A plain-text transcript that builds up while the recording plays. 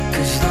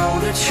'Cause though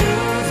the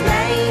truth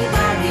may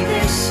vary,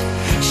 this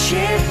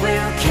ship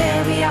will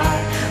carry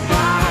our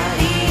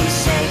bodies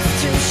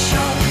safe to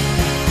shore.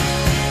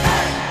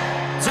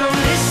 Don't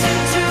listen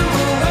to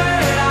a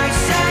word I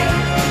say.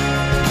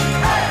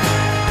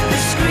 The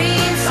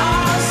screams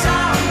all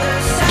sound the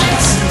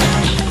same.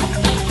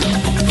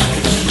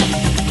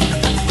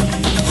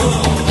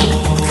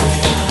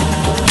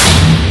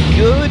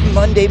 Good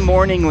Monday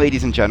morning,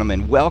 ladies and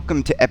gentlemen.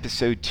 Welcome to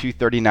episode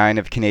 239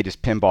 of Canada's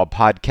Pinball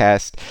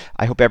Podcast.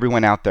 I hope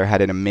everyone out there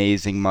had an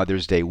amazing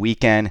Mother's Day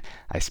weekend.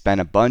 I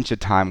spent a bunch of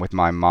time with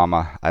my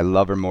mama. I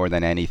love her more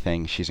than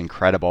anything. She's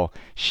incredible.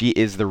 She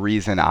is the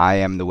reason I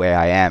am the way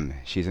I am.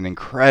 She's an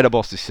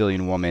incredible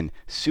Sicilian woman,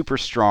 super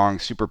strong,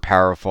 super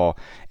powerful,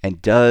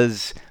 and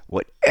does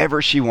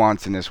whatever she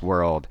wants in this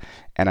world.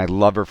 And I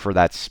love her for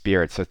that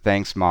spirit. So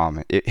thanks,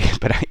 Mom.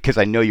 Because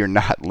I know you're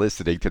not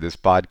listening to this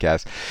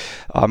podcast.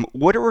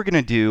 What we're going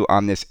to do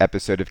on this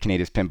episode of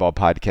Canada's Pinball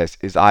Podcast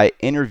is I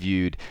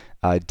interviewed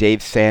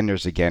Dave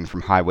Sanders again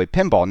from Highway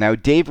Pinball. Now,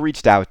 Dave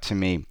reached out to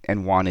me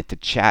and wanted to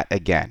chat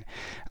again.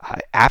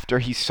 After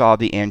he saw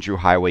the Andrew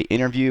Highway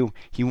interview,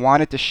 he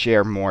wanted to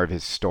share more of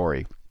his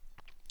story.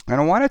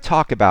 And I want to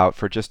talk about,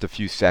 for just a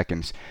few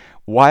seconds,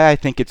 why I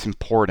think it's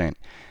important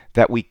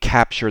that we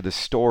capture the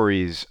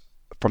stories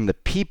from the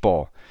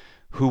people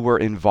who were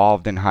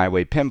involved in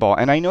Highway Pinball.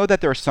 And I know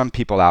that there are some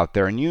people out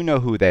there, and you know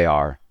who they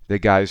are. The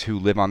guys who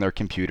live on their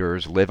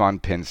computers, live on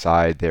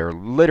Pinside. They're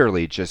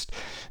literally just,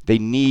 they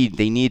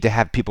need to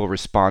have people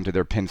respond to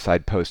their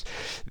Pinside posts.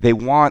 They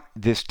want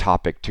this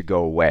topic to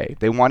go away.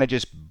 They want to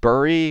just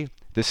bury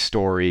the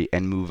story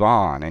and move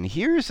on. And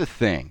here's the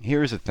thing.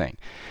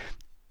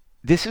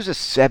 This is a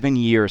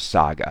 7-year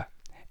saga.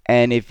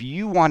 And if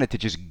you want it to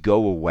just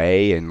go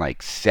away in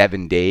like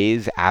 7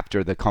 days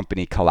after the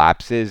company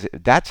collapses,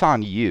 that's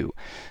on you.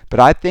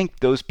 But I think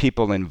those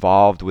people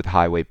involved with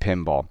Highway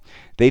Pinball,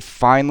 they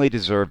finally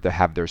deserve to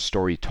have their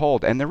story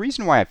told. And the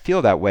reason why I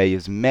feel that way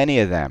is many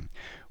of them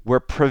were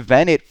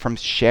prevented from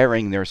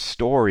sharing their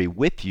story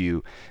with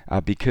you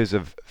because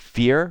of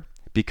fear,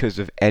 because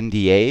of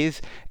NDAs,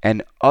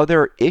 and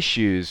other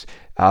issues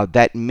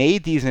that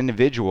made these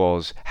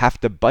individuals have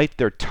to bite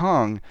their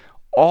tongue,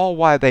 all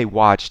while they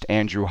watched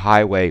Andrew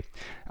Highway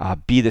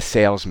be the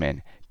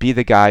salesman, be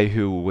the guy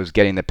who was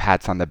getting the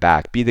pats on the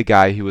back, be the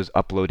guy who was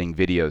uploading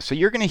videos. So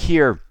you're going to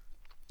hear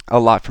a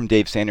lot from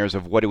Dave Sanders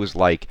of what it was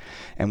like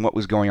and what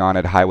was going on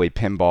at Highway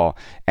Pinball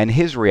and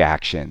his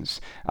reactions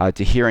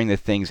to hearing the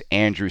things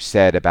Andrew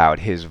said about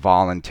his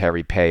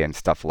voluntary pay and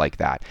stuff like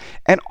that.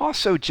 And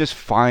also, just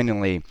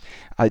finally,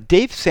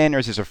 Dave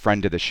Sanders is a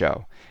friend of the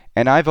show.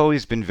 And I've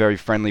always been very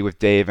friendly with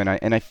Dave, and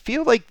I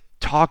feel like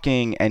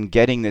talking and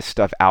getting this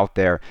stuff out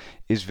there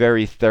is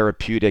very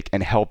therapeutic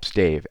and helps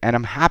Dave. And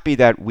I'm happy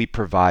that we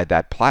provide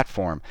that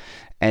platform.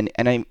 And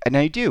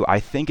I do. I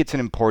think it's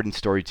an important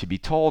story to be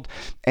told.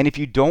 And if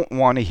you don't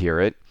want to hear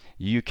it,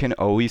 you can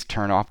always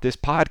turn off this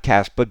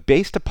podcast. But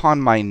based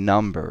upon my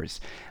numbers,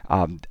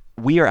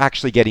 we are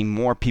actually getting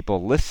more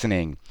people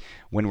listening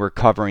when we're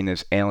covering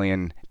this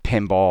Alien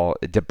Pinball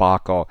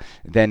debacle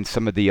than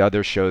some of the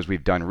other shows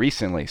we've done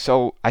recently.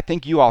 So I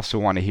think you also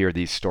want to hear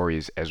these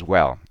stories as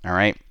well. All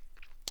right.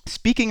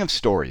 Speaking of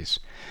stories,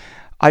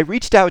 I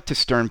reached out to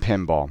Stern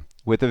Pinball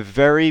with a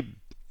very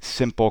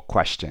simple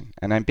question.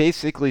 And I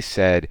basically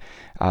said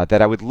that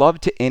I would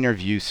love to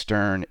interview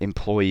Stern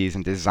employees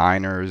and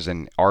designers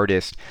and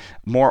artists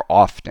more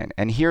often.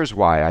 And here's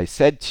why. I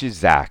wrote to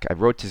Zach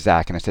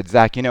and I said,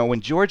 Zach,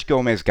 when George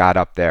Gomez got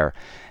up there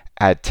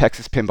at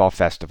Texas Pinball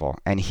Festival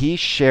and he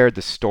shared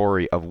the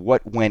story of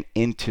what went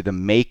into the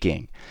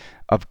making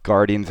of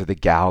Guardians of the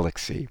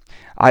Galaxy,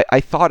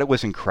 I thought it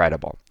was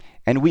incredible.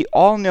 And we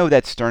all know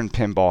that Stern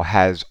Pinball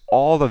has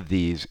all of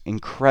these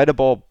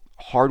incredible,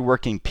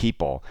 hardworking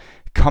people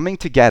coming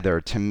together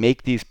to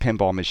make these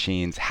pinball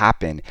machines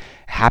happen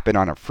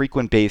on a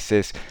frequent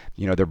basis.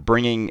 They're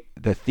bringing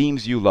the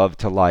themes you love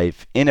to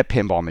life in a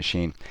pinball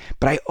machine.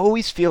 But I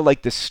always feel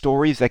like the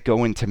stories that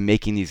go into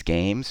making these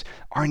games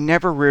are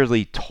never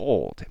really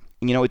told.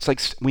 It's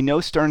like we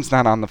know Stern's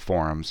not on the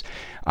forums.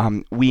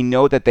 We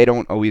know that they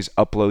don't always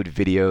upload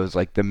videos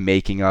like the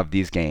making of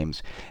these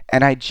games.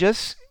 And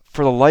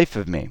for the life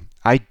of me,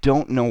 I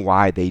don't know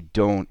why they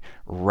don't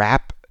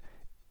wrap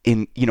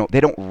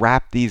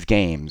these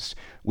games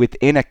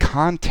within a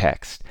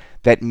context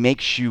that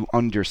makes you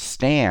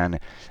understand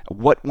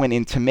what went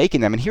into making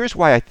them. And here's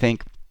why I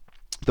think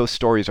those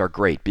stories are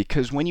great.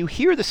 Because when you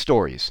hear the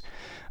stories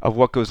of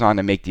what goes on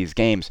to make these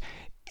games,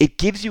 it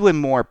gives you a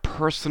more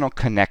personal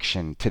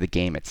connection to the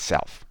game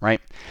itself,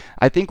 right?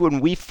 I think when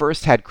we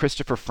first had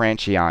Christopher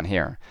Franchi on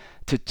here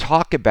to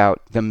talk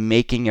about the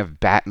making of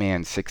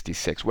Batman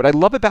 66, what I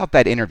love about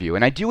that interview,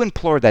 and I do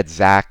implore that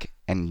Zach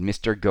and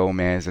Mr.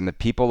 Gomez and the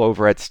people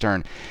over at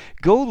Stern,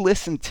 go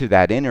listen to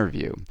that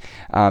interview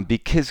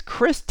because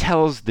Chris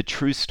tells the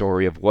true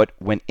story of what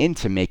went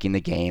into making the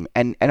game.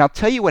 And I'll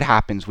tell you what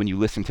happens when you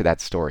listen to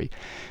that story.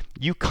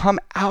 You come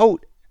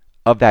out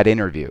of that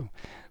interview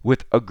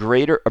with a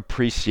greater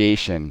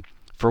appreciation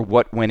for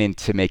what went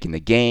into making the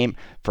game,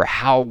 for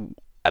how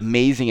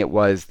amazing it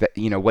was that,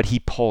 what he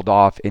pulled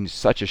off in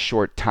such a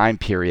short time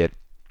period.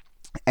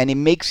 And it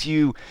makes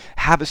you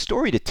have a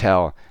story to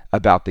tell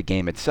about the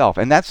game itself.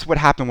 And that's what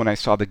happened when I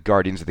saw the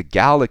Guardians of the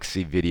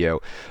Galaxy video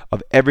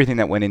of everything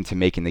that went into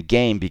making the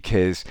game,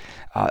 because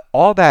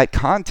all that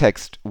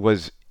context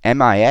was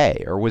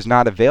MIA, or was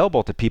not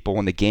available to people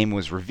when the game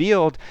was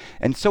revealed.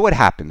 And so what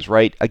happens,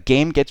 right? A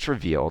game gets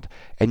revealed,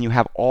 and you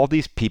have all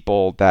these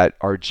people that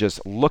are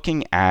just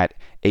looking at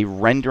a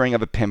rendering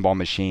of a pinball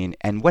machine,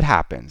 and what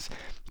happens?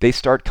 They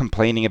start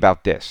complaining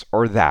about this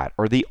or that,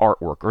 or the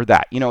artwork or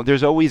that.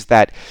 There's always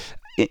that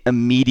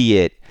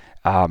immediate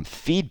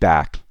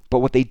feedback, but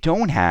what they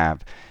don't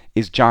have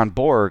is John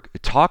Borg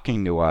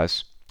talking to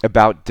us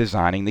about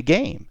designing the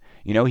game.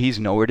 He's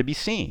nowhere to be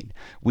seen.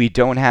 We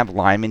don't have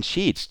Lyman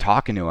Sheets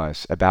talking to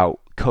us about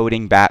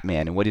coding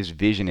Batman and what his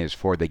vision is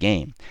for the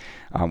game.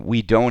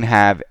 We don't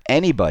have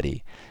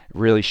anybody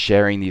really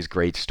sharing these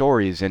great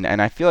stories, and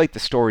I feel like the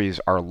stories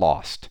are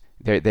lost.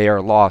 They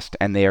are lost,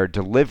 and they are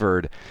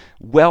delivered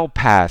well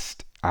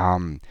past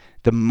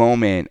the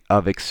moment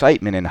of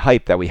excitement and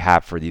hype that we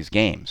have for these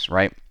games,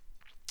 right?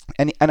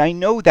 And I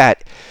know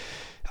that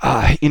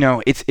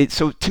it's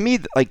so to me,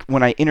 like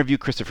when I interview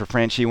Christopher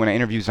Franchi, when I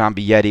interview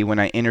Zombie Yeti, when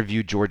I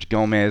interview George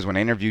Gomez, when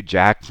I interview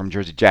Jack from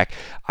Jersey Jack,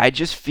 I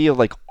just feel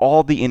like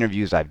all the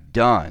interviews I've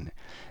done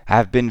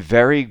have been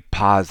very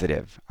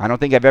positive. I don't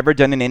think I've ever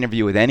done an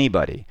interview with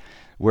anybody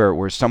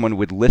where someone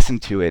would listen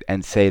to it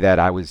and say that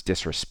I was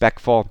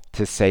disrespectful,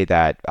 to say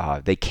that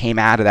they came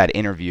out of that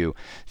interview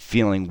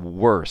feeling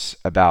worse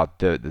about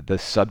the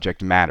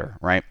subject matter,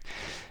 right?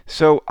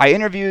 So I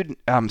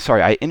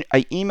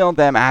emailed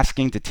them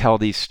asking to tell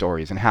these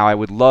stories and how I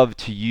would love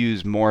to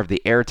use more of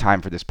the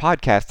airtime for this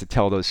podcast to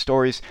tell those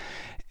stories.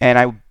 And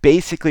I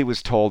basically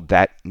was told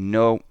that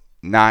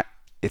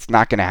it's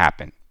not going to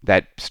happen,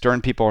 that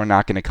Stern people are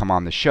not going to come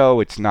on the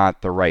show. It's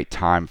not the right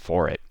time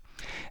for it.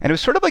 And it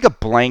was sort of like a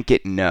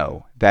blanket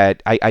no.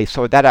 That I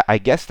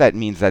guess that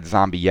means that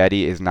Zombie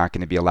Yeti is not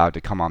going to be allowed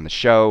to come on the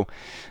show.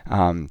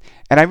 And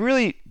I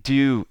really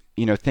do,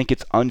 think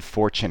it's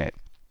unfortunate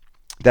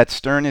that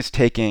Stern is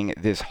taking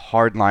this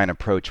hardline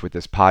approach with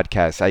this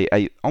podcast.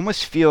 I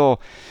almost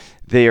feel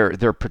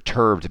they're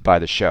perturbed by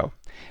the show.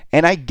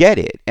 And I get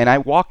it. And I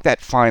walk that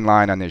fine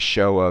line on this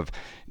show of,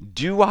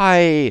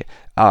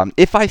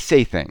 if I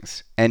say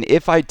things and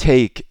if I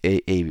take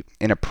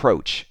an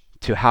approach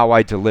to how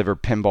I deliver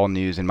pinball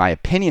news and my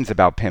opinions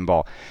about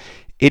pinball,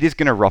 it is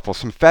going to ruffle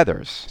some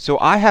feathers. So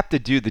I have to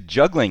do the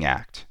juggling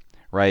act,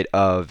 right,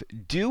 of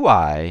do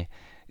I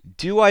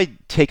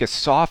take a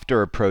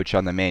softer approach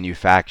on the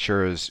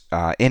manufacturers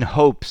in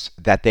hopes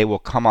that they will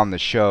come on the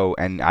show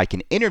and I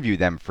can interview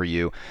them for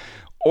you?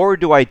 Or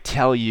do I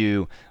tell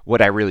you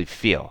what I really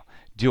feel?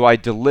 Do I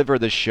deliver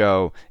the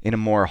show in a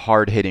more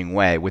hard-hitting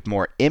way with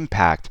more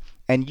impact?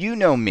 And you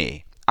know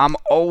me, I'm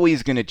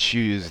always going to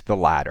choose the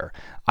latter.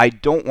 I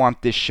don't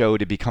want this show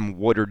to become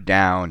watered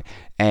down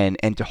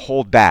and to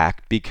hold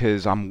back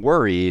because I'm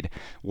worried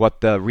what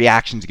the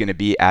reaction is going to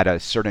be at a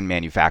certain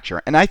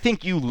manufacturer. And I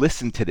think you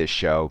listen to this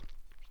show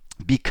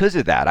because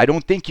of that. I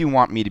don't think you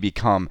want me to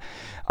become,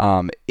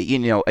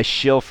 a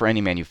shill for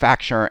any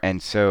manufacturer.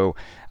 And so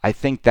I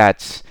think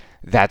that's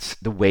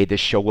the way this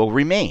show will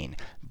remain.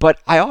 But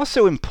I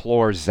also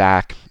implore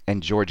Zach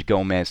and George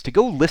Gomez to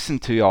go listen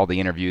to all the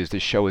interviews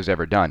this show has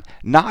ever done.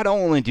 Not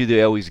only do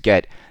they always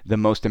get the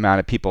most amount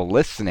of people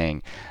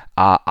listening,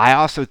 I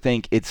also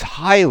think it's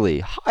highly,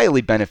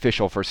 highly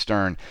beneficial for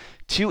Stern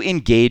to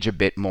engage a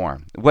bit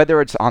more,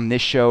 whether it's on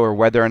this show or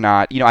whether or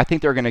not, I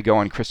think they're going to go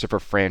on Christopher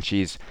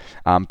Franchi's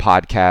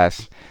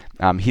podcast.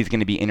 He's going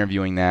to be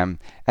interviewing them,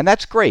 and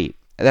that's great.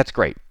 That's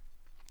great.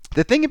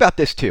 The thing about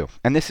this too,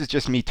 and this is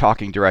just me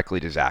talking directly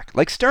to Zach,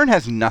 like Stern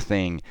has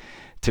nothing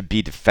to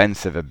be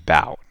defensive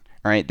about.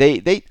 All right,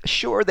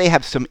 they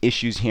have some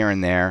issues here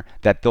and there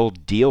that they'll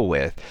deal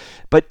with,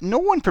 but no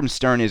one from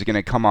Stern is going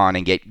to come on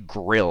and get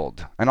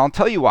grilled. And I'll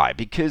tell you why.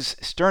 Because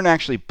Stern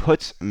actually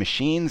puts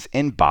machines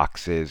in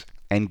boxes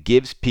and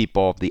gives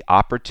people the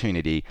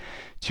opportunity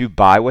to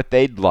buy what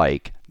they'd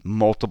like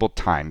multiple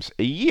times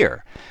a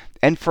year.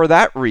 And for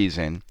that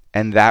reason,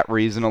 and that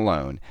reason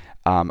alone,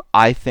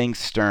 I think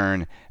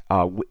Stern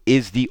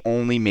is the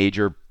only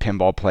major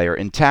pinball player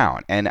in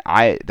town. And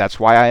that's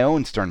why I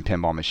own Stern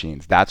pinball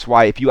machines. That's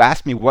why if you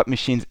ask me what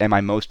machines am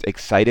I most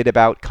excited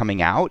about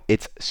coming out,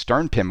 it's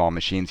Stern pinball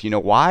machines. You know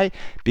why?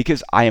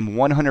 Because I am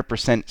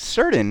 100%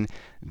 certain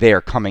they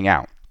are coming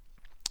out.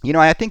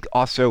 I think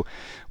also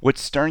what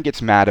Stern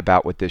gets mad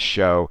about with this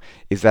show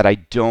is that I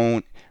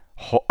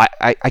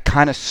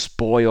kind of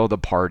spoil the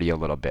party a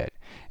little bit.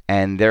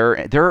 And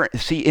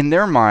in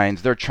their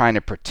minds, they're trying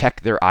to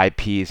protect their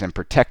IPs and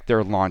protect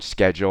their launch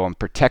schedule and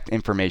protect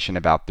information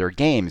about their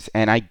games.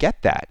 And I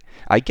get that.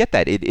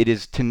 It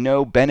is to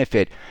no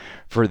benefit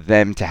for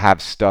them to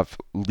have stuff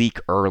leak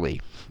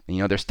early.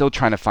 They're still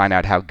trying to find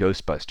out how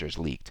Ghostbusters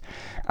leaked.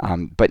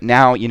 But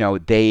now,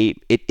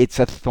 it's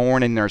a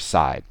thorn in their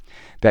side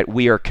that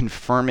we are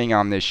confirming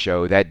on this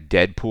show that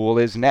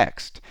Deadpool is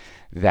next,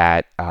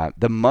 that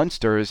the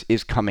Munsters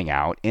is coming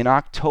out in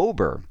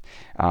October.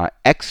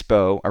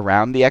 Expo,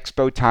 around the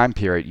Expo time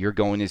period, you're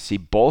going to see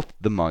both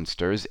the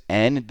Munsters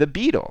and the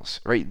Beatles,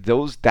 right?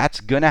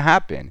 That's going to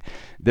happen.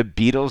 The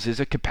Beatles is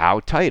a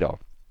Kapow title.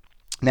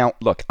 Now,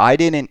 look, I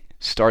didn't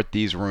start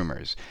these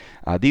rumors.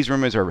 These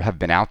rumors have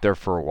been out there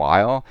for a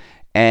while,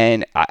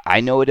 and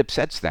I know it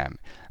upsets them.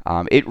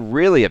 It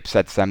really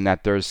upsets them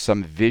that there's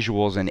some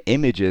visuals and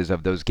images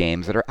of those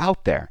games that are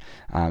out there.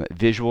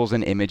 Visuals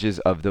and images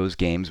of those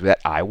games that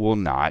I will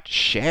not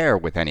share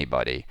with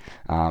anybody.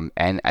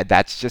 And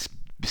that's just,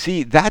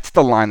 see, that's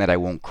the line that I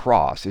won't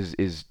cross,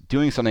 is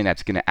doing something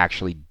that's going to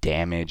actually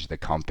damage the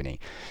company.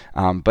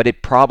 But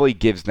it probably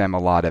gives them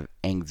a lot of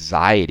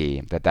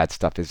anxiety that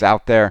stuff is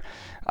out there.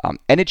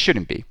 And it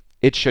shouldn't be.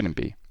 It shouldn't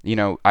be.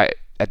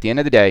 At the end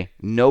of the day,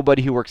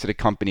 nobody who works at a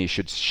company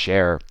should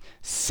share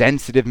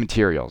sensitive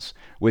materials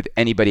with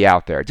anybody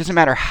out there. It doesn't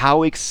matter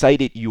how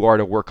excited you are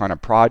to work on a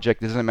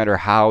project. It doesn't matter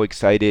how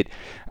excited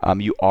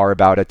you are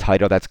about a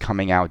title that's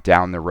coming out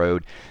down the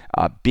road.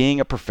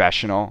 Being a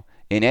professional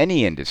in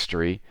any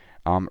industry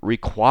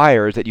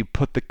requires that you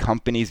put the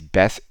company's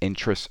best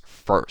interests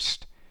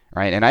first,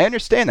 right? And I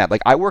understand that.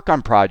 Like, I work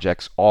on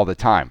projects all the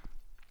time.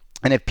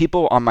 And if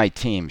people on my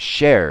team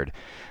shared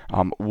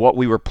what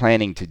we were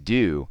planning to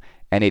do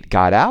and it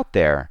got out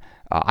there,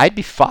 I'd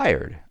be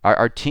fired.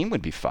 Our team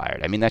would be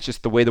fired. I mean, that's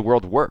just the way the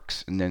world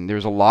works. And then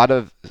there's a lot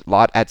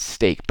at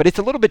stake. But it's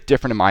a little bit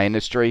different in my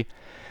industry.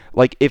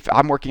 Like, if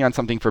I'm working on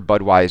something for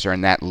Budweiser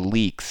and that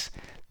leaks,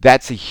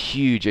 that's a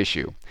huge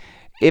issue.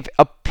 If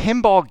a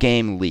pinball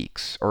game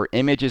leaks or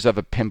images of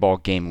a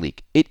pinball game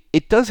leak,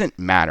 it doesn't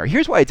matter.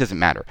 Here's why it doesn't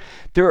matter.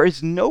 There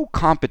is no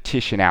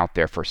competition out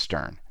there for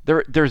Stern.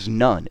 There's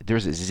none.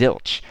 There's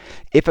zilch.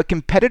 If a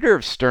competitor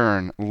of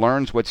Stern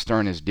learns what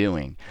Stern is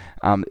doing,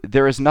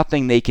 there is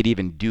nothing they could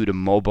even do to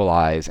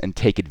mobilize and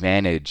take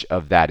advantage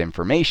of that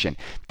information.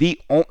 The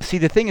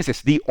thing is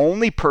this, the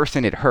only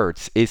person it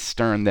hurts is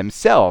Stern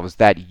themselves,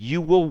 that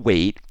you will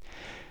wait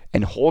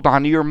and hold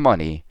on to your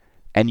money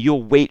and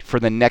you'll wait for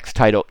the next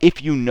title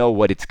if you know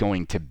what it's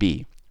going to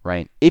be.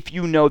 Right? If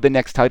you know the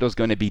next title is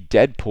going to be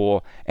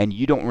Deadpool and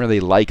you don't really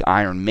like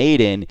Iron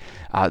Maiden,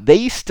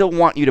 they still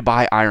want you to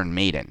buy Iron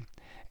Maiden.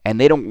 And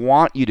they don't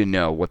want you to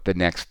know what the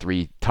next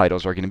 3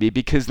 titles are going to be,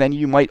 because then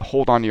you might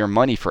hold on to your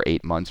money for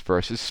 8 months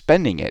versus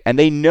spending it. And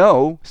they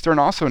know, Stern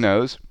also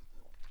knows,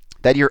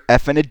 that you're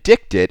effing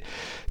addicted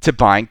to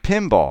buying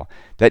pinball.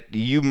 That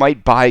you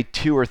might buy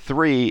 2 or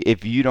 3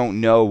 if you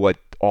don't know what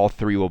all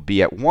 3 will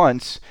be at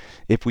once.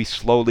 If we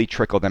slowly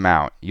trickle them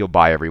out, you'll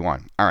buy every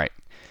one. All right.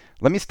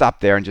 Let me stop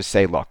there and just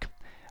say, look,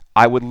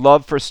 I would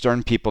love for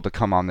Stern people to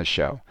come on the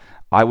show.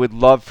 I would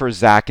love for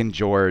Zach and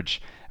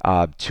George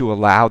to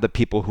allow the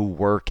people who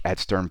work at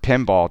Stern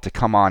Pinball to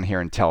come on here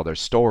and tell their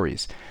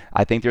stories.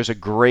 I think there's a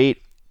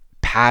great,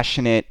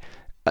 passionate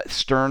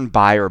Stern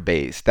buyer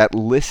base that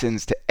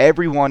listens to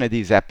every one of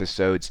these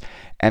episodes,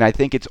 and I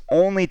think it's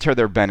only to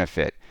their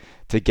benefit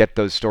to get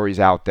those stories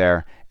out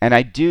there. And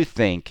I do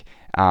think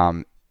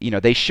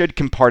they should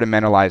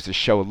compartmentalize the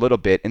show a little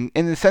bit in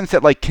the sense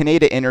that, like,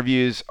 Kaneda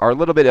interviews are a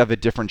little bit of a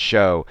different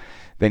show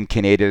than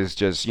Kaneda's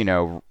just,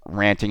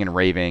 ranting and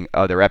raving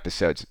other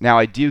episodes. Now,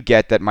 I do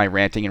get that my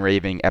ranting and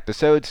raving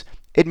episodes,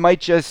 it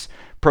might just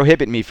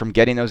prohibit me from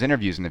getting those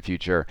interviews in the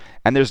future,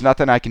 and there's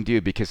nothing I can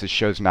do because the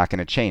show's not going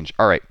to change.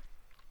 All right.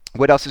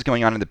 What else is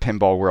going on in the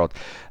pinball world?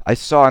 I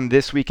saw on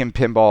This Week in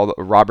Pinball,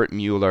 Robert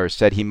Mueller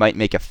said he might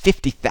make a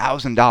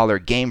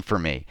 $50,000 game for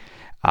me.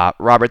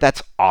 Robert,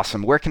 that's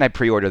awesome. Where can I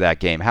pre-order that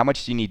game? How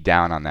much do you need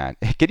down on that?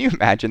 Can you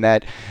imagine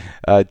that?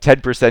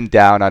 10%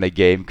 down on a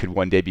game could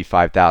one day be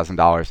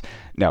 $5,000.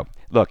 No.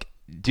 Look,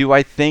 do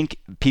I think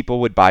people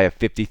would buy a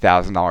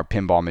 $50,000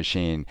 pinball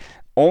machine?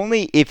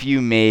 Only if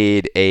you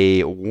made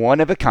a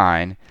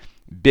one-of-a-kind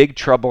Big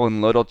Trouble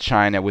in Little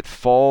China with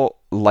full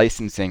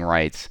licensing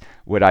rights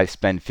would I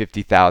spend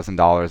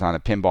 $50,000 on a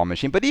pinball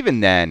machine. But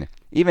even then,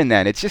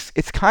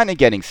 it's kind of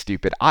getting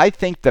stupid. I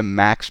think the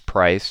max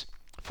price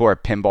for a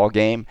pinball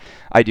game,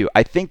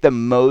 I think the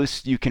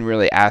most you can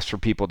really ask for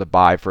people to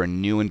buy for a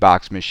new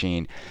in-box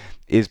machine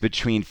is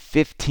between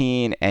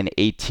 $15,000 and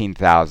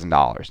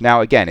 $18,000.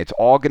 Now, again, it's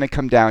all going to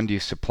come down to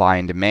supply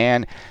and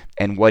demand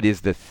and what is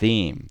the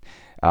theme.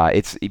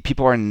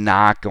 People are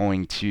not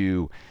going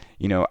to,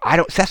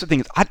 that's the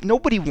thing,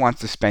 nobody wants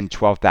to spend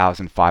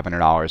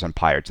 $12,500 on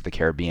Pirates of the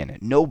Caribbean.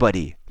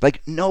 Nobody.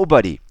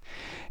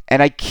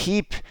 And I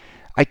keep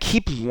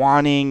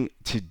wanting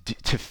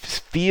to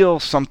feel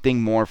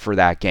something more for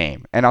that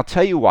game. And I'll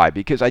tell you why,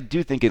 because I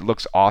do think it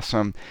looks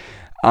awesome.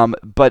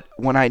 But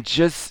when I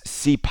just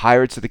see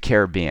Pirates of the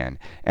Caribbean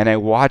and I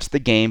watch the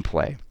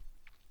gameplay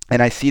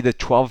and I see the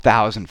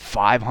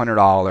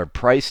 $12,500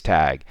 price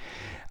tag,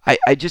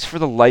 I just, for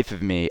the life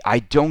of me, I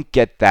don't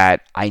get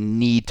that I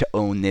need to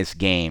own this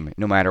game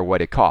no matter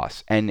what it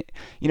costs. And,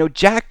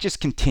 Jack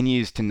just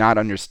continues to not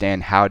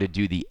understand how to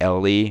do the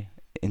LE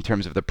in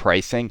terms of the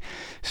pricing.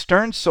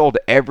 Stern sold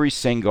every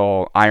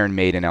single Iron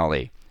Maiden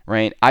LE.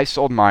 right? I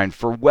sold mine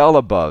for well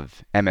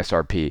above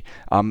MSRP.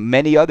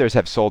 Many others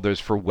have sold theirs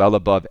for well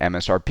above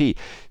MSRP.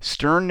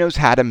 Stern knows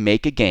how to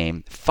make a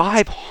game,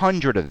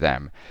 500 of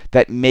them,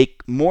 that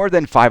make more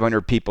than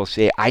 500 people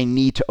say, I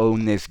need to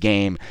own this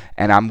game,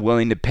 and I'm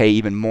willing to pay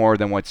even more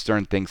than what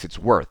Stern thinks it's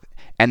worth.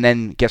 And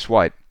then guess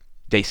what?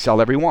 They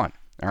sell every one,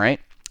 all right?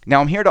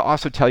 Now I'm here to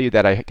also tell you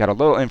that I got a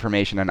little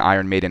information on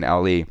Iron Maiden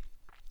LE,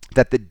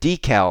 that the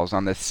decals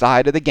on the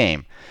side of the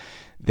game,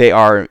 they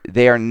are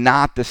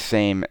not the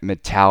same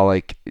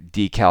metallic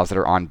decals that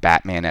are on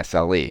Batman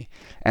SLE.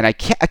 And I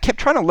kept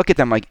trying to look at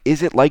them like,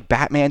 is it like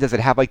Batman? Does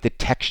it have like the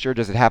texture?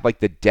 Does it have like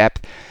the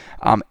depth?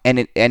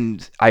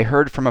 And I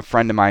heard from a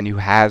friend of mine who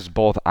has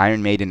both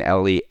Iron Maiden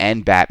LE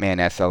and Batman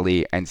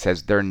SLE and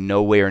says they're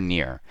nowhere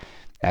near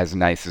as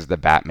nice as the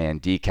Batman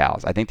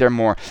decals. I think they're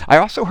more. I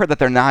also heard that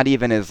they're not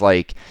even as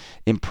like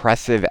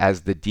impressive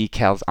as the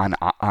decals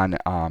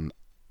on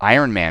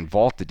Iron Man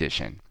Vault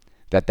Edition.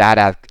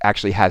 That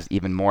actually has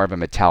even more of a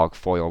metallic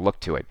foil look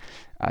to it.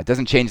 It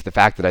doesn't change the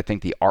fact that I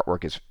think the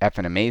artwork is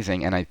effing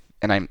amazing, and I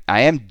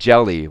am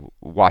jelly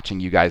watching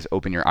you guys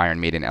open your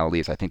Iron Maiden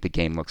LEs. I think the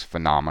game looks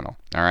phenomenal.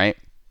 All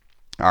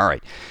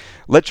right.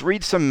 Let's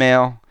read some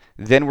mail.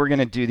 Then we're going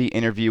to do the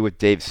interview with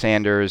Dave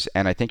Sanders,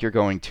 and I think you're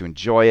going to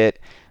enjoy it.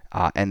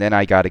 And then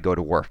I got to go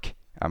to work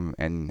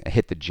and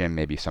hit the gym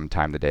maybe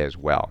sometime today as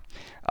well.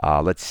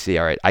 Let's see.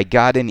 All right. I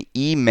got an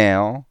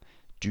email.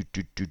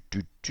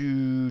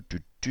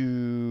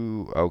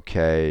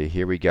 Okay,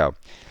 here we go.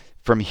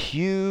 From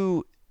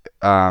Hugh.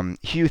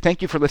 Hugh,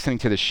 thank you for listening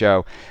to the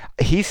show.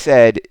 He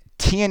said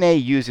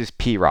TNA uses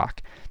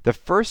P-Rock. The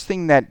first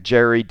thing that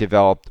Jerry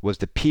developed was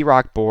the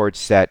P-Rock board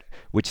set,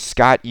 which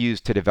Scott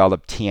used to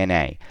develop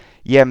TNA.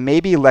 Yeah,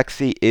 maybe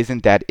Lexi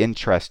isn't that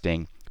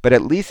interesting, but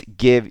at least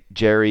give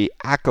Jerry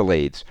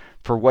accolades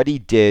for what he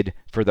did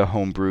for the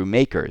homebrew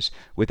makers.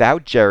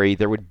 Without Jerry,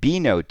 there would be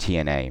no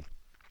TNA.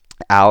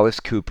 Alice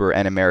Cooper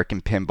and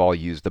American Pinball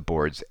used the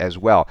boards as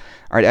well.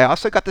 All right, I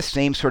also got the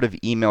same sort of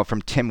email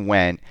from Tim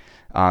Wendt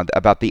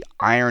about the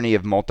irony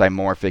of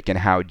Multimorphic and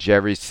how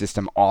Jerry's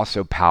system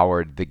also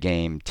powered the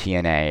game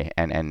TNA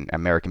and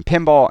American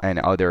Pinball and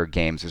other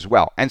games as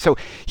well. And so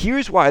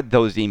here's why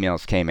those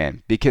emails came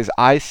in. Because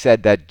I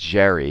said that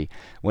Jerry,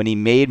 when he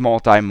made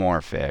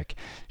Multimorphic,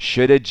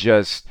 should have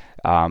just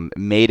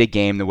made a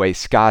game the way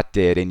Scott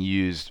did and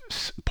used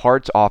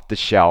parts off the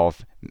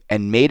shelf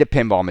and made a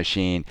pinball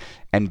machine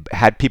and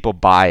had people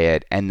buy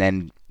it. And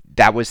then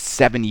that was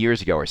 7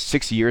 years ago or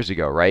 6 years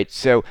ago, right?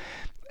 So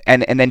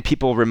And then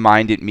people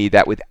reminded me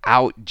that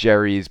without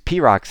Jerry's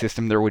P-Rock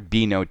system, there would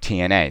be no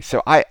TNA.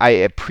 So I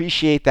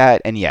appreciate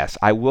that. And yes,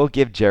 I will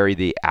give Jerry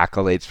the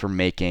accolades for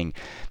making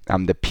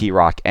the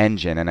P-Rock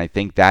engine. And I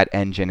think that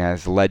engine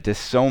has led to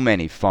so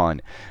many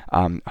fun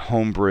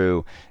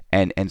homebrew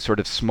and sort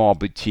of small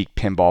boutique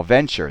pinball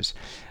ventures.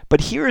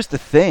 But here's the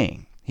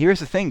thing.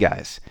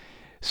 Guys.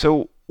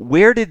 So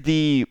where did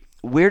the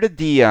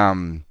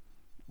I'm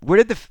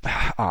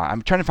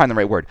trying to find the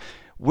right word.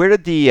 Where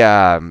did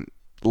the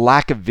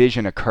lack of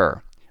vision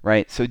occur,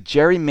 right? So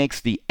Jerry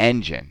makes the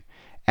engine,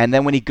 and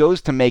then when he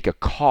goes to make a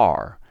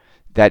car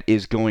that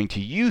is going to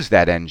use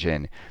that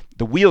engine,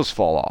 the wheels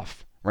fall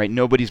off, right?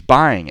 Nobody's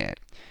buying it.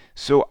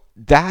 So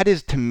that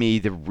is, to me,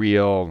 the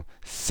real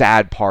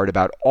sad part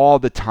about all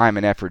the time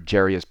and effort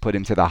Jerry has put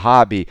into the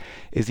hobby,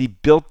 is he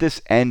built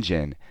this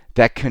engine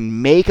that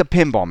can make a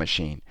pinball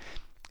machine,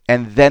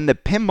 and then the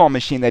pinball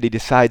machine that he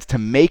decides to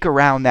make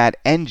around that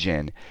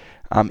engine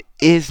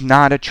is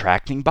not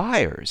attracting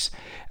buyers.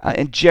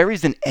 And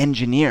Jerry's an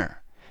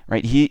engineer,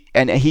 right? He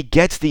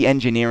gets the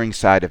engineering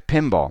side of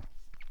pinball.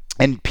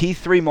 And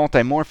P3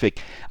 Multimorphic,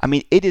 I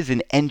mean, it is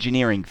an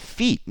engineering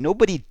feat.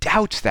 Nobody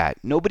doubts that.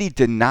 Nobody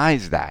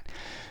denies that.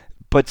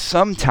 But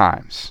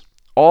sometimes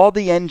all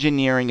the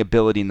engineering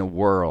ability in the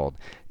world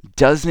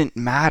doesn't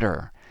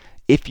matter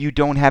if you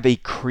don't have a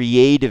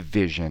creative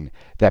vision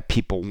that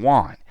people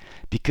want,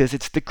 because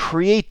it's the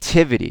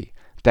creativity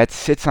that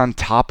sits on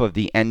top of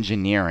the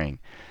engineering.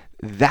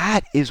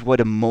 That is what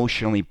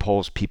emotionally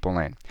pulls people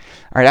in.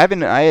 All right,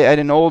 I had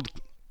an old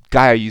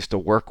guy I used to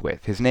work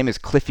with. His name is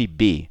Cliffy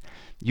B.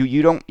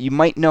 You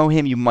might know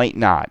him, you might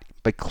not.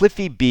 But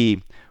Cliffy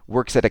B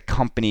works at a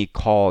company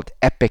called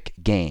Epic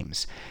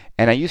Games.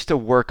 And I used to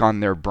work on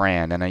their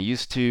brand, and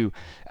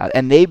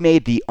and they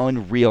made the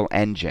Unreal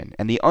Engine.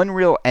 And the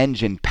Unreal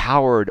Engine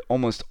powered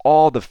almost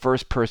all the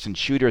first-person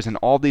shooters and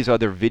all these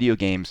other video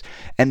games,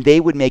 and they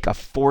would make a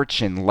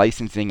fortune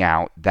licensing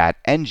out that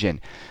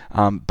engine.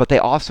 But they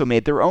also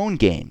made their own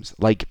games,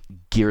 like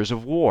Gears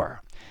of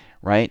War,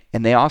 right?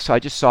 And they also, I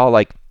just saw,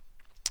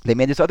 they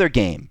made this other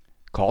game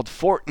called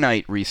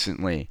Fortnite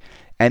recently.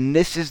 And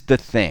this is the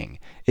thing.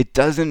 It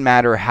doesn't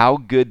matter how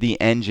good the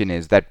engine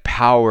is that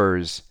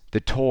powers the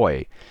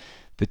toy.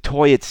 The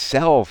toy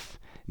itself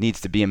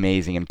needs to be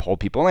amazing and pull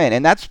people in.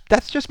 And that's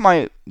just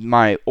my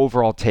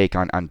overall take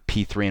on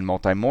P3 and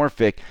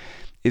Multimorphic,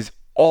 is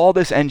all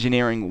this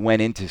engineering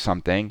went into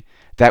something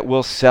that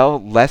will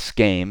sell less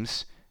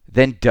games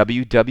than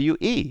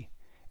WWE.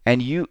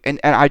 And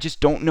I just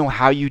don't know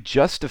how you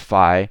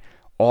justify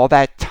all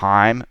that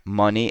time,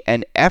 money,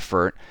 and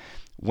effort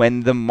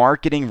when the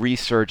marketing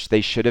research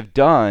they should have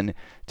done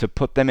to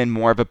put them in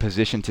more of a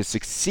position to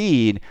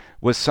succeed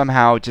was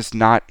somehow just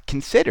not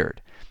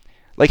considered?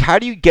 Like, how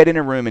do you get in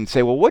a room and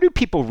say, well, what do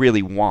people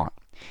really want?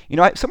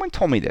 Someone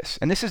told me this,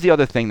 and this is the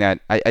other thing that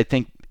I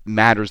think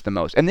matters the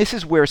most. And this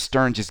is where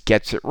Stern just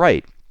gets it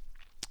right.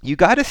 You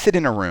got to sit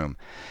in a room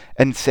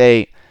and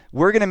say,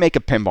 we're going to make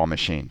a pinball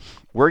machine.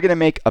 We're going to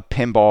make a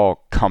pinball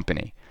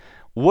company.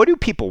 What do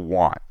people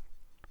want?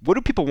 What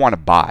do people want to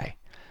buy?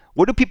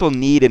 What do people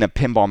need in a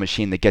pinball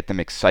machine that get them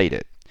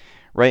excited,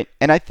 right?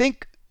 And I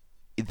think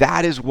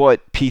that is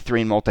what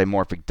P3 and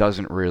Multimorphic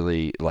doesn't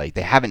really like.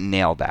 They haven't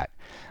nailed that.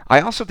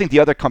 I also think the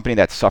other company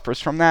that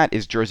suffers from that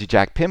is Jersey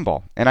Jack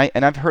Pinball. And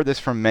I've heard this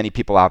from many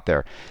people out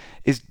there,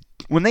 is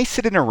when they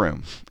sit in a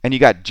room and you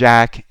got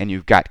Jack and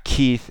you've got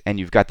Keith and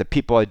you've got the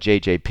people at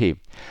JJP,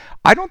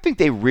 I don't think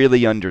they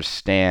really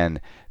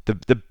understand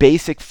the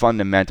basic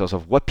fundamentals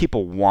of what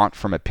people want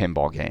from a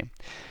pinball game.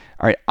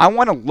 All right, I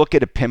want to look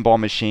at a pinball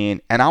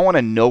machine and I want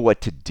to know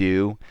what to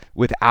do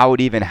without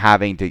even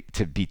having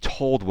to be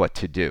told what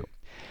to do.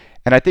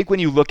 And I think when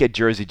you look at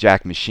Jersey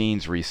Jack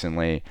machines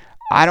recently,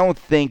 I don't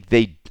think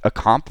they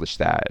accomplish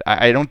that.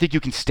 I don't think you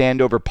can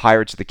stand over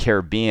Pirates of the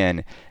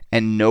Caribbean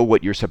and know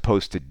what you're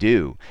supposed to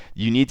do.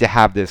 You need to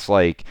have this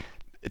like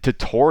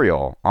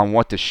tutorial on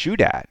what to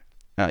shoot at.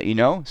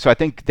 So I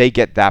think they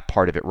get that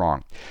part of it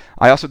wrong.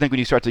 I also think when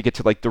you start to get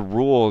to like the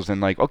rules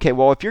and like, okay,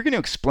 well, if you're going to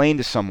explain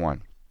to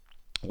someone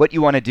what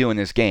you want to do in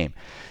this game,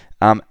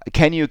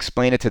 can you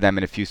explain it to them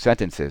in a few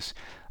sentences?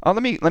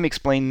 Let me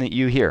explain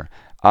you here.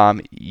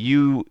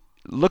 You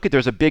look at,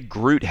 there's a big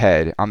Groot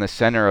head on the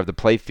center of the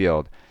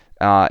playfield,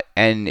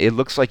 and it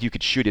looks like you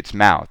could shoot its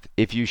mouth.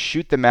 If you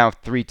shoot the mouth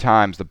 3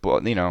 times,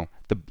 or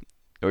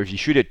if you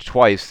shoot it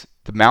twice,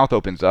 the mouth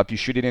opens up. You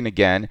shoot it in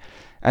again,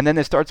 and then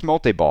it starts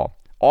multi-ball.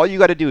 All you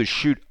got to do is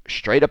shoot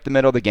straight up the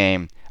middle of the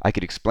game. I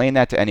could explain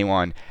that to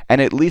anyone,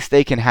 and at least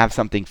they can have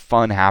something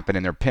fun happen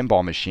in their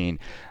pinball machine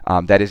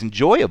that is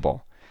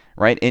enjoyable,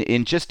 right?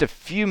 In just a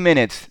few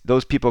minutes,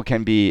 those people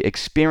can be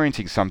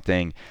experiencing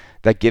something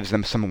that gives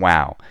them some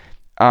wow.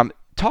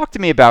 Talk to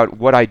me about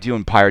what I do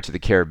in Pirates of the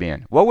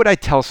Caribbean. What would I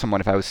tell someone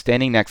if I was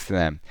standing next to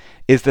them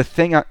is the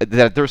thing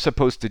that they're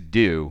supposed to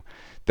do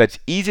that's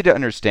easy to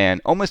understand,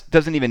 almost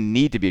doesn't even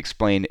need to be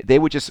explained. They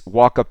would just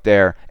walk up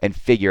there and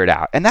figure it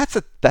out. And that's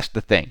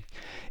the thing.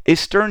 Is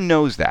Stern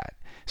knows that.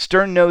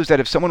 Stern knows that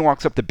if someone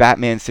walks up to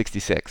Batman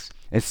 66,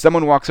 if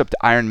someone walks up to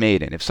Iron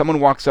Maiden, if someone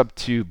walks up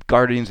to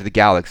Guardians of the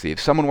Galaxy, if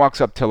someone walks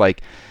up to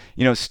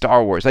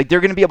Star Wars, they're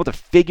going to be able to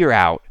figure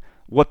out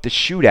what to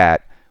shoot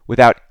at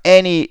without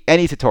any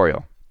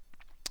tutorial.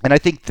 And I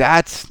think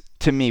that's,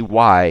 to me,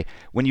 why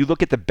when you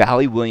look at the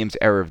Bally Williams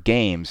era of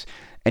games,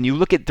 and you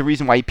look at the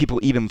reason why people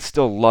even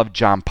still love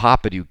John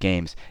Popadiuk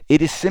games,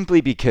 it is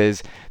simply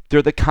because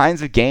they're the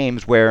kinds of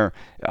games where,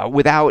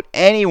 without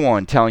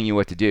anyone telling you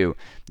what to do,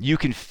 you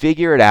can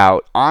figure it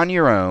out on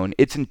your own.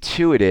 It's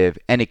intuitive,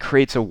 and it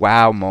creates a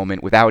wow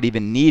moment without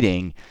even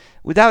needing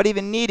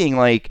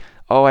like,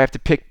 oh, I have to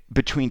pick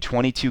between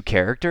 22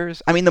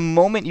 characters. I mean, the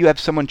moment you have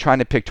someone trying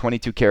to pick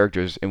 22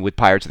 characters with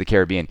Pirates of the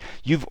Caribbean,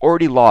 you've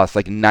already lost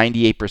like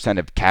 98%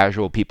 of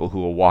casual people who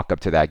will walk up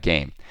to that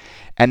game.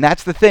 And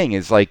that's the thing,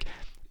 is like,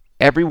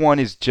 everyone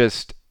is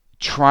just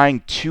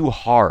trying too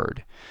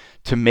hard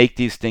to make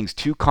these things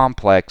too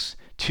complex,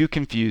 too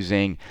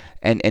confusing,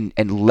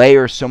 and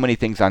layer so many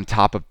things on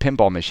top of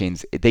pinball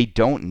machines. They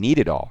don't need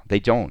it all. They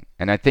don't.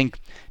 And I think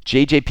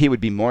JJP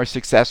would be more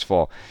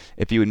successful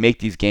if you would make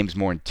these games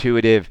more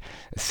intuitive.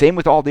 Same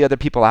with all the other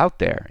people out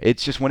there.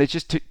 It's just when it's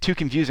just too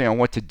confusing on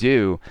what to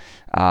do,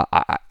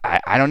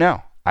 I don't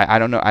know. I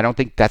don't know. I don't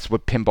think that's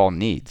what pinball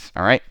needs.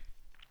 All right?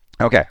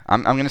 Okay,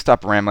 I'm going to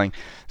stop rambling.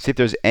 See if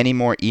there's any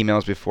more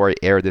emails before I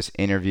air this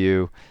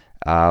interview.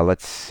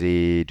 Let's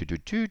see.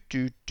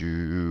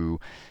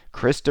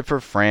 Christopher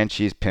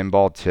Franchi's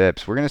Pinball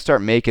Tips. We're going to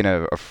start making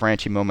a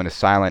Franchi moment, a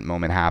silent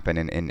moment happen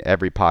in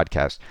every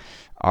podcast.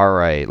 All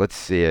right, let's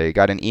see. I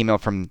got an email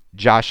from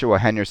Joshua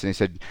Henderson. He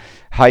said,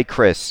 "Hi,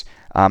 Chris.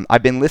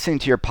 I've been listening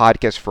to your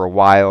podcast for a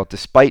while,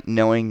 despite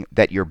knowing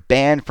that you're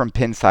banned from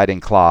Pinside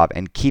and Klob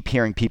and keep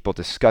hearing people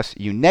discuss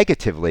you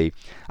negatively.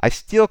 I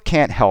still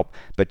can't help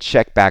but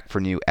check back for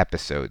new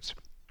episodes.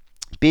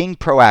 Being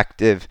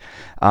proactive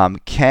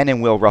can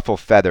and will ruffle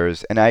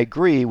feathers, and I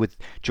agree with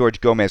George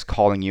Gomez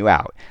calling you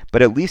out,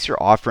 but at least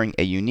you're offering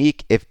a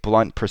unique, if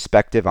blunt,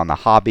 perspective on the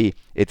hobby.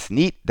 It's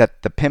neat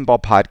that the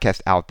pinball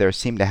podcasts out there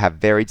seem to have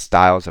varied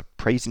styles of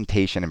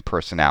presentation and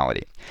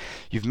personality.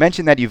 You've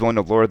mentioned that you've owned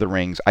a Lord of the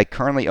Rings. I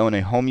currently own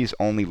a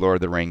home-use-only Lord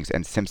of the Rings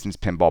and Simpsons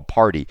Pinball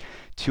Party,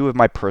 2 of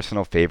my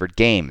personal favorite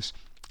games.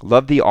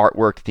 Love the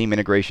artwork, theme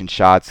integration,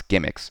 shots,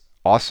 gimmicks.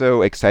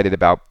 Also excited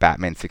about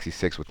Batman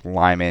 66 with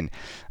Lyman,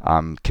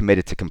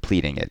 committed to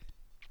completing it.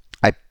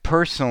 I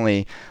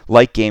personally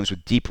like games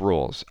with deep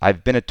rules.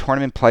 I've been a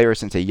tournament player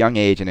since a young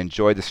age and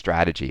enjoy the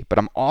strategy, but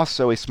I'm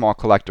also a small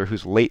collector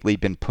who's lately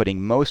been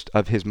putting most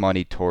of his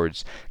money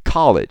towards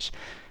college.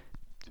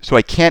 So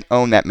I can't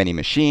own that many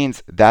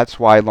machines. That's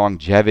why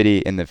longevity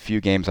in the few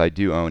games I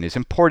do own is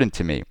important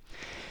to me.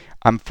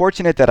 I'm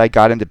fortunate that I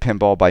got into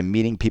pinball by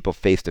meeting people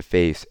face to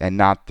face and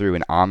not through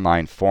an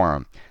online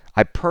forum.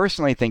 I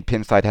personally think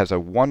Pinside has a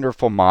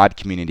wonderful mod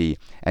community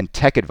and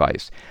tech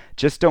advice.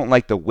 Just don't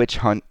like the witch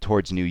hunt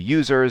towards new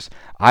users.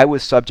 I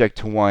was subject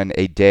to one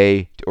a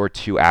day or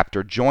two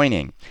after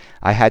joining.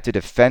 I had to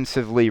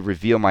defensively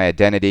reveal my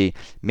identity,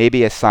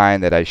 maybe a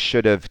sign that I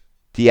should have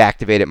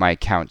deactivated my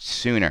account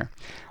sooner.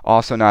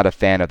 Also not a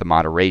fan of the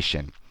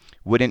moderation.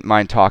 Wouldn't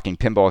mind talking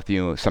pinball with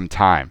you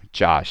sometime,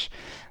 Josh.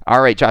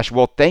 All right, Josh.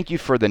 Well, thank you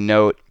for the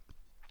note.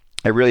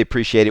 I really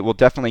appreciate it. We'll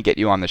definitely get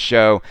you on the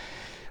show.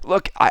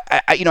 Look,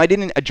 I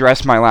didn't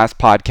address my last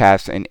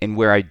podcast and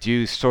where I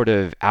do sort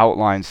of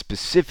outline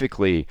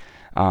specifically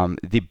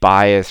the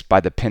bias by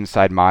the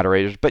Pinside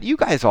moderators, but you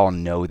guys all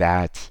know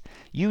that.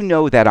 You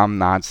know that I'm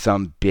not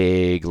some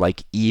big,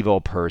 like, evil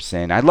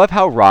person. I love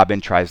how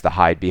Robin tries to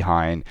hide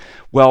behind,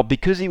 well,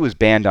 because he was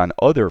banned on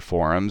other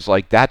forums,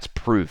 like, that's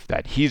proof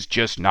that he's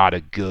just not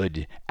a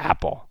good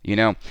apple, you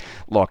know?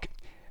 Look,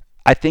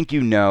 I think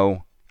you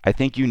know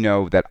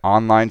that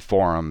online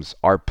forums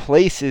are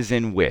places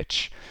in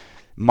which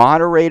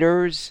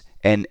moderators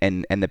and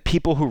the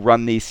people who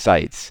run these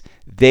sites,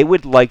 they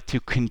would like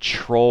to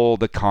control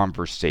the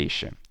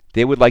conversation.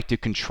 They would like to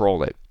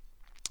control it.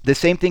 The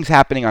same thing's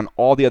happening on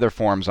all the other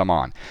forums I'm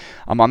on.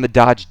 I'm on the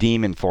Dodge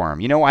Demon forum.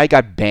 You know, I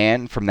got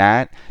banned from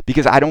that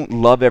because I don't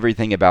love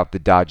everything about the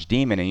Dodge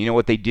Demon. And you know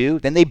what they do?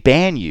 Then they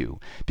ban you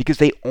because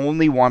they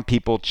only want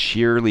people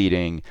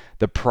cheerleading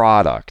the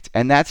product.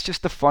 And that's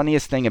just the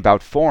funniest thing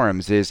about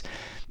forums is,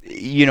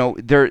 you know,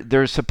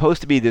 there's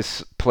supposed to be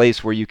this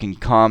place where you can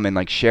come and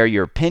like share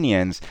your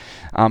opinions,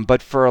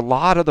 but for a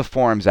lot of the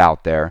forums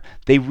out there,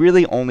 they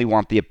really only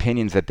want the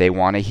opinions that they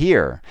want to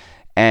hear.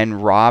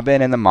 And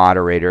Robin and the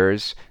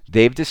moderators,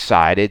 they've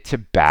decided to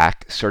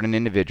back certain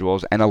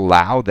individuals and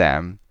allow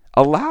them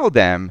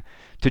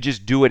to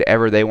just do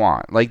whatever they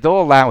want. Like they'll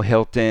allow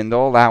Hilton,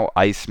 they'll allow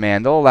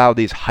Iceman, they'll allow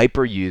these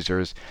hyper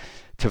users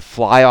to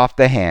fly off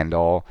the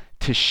handle,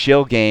 to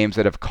shill games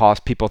that have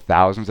cost people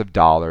thousands of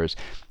dollars.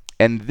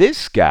 And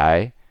this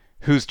guy,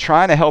 who's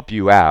trying to help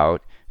you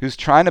out, who's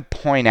trying to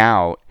point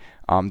out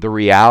the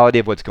reality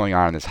of what's going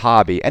on in this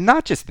hobby, and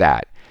not just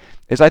that,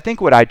 is I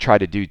think what I try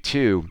to do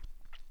too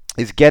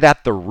is get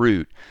at the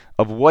root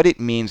of what it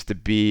means to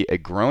be a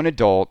grown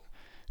adult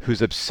who's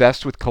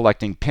obsessed with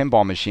collecting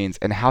pinball machines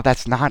and how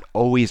that's not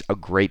always a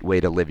great way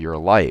to live your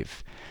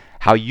life.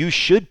 How you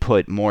should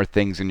put more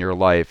things in your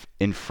life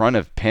in front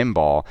of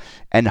pinball,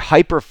 and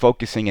hyper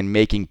focusing and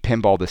making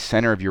pinball the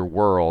center of your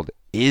world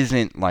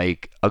isn't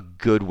like a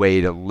good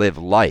way to live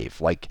life.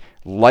 Like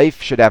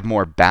life should have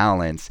more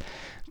balance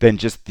than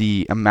just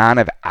the amount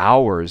of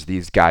hours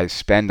these guys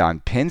spend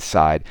on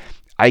Pinside.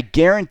 I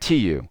guarantee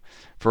you,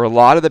 for a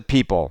lot of the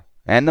people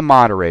and the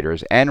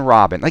moderators and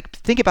Robin, like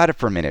think about it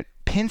for a minute.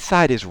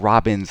 Pinside is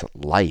Robin's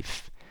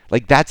life.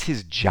 Like that's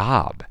his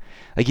job.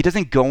 Like he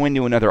doesn't go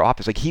into another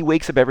office. Like he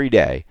wakes up every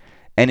day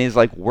and is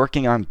like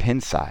working on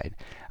Pinside.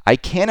 I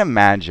can't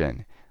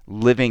imagine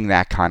living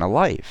that kind of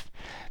life.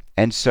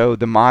 And so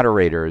the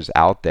moderators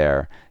out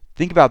there,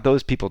 think about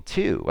those people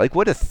too. Like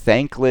what a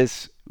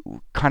thankless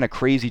kind of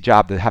crazy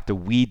job to have to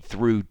weed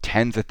through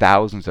tens of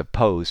thousands of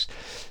posts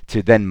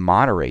to then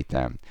moderate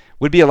them.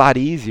 Would be a lot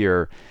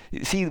easier.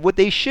 See, what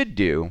they should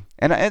do,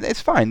 and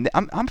it's fine,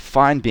 I'm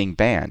fine being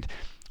banned.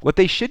 What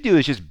they should do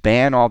is just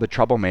ban all the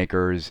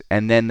troublemakers,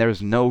 and then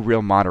there's no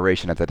real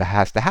moderation that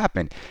has to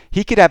happen.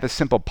 He could have a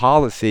simple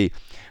policy.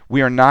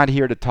 We are not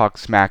here to talk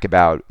smack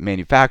about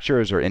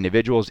manufacturers or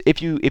individuals.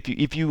 If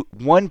you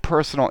one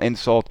personal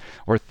insult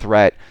or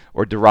threat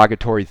or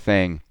derogatory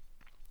thing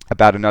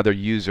about another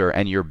user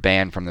and you're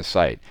banned from the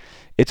site,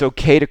 it's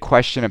okay to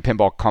question a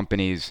pinball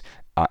company's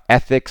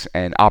ethics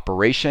and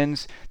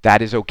operations.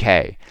 That is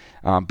okay.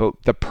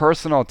 But the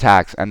personal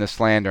attacks and the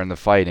slander and the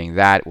fighting,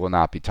 that will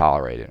not be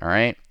tolerated. All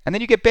right? And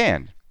then you get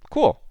banned.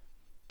 Cool.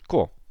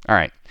 All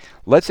right.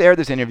 Let's air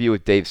this interview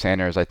with Dave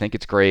Sanders. I think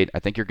it's great. I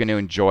think you're going to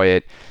enjoy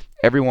it.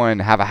 Everyone,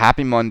 have a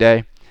happy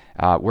Monday.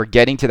 We're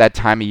getting to that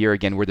time of year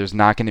again where there's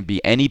not going to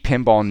be any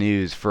pinball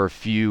news for a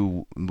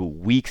few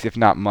weeks, if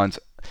not months,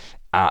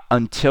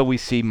 until we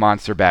see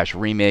Monster Bash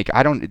Remake.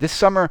 This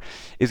summer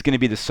is going to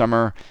be the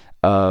summer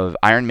of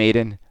Iron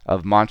Maiden,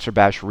 of Monster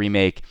Bash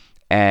Remake,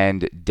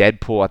 and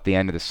Deadpool at the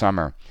end of the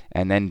summer,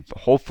 and then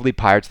hopefully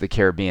Pirates of the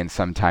Caribbean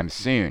sometime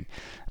soon.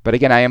 But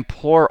again, I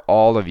implore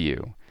all of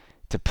you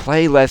to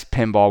play less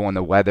pinball when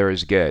the weather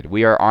is good.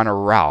 We are on a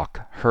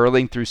rock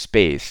hurling through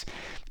space,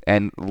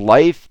 and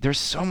life, there's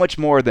so much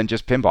more than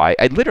just pinball.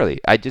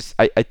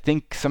 I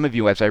think some of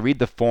you, as I read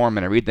the forum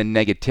and I read the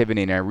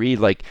negativity and I read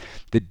like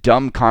the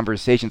dumb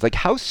conversations, like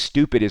how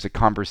stupid is a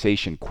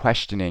conversation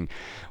questioning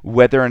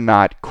whether or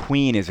not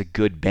Queen is a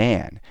good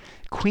band?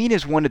 Queen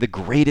is one of the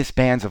greatest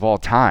bands of all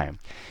time.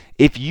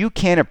 If you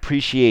can't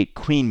appreciate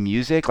Queen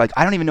music, like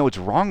I don't even know what's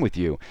wrong with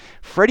you.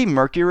 Freddie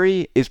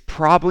Mercury is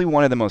probably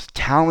one of the most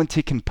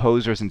talented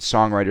composers and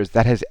songwriters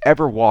that has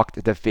ever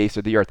walked the face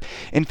of the earth.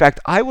 In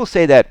fact, I will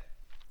say that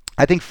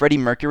I think Freddie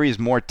Mercury is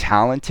more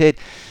talented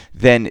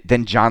than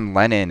John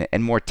Lennon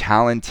and more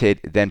talented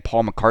than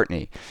Paul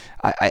McCartney.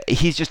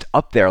 He's just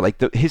up there.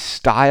 Like his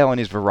style and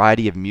his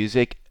variety of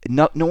music,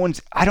 no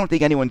one's. I don't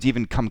think anyone's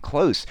even come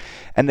close.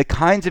 And the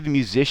kinds of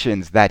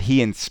musicians that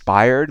he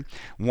inspired,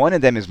 one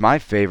of them is my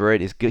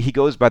favorite. Is he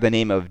goes by the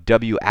name of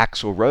W.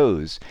 Axl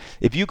Rose.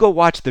 If you go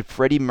watch the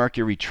Freddie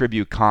Mercury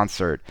tribute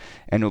concert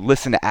and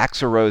listen to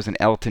Axl Rose and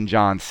Elton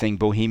John sing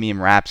Bohemian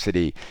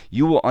Rhapsody,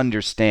 you will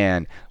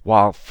understand.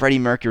 While Freddie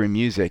Mercury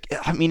music,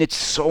 I mean, it's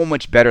so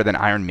much better than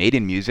Iron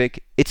Maiden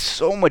music. It's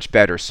so much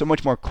better, so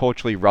much more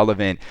culturally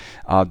relevant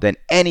than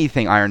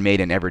anything Iron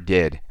Maiden ever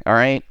did. All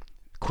right?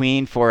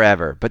 Queen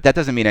forever. But that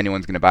doesn't mean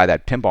anyone's going to buy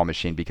that pinball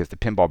machine because the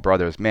Pinball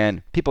Brothers,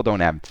 man, people don't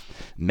have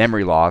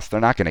memory loss.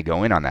 They're not going to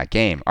go in on that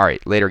game. All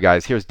right, later,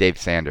 guys. Here's Dave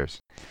Sanders.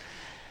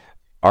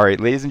 All right,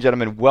 ladies and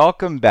gentlemen,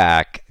 welcome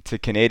back to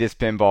Kaneda's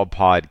Pinball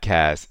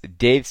Podcast.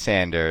 Dave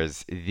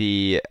Sanders,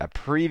 the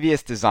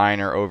previous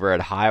designer over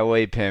at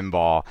Highway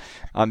Pinball.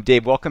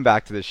 Dave, welcome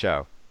back to the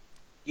show.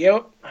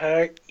 Yep.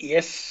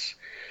 Yes.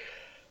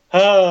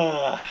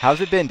 How's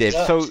it been, Dave?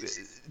 So,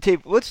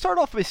 Dave, let's start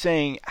off by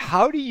saying,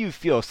 how do you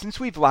feel since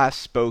we've last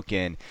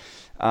spoken?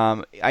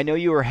 I know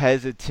you were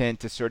hesitant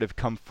to sort of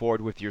come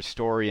forward with your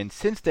story, and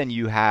since then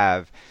you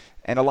have,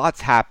 and a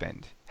lot's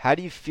happened. How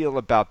do you feel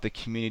about the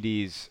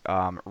communities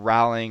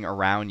rallying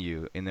around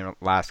you in the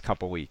last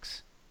couple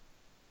weeks?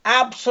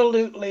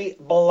 Absolutely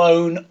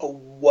blown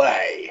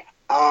away.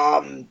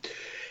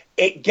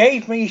 It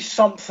gave me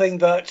something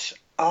that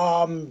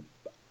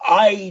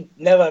I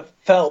never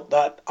felt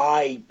that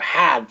I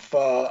had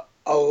for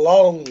a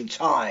long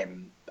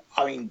time.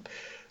 I mean,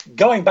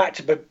 going back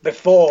to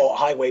before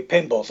Highway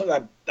Pinball,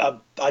 so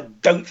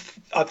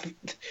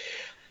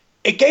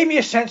it gave me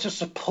a sense of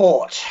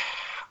support.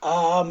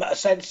 A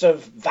sense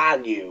of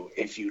value,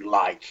 if you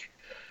like,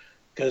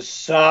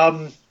 because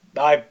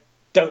I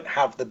don't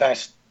have the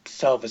best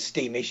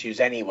self-esteem issues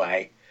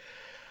anyway.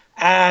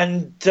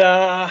 And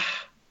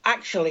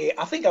actually,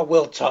 I think I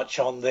will touch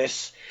on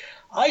this.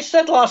 I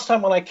said last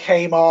time when I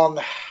came on,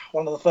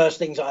 one of the first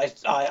things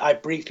I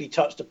briefly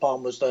touched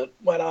upon was that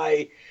when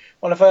I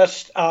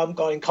first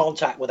got in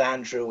contact with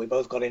Andrew, we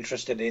both got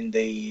interested in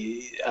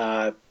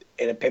a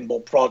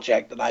pinball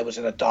project, that I was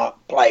in a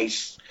dark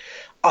place.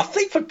 I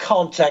think for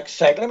context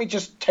sake, let me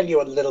just tell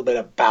you a little bit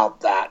about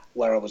that,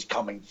 where I was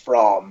coming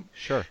from.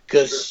 Sure.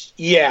 Because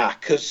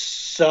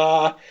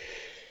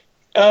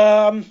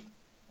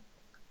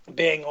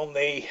being on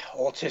the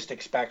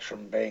autistic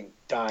spectrum, being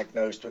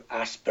diagnosed with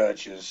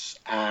Asperger's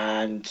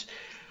and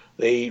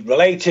the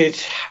related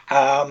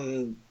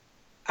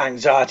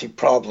anxiety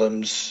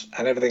problems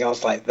and everything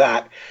else like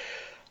that,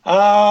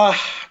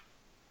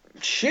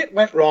 shit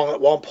went wrong at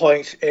one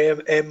point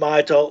in my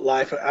adult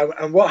life.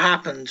 And what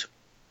happened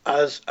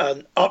as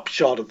an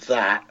upshot of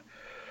that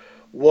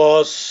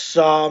was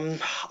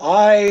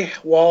I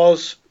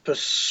was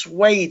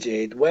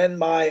persuaded, when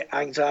my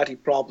anxiety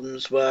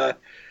problems were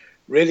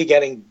really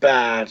getting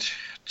bad,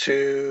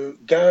 to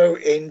go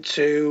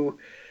into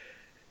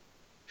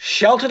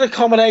sheltered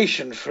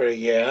accommodation for a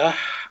year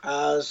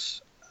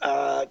as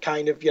a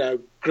kind of,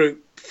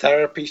 group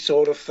therapy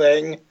sort of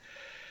thing.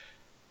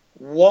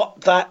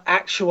 What that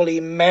actually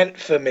meant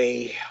for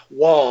me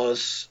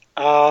was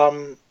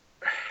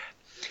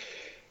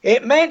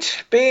it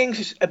meant being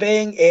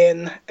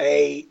in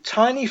a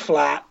tiny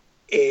flat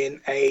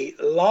in a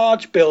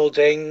large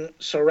building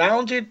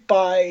surrounded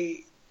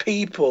by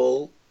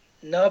people,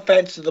 no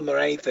offense to them or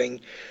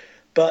anything,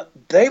 but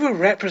they were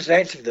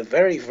representing the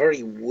very,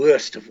 very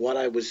worst of what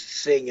I was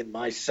seeing in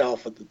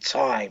myself at the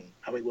time.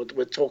 I mean,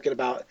 we're talking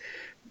about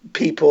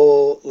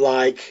people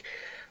like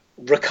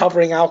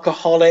recovering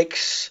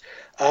alcoholics,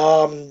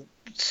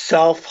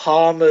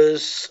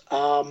 self-harmers,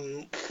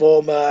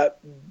 former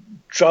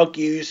drug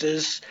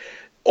users,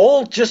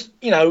 all just,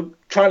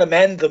 trying to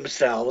mend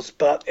themselves.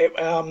 But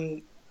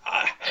I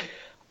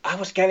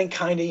was getting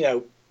kind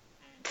of,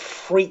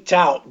 freaked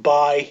out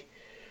by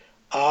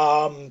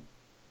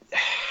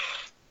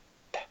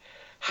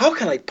how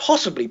can I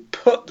possibly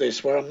put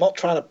this where I'm not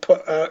trying to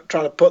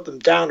put them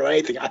down or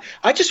anything.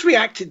 I just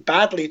reacted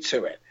badly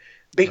to it.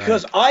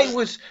 Because right.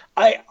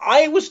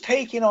 I was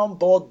taking on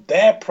board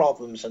their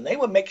problems, and they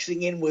were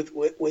mixing in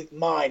with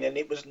mine, and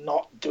it was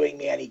not doing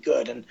me any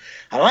good. And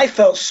I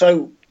felt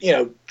so,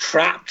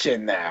 trapped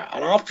in there.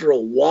 And after a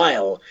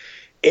while,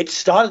 it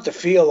started to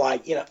feel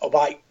like,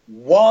 about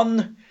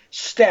one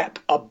step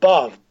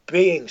above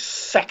being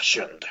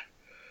sectioned.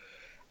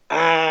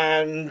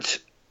 And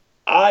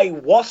I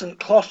wasn't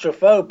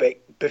claustrophobic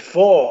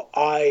before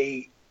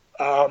I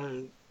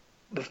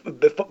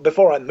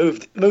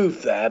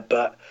moved there,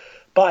 but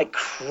by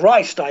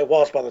Christ, I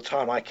was by the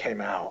time I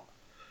came out.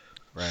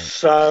 Right.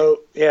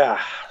 So yeah.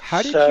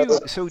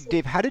 So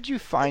Dave, how did you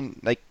find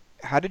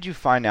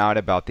out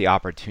about the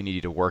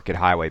opportunity to work at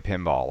Highway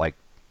Pinball? Like,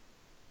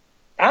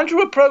 Andrew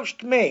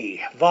approached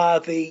me via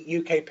the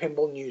UK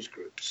pinball news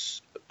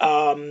groups.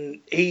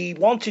 He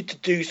wanted to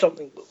do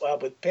something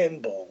with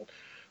pinball,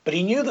 but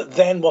he knew that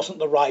then wasn't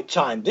the right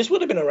time. This would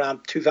have been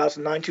around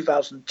 2009,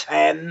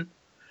 2010.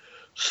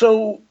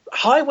 So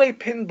Highway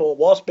Pinball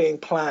was being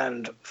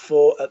planned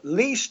for at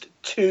least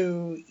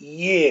 2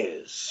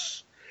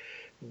 years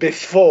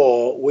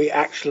before we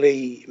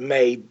actually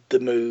made the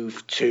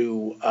move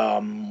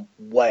to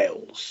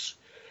Wales.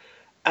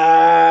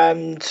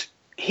 And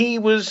he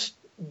was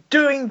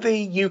doing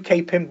the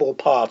UK Pinball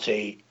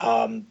Party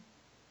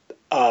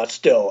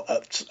still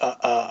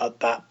at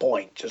that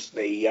point, just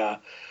the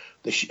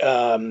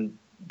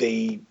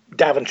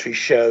Daventry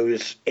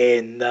shows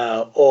in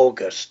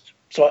August.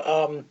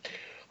 So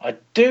I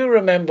do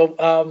remember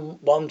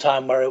one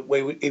time where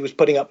he was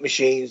putting up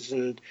machines,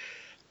 and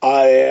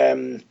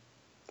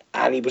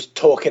and he was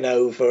talking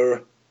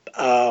over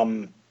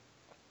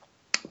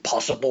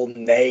possible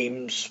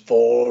names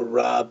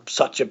for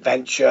such a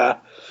venture.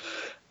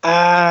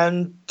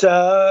 And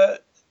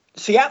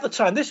see, at the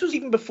time, this was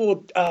even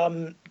before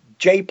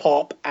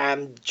J-Pop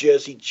and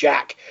Jersey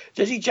Jack.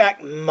 Jersey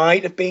Jack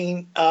might have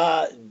been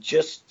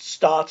just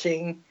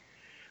starting.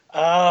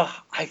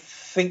 I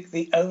think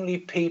the only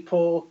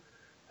people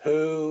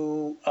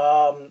who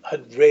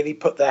had really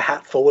put their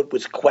hat forward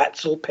was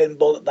Quetzal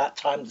Pinball at that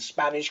time, the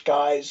Spanish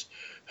guys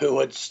who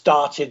had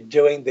started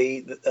doing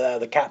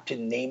the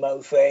Captain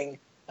Nemo thing,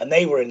 and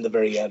they were in the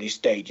very early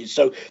stages.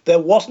 So there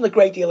wasn't a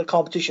great deal of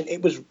competition.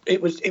 It was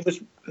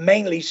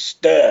mainly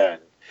Stern.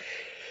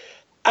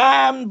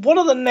 And one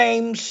of the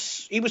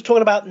names, he was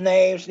talking about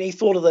names, and he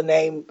thought of the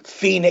name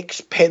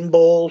Phoenix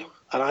Pinball.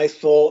 And I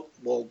thought,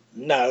 well,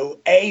 no,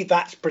 A,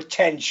 that's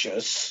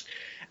pretentious,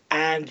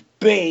 and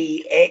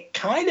B, it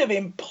kind of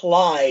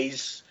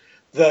implies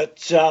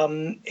that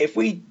if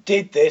we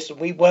did this and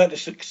we weren't a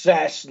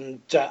success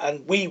and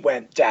we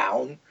went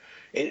down,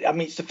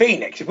 it's the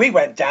Phoenix. If we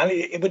went down,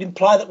 it would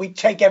imply that we'd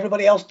take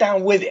everybody else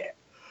down with it.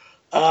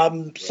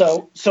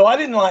 So I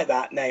didn't like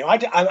that name.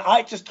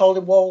 I just told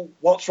him, well,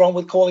 what's wrong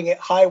with calling it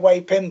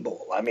Highway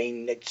Pinball? I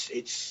mean,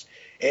 it's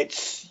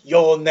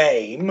your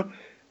name.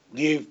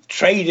 You've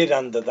traded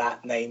under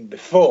that name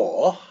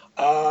before.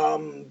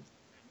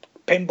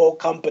 Pinball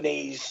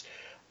companies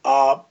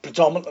are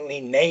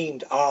predominantly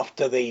named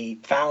after the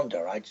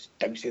founder. I just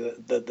don't see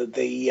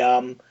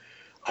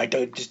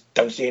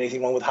don't see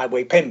anything wrong with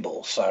Highway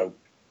Pinball. So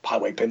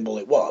Highway Pinball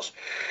it was.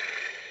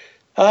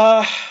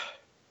 But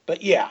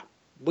yeah,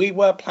 we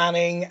were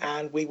planning,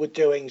 and we were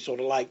doing sort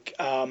of like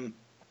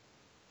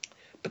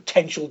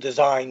potential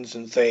designs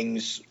and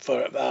things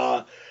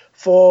for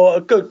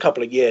a good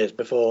couple of years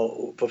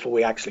before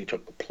we actually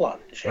took the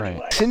plunge. Anyway.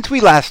 Right. Since we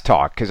last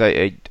talked, because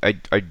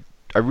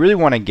I really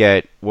want to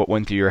get what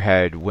went through your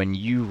head when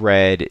you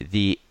read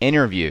the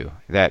interview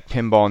that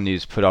Pinball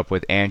News put up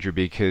with Andrew,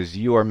 because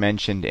you are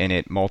mentioned in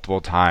it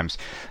multiple times,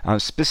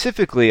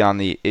 specifically on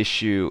the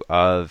issue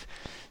of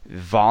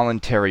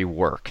voluntary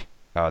work.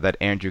 That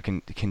Andrew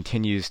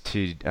continues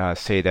to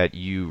say that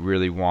you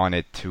really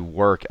wanted to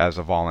work as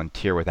a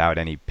volunteer without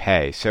any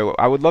pay. So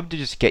I would love to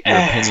just get your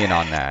opinion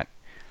on that.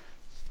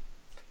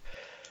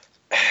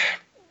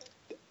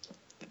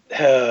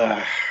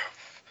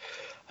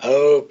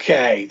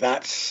 Okay,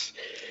 this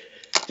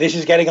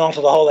is getting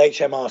onto the whole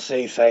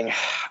HMRC thing.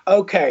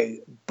 Okay,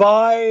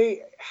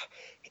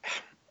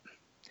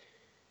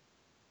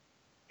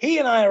 he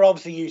and I are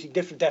obviously using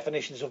different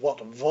definitions of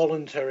what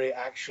voluntary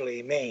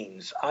actually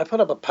means. I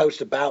put up a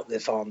post about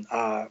this on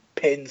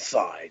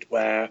Pinside,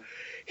 where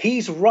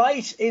he's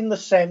right in the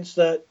sense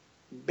that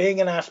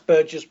being an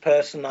Asperger's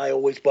person, I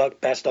always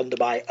work best under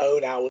my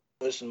own hours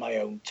and my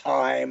own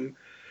time.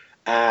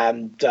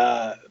 And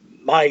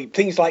my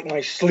things like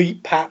my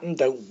sleep pattern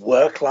don't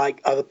work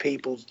like other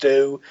people's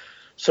do.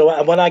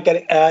 So when I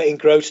get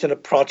engrossed in a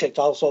project,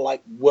 I also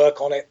like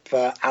work on it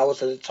for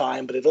hours at a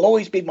time, but it'll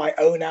always be my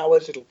own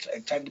hours. It'll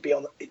tend to be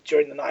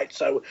during the night.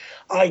 So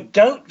I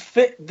don't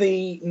fit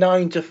the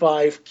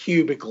 9-to-5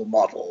 cubicle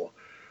model.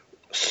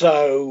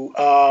 So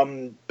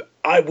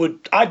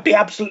I'd be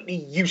absolutely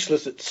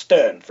useless at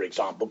Stern, for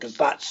example, because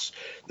that's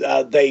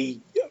from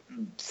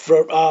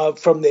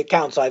the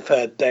accounts I've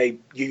heard, they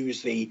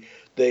use the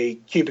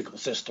cubicle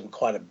system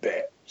quite a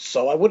bit.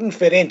 So I wouldn't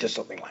fit into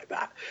something like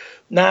that.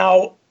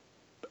 Now,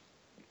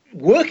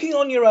 working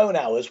on your own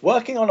hours,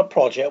 working on a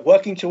project,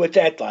 working to a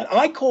deadline,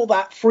 I call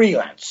that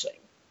freelancing.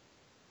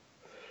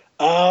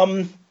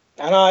 And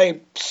I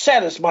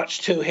said as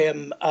much to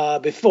him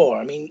before.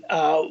 I mean,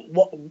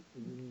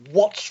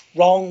 what's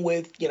wrong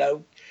with,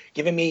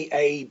 giving me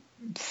a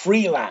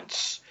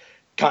freelance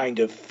kind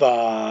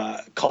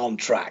of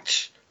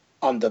contract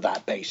under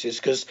that basis?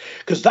 Because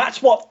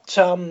that's what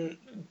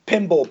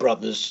Pinball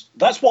Brothers,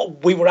 that's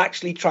what we were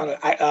actually trying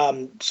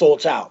to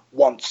sort out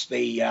once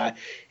the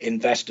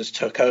investors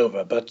took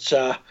over. But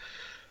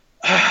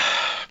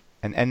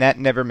and that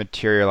never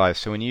materialized.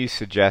 So when you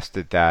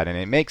suggested that, and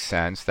it makes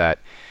sense that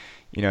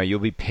you'll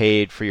be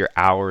paid for your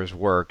hours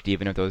worked,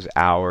 even if those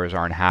hours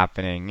aren't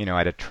happening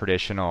at a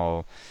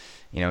traditional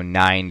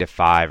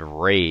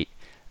 9-to-5 rate.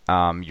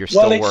 You're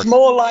still working. Well, it's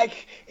more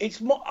like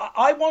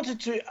I wanted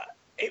to.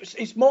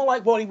 It's more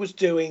like what he was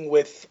doing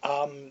with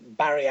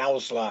Barry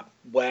Ausler,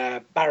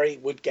 where Barry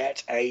would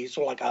get a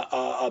sort of like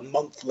a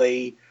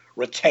monthly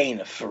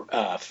retainer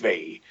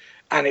fee,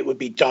 and it would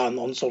be done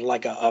on sort of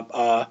like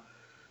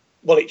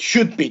well, it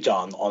should be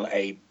done on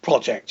a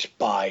project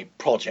by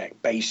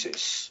project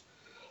basis.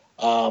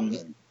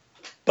 I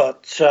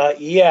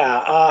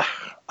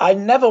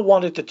never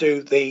wanted to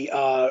do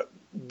the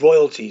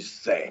royalties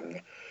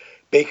thing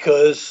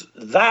because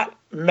that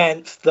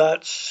meant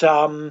that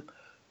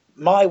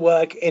my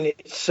work in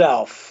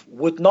itself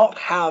would not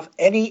have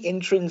any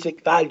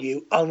intrinsic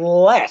value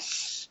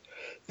unless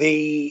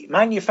the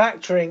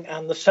manufacturing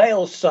and the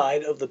sales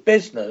side of the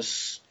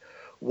business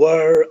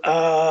were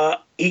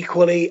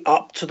equally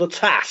up to the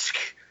task.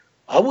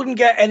 I wouldn't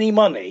get any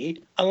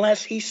money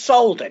unless he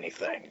sold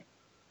anything,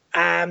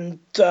 and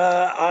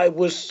I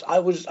was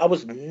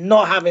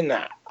not having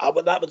that.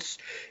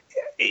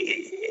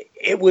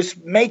 It was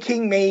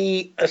making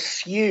me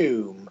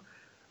assume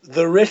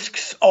the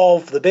risks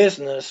of the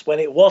business when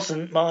it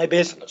wasn't my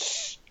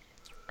business.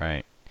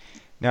 Right.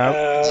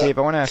 Now, Dave,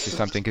 I want to ask you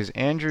something because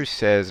Andrew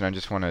says, and I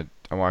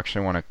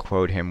actually want to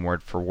quote him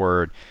word for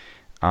word,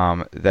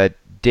 that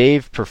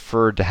Dave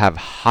preferred to have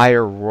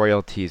higher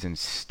royalties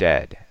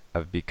instead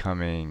of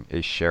becoming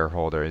a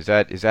shareholder. Is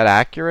that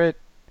accurate?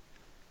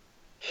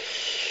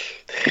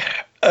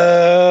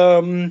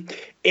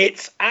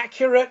 It's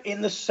accurate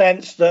in the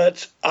sense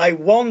that I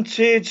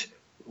wanted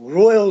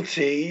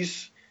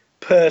royalties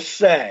per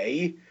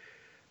se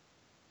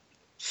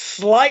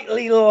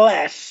slightly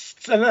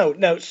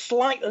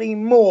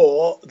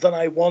more than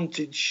I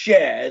wanted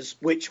shares,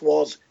 which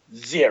was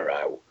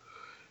 0.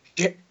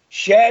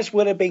 Shares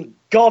would have been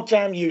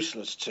goddamn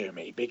useless to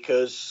me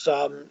because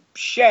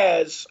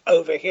shares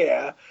over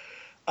here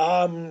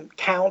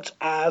count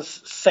as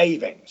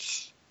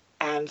savings,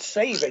 and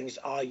savings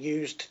are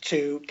used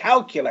to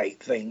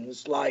calculate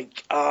things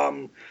like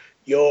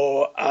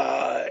your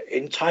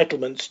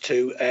entitlements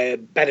to a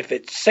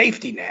benefit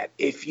safety net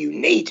if you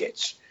need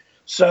it.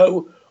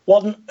 So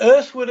what on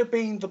earth would have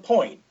been the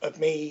point of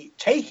me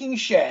taking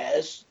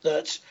shares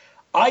that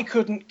I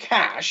couldn't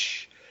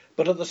cash,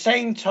 but at the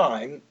same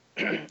time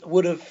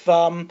would have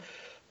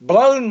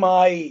blown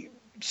my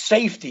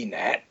safety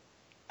net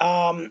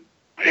had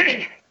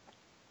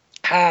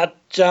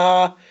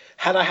I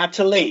had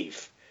to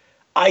leave?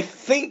 I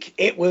think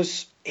it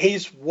was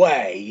his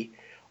way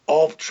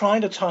of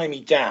trying to tie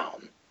me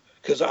down,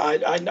 because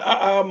I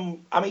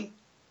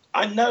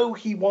know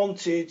he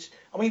wanted.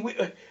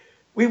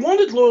 We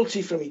wanted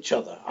loyalty from each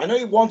other. I know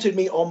he wanted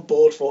me on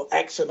board for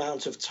X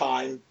amount of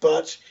time,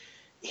 but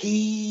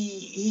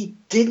he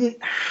didn't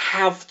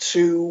have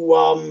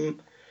to.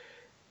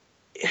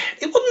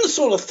 It wasn't the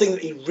sort of thing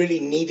that he really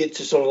needed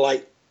to sort of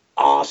like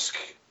ask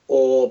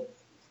or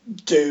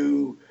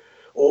do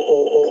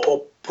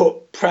or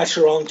put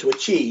pressure on to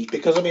achieve,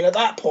 because at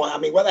that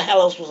point, where the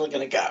hell else was I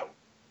going to go?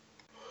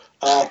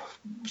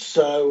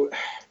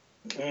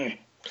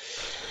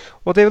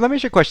 Well, David, let me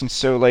ask you a question.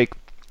 So, when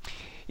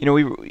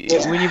you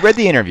read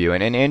the interview,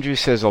 and Andrew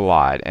says a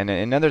lot, and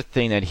another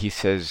thing that he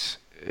says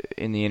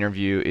in the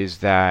interview is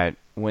that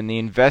when the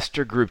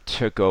investor group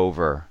took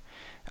over,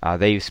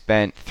 they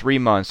spent 3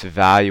 months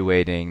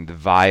evaluating the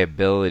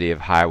viability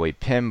of Highway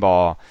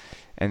Pinball,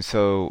 and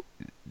so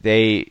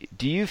do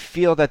you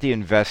feel that the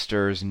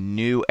investors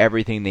knew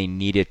everything they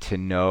needed to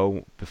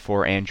know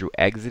before Andrew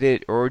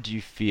exited, or do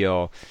you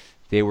feel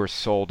they were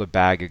sold a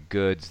bag of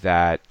goods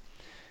that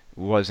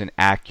wasn't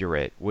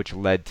accurate, which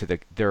led to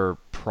their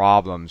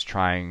problems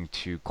trying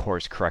to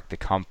course correct the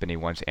company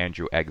once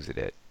Andrew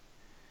exited?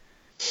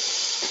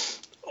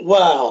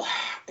 Well,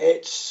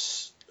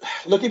 it's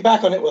looking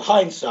back on it with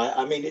hindsight.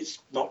 It's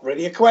not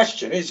really a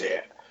question, is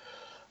it?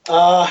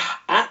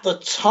 At the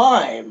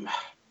time,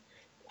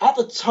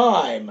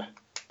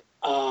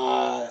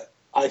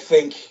 I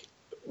think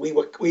we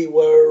were.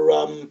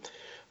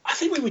 I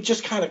think we were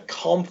just kind of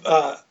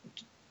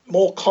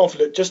more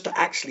confident just to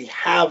actually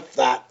have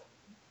that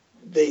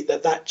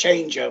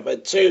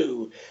changeover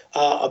to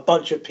a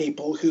bunch of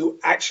people who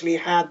actually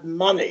had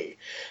money.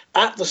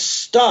 At the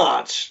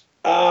start,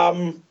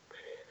 I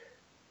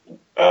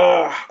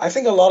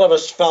think a lot of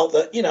us felt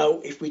that,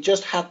 if we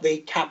just had the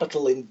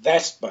capital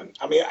investment.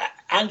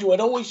 Andrew had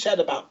always said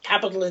about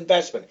capital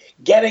investment,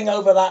 getting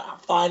over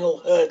that final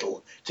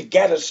hurdle to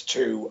get us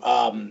to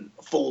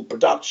full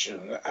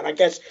production. And I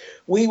guess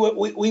we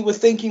were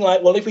thinking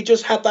like, well, if we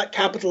just had that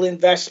capital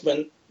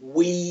investment,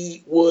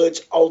 we would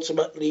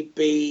ultimately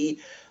be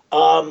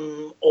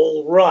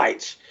all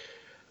right.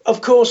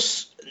 Of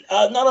course,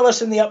 none of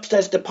us in the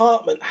upstairs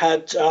department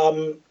had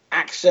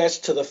access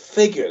to the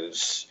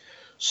figures.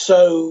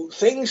 So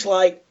things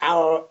like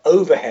our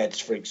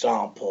overheads, for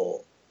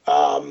example,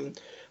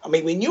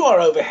 we knew our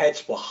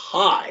overheads were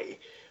high.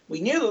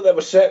 We knew that there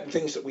were certain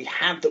things that we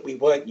had that we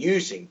weren't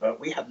using, but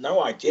we had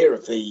no idea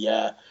of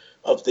the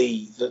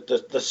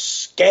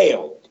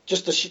scale,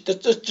 just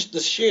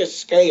the sheer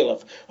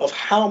scale of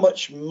how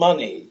much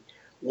money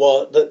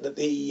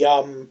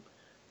the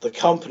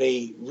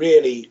company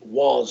really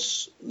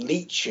was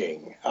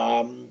leaching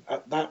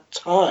at that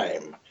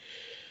time.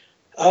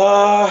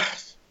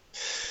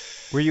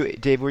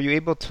 Dave, were you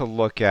able to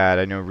look at,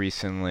 I know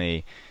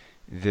recently,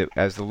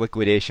 as the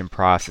liquidation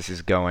process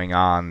is going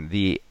on,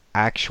 the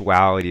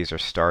actualities are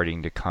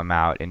starting to come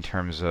out in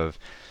terms of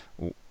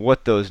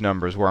what those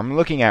numbers were. I'm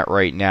looking at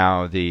right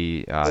now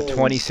the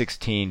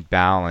 2016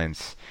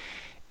 balance.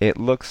 It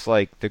looks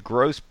like the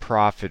gross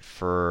profit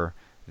for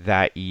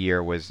that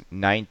year was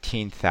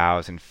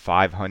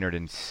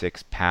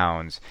 19,506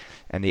 pounds,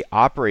 and the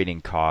operating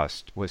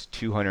cost was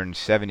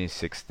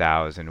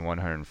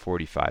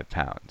 276,145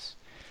 pounds.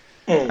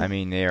 I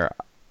mean,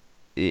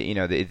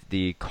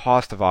 the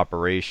cost of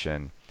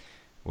operation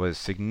was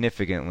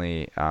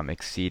significantly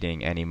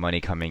exceeding any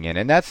money coming in,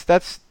 and that's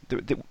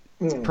the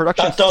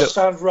production. That does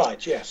sound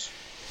right. Yes.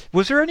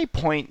 Was there any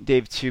point,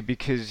 Dave, too,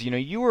 because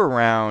you were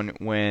around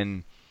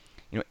when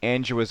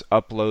Andrew was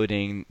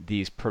uploading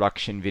these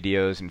production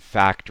videos and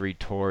factory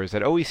tours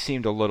that always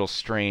seemed a little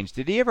strange.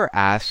 Did he ever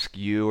ask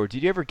you, or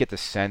did you ever get the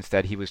sense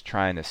that he was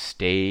trying to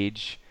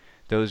stage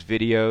those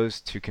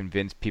videos to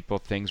convince people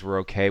things were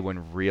okay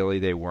when really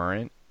they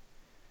weren't?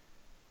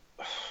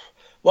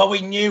 Well, we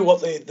knew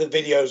what the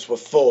videos were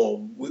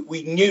for.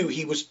 We knew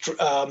he was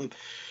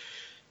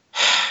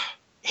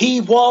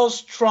he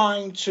was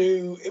trying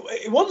to.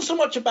 It wasn't so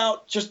much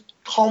about just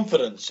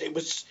confidence. It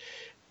was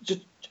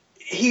just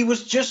he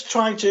was just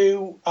trying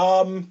to.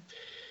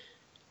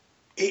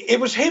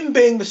 It was him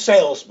being the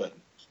salesman,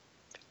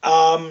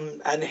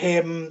 and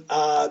him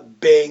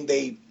being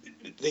the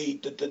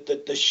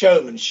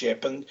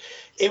showmanship, and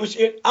it was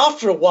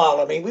after a while.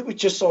 I mean, we would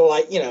just sort of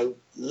like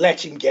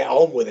let him get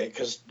on with it,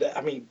 because I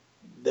mean,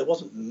 there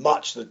wasn't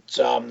much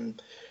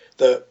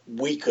that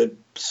we could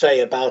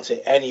say about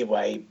it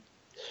anyway.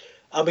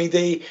 I mean,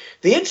 the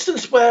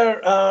instance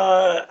where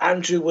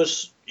Andrew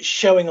was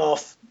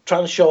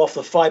trying to show off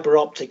the fiber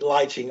optic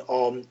lighting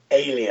on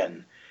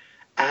Alien,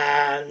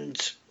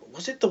 and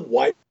was it the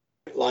white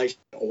lighting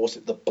or was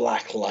it the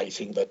black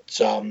lighting that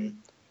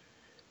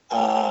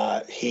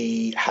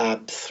he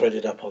had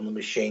threaded up on the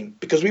machine?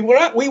 Because we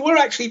were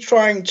actually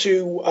trying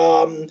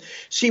to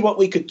see what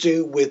we could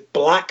do with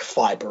black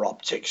fiber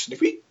optics, and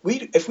if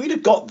we'd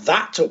have got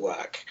that to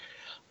work,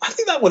 I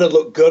think that would have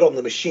looked good on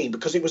the machine,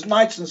 because it was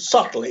nice and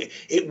subtle.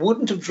 It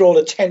wouldn't have drawn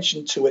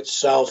attention to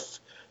itself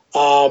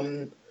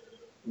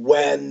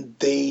when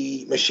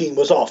the machine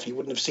was off. You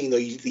wouldn't have seen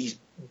these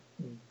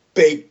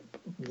big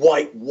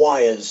white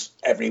wires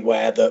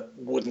everywhere that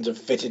wouldn't have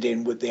fitted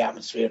in with the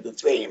atmosphere of the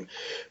theme.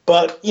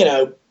 But,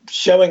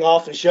 showing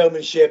off and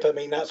showmanship, I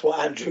mean, that's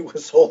what Andrew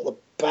was all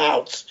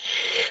about.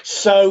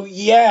 So,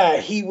 yeah,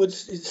 he was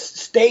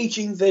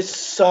staging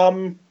this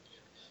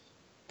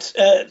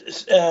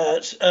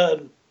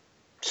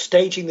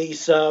staging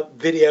these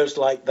videos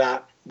like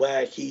that,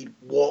 where he'd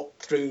walk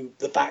through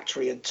the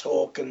factory and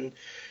talk. And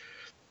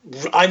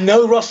I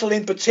know Russell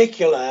in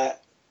particular,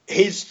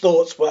 his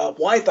thoughts were,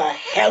 why the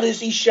hell is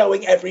he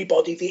showing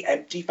everybody the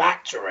empty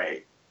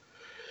factory?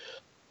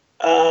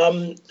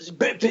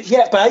 But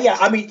yeah,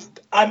 I mean,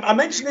 I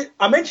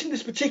mentioned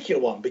this particular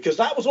one because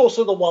that was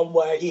also the one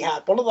where he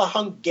had one of the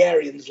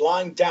Hungarians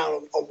lying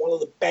down on one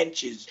of the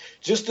benches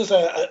just as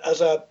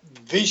a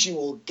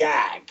visual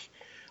gag.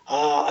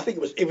 I think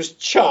it was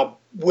Chubb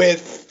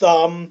with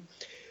the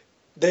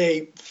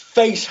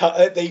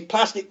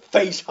plastic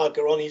face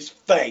hugger on his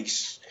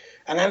face,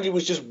 and Andy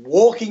was just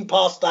walking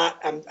past that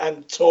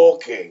and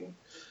talking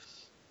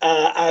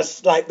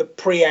as like the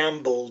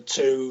preamble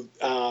to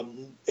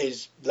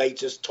his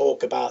latest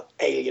talk about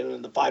Alien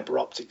and the fiber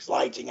optics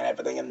lighting and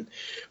everything. And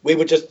we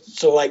were just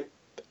sort of like,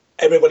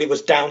 everybody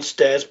was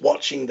downstairs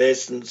watching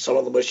this, and some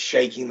of them were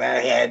shaking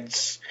their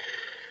heads.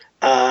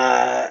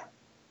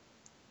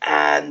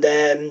 And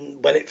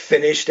then when it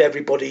finished,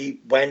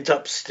 everybody went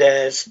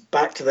upstairs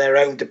back to their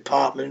own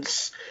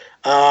departments,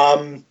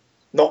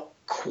 not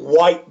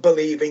quite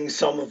believing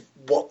some of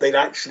what they'd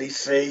actually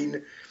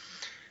seen.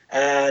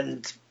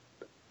 And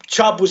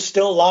Chubb was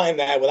still lying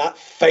there with that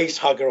face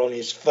hugger on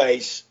his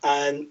face.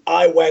 And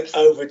I went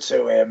over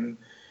to him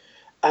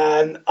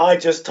and I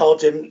just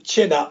told him,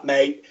 chin up,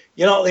 mate.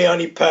 You're not the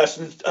only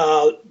person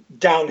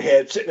down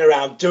here sitting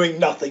around doing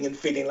nothing and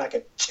feeling like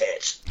a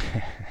tit.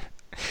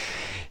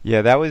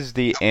 Yeah, that was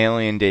the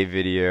Alien Day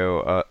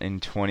video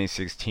in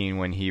 2016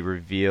 when he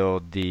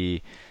revealed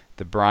the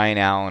Brian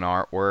Allen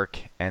artwork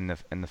and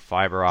the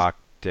fiber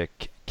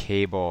optic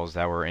cables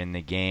that were in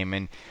the game.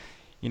 And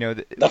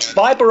the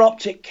fiber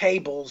optic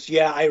cables,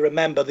 yeah, I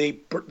remember the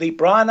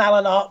Brian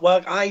Allen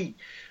artwork. I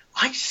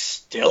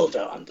still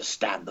don't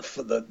understand the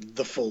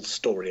full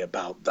story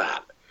about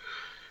that.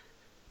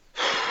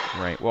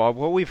 Right. Well,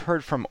 what we've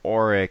heard from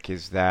Auric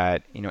is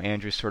that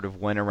Andrew sort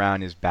of went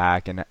around his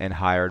back and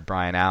hired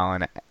Brian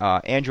Allen.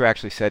 Andrew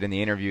actually said in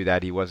the interview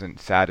that he wasn't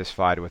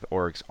satisfied with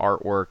Auric's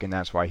artwork, and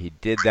that's why he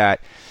did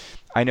that.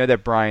 I know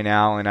that Brian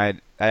Allen, I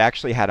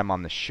actually had him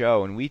on the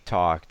show, and we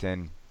talked,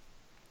 and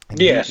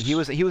yes, he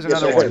was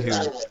another one who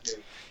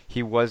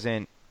he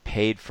wasn't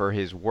paid for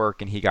his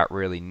work, and he got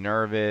really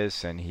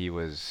nervous and he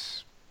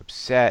was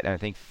upset, and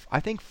I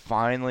think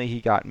finally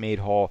he got made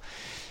whole.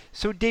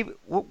 So, Dave,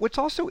 what's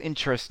also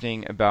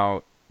interesting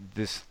about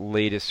this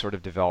latest sort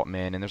of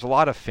development, and there's a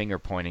lot of finger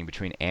pointing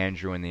between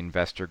Andrew and the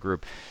investor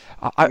group.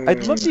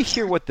 I'd love to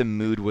hear what the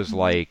mood was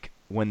like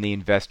when the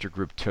investor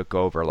group took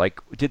over? Like,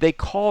 did they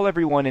call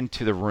everyone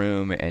into the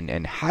room,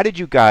 and how did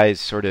you guys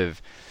sort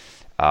of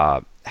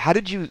how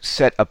did you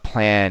set a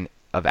plan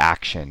of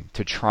action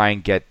to try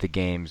and get the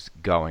games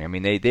going? I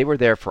mean, they were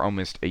there for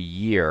almost a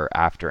year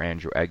after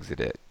Andrew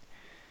exited.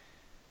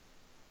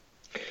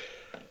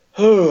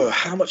 Oh,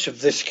 how much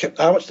of this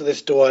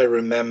do I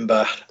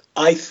remember?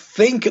 I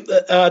think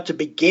to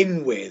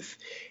begin with,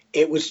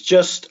 it was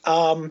just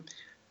a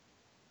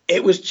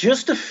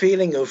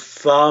feeling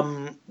of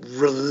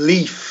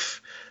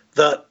relief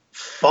that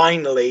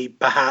finally,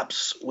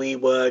 perhaps, we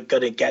were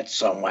going to get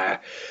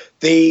somewhere.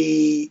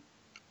 The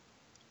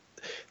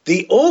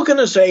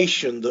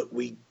organization that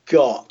we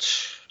got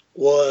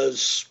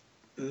was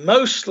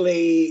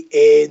mostly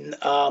in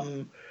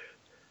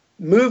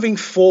moving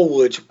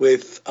forward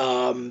with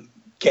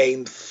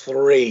Game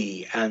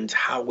 3 and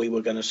how we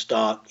were going to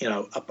start,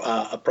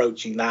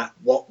 approaching that,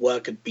 what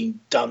work had been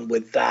done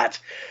with that,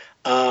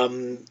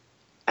 and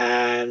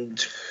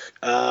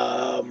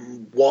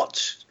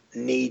what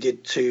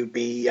needed to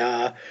be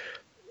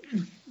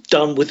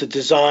done with the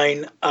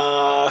design,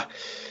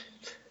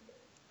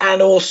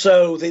 and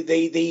also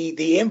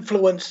the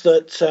influence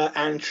that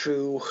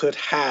Andrew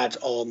had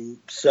on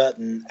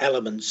certain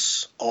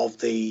elements of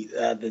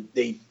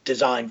the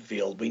design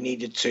field. We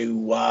needed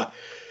to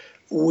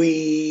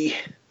So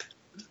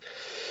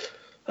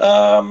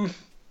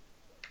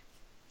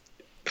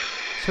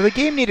the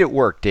game needed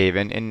work, Dave,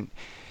 and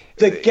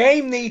the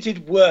game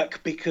needed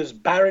work because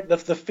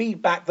the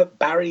feedback that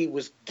Barry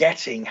was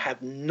getting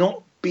had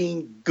not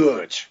been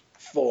good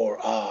for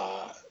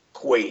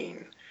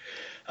Queen.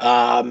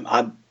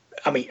 I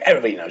mean,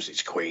 everybody knows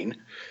it's Queen.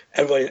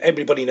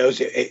 Everybody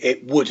knows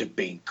it would have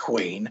been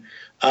Queen.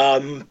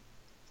 Who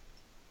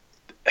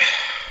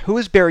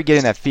was Barry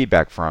getting that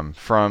feedback from?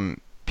 From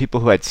people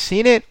who had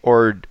seen it,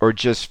 or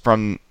just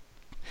from,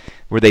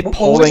 were they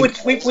polling?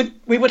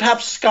 We would have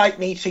Skype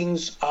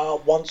meetings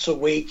once a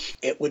week.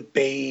 It would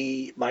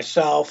be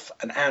myself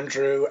and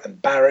Andrew and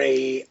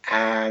Barry,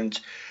 and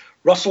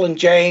Russell and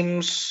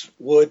James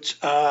would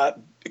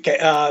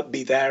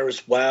be there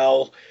as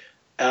well.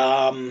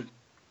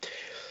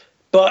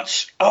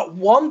 But at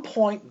one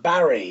point,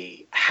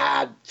 Barry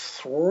had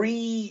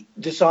 3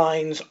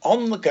 designs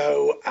on the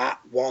go at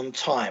one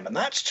time, and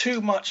that's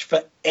too much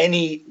for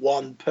any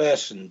one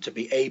person to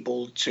be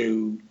able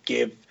to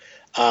give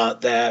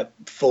their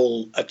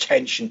full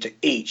attention to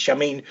each. I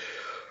mean,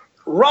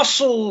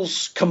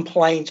 Russell's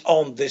complaint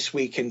on This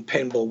Week in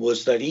Pinball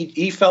was that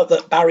he felt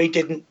that Barry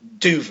didn't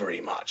do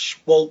very much.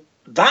 Well,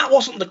 that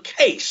wasn't the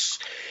case.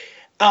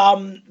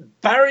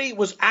 Barry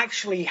was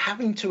actually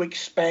having to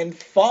expend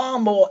far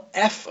more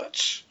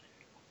effort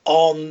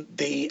on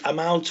the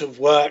amount of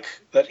work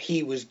that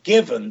he was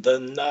given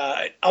than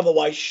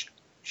otherwise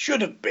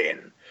should have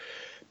been,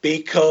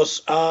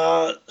 because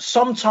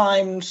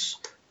sometimes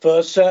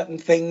for certain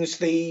things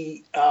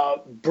the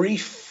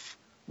brief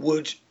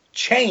would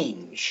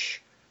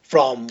change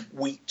from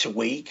week to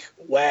week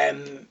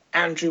when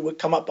Andrew would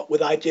come up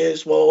with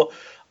ideas. Well,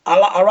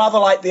 I rather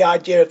like the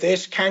idea of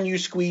this. Can you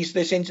squeeze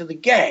this into the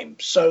game?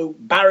 So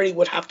Barry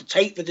would have to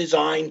take the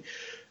design,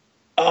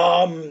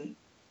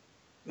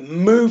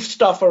 move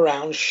stuff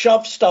around,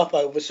 shove stuff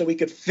over so we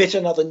could fit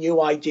another new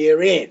idea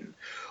in.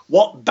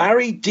 What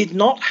Barry did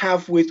not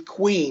have with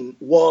Queen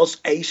was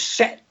a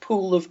set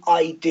pool of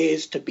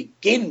ideas to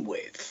begin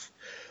with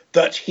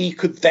that he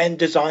could then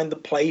design the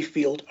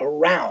playfield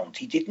around.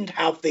 He didn't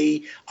have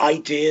the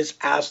ideas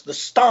as the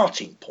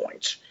starting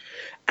point.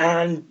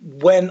 And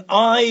when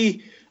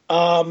I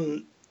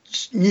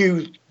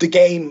knew the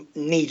game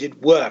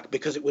needed work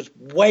because it was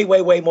way,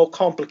 way, way more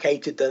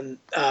complicated than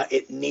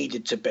it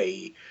needed to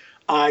be,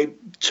 I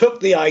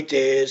took the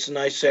ideas and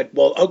I said,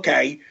 well,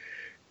 okay,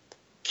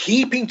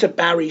 keeping to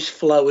Barry's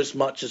flow as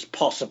much as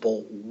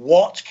possible,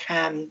 what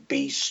can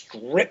be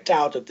stripped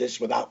out of this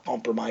without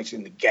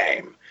compromising the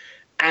game?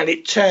 And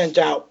it turned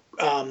out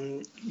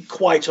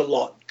quite a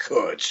lot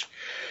could.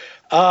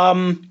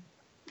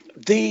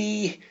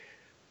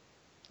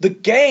 The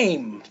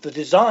game, the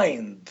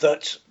design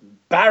that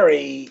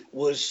Barry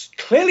was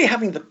clearly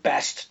having the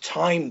best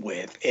time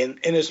with, in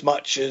as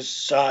much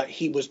as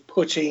he was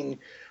putting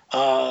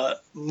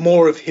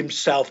more of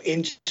himself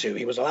into.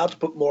 He was allowed to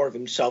put more of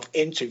himself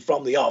into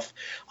from the off.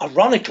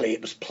 Ironically,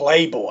 it was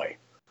Playboy,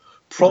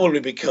 probably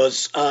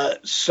because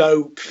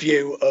so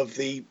few of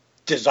the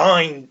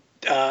design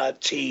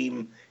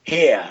team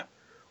here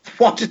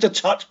wanted to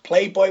touch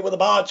Playboy with a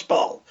barge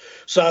pole.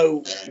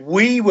 So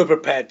we were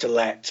prepared to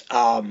let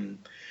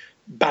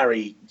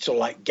Barry sort of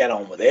like get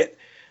on with it.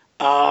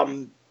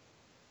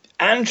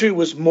 Andrew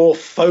was more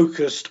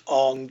focused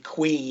on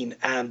Queen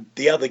and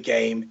the other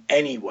game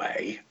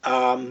anyway.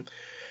 I'm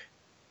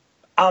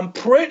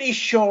pretty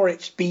sure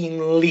it's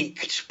been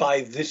leaked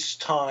by this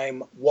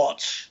time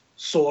what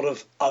sort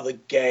of other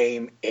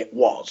game it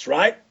was,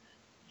 right?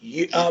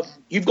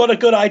 You've got a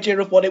good idea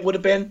of what it would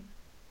have been?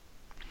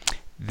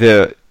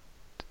 The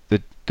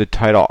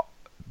title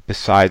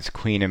besides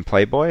Queen and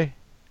Playboy?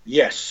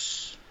 Yes.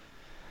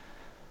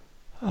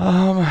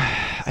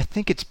 I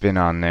think it's been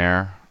on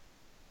there.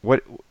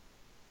 What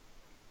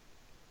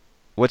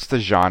what's the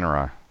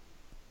genre?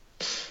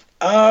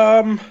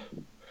 Um.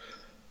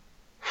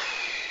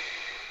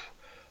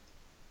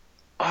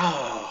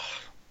 Ah,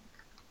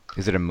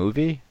 Is it a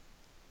movie?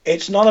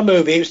 it's not a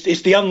movie.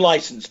 It's the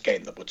unlicensed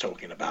game that we're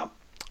talking about.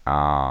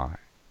 Ah,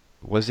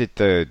 was it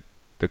the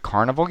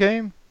carnival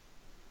game?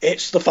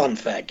 It's the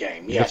Funfair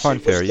game. The Yes, fun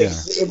it was. fair, yeah.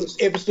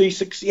 It was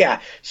the yeah.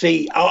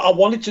 See, I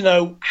wanted to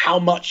know how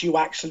much you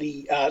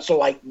actually sort of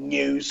like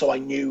knew, so I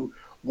knew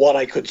what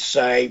I could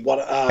say. What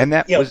And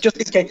that was just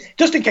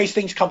in case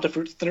things come to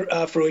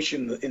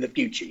fruition in the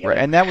future. You right,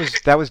 know? and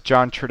that was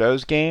John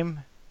Trudeau's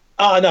game.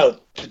 No,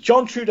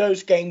 John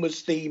Trudeau's game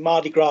was the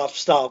Mardi Gras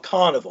style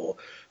carnival.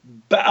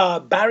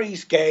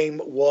 Barry's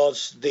game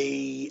was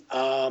the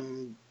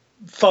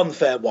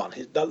Funfair one,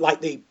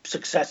 like the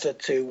successor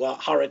to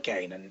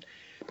Hurricane, and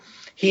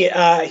he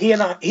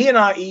and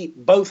I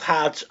both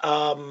had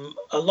a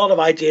lot of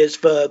ideas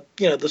for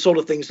the sort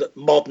of things that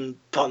modern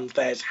fun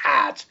fairs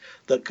had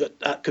that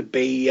could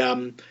be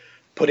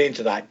put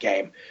into that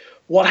game.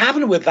 What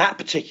happened with that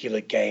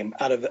particular game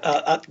at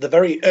the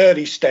very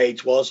early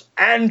stage was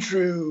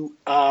Andrew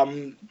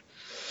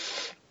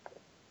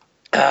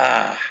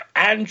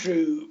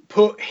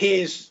put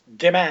his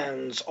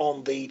demands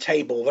on the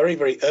table very,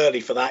 very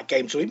early for that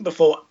game. So even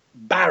before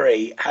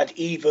Barry had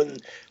even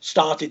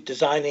started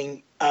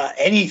designing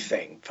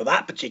anything for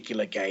that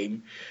particular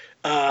game,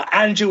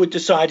 Andrew had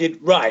decided,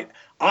 right,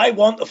 I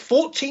want a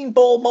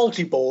 14-ball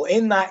multi-ball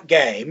in that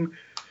game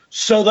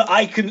so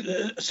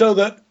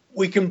that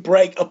we can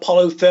break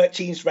Apollo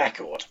 13's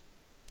record.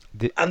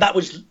 And that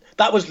was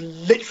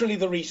literally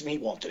the reason he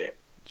wanted it.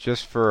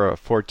 Just for a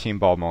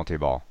 14-ball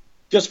multi-ball.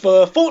 Just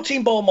for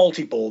 14-ball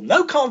multi-ball.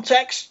 No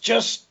context,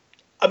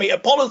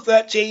 Apollo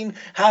 13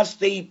 has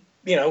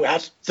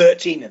has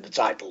 13 in the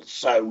title,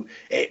 so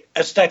it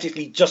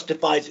aesthetically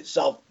justifies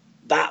itself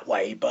that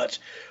way. But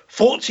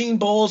 14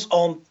 balls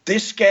on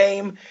this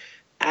game,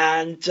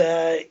 and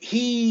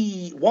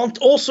he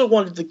also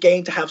wanted the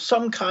game to have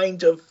some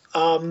kind of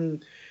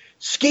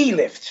ski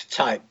lift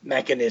type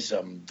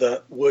mechanism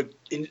that would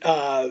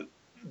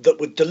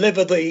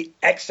deliver the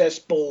excess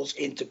balls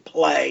into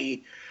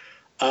play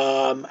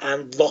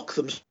and lock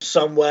them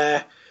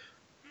somewhere.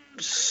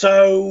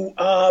 So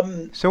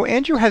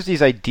Andrew has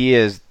these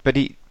ideas, but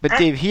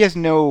Dave, he has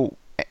no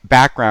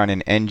background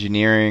in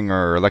engineering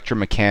or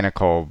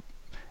electromechanical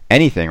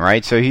anything,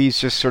 right? So he's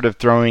just sort of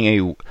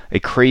throwing a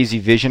crazy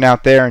vision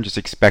out there and just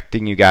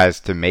expecting you guys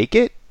to make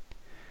it.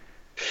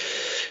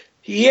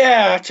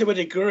 Yeah, to a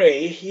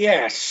degree,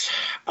 yes.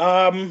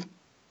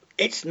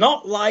 It's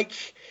not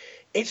like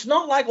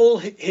all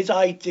his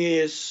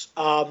ideas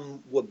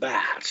were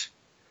bad,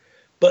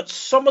 but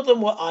some of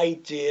them were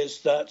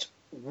ideas that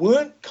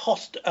would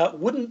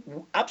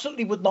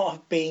not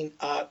have been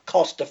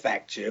cost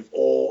effective,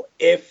 or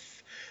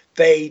if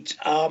they'd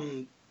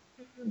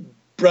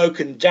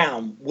broken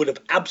down, would have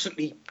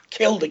absolutely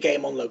killed a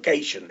game on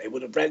location. It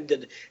would have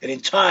rendered an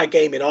entire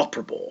game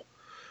inoperable.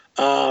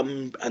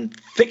 And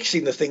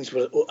fixing the things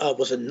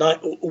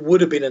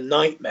would have been a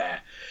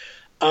nightmare.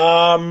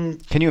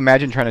 Can you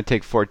imagine trying to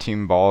take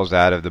 14 balls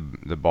out of the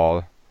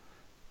ball?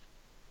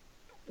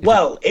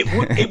 Well,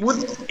 it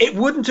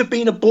wouldn't have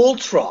been a ball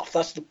trough.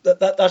 That's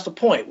the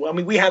point. I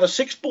mean, we had a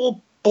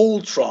 6-ball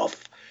ball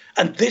trough,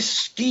 and this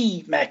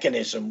ski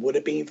mechanism would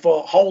have been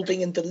for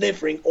holding and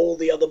delivering all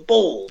the other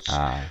balls.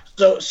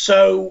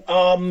 So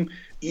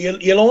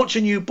you launch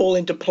a new ball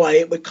into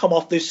play, it would come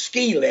off this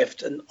ski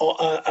lift and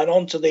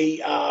onto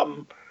the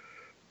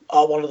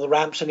one of the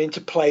ramps and into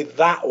play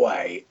that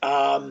way.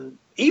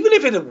 Even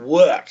if it had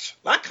worked,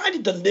 that kind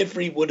of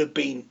delivery would have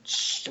been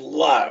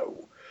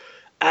slow.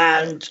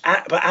 But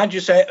Andrew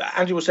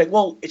was saying,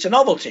 well, it's a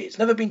novelty. It's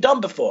never been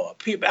done before.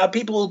 He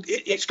loved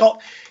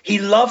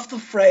the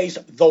phrase,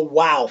 the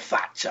wow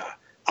factor.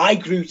 I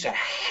grew to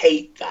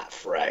hate that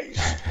phrase.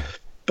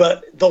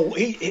 But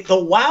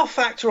the wow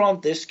factor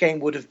on this game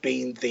would have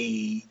been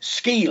the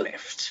ski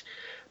lift.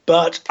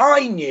 But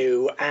I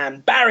knew,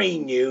 and Barry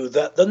knew,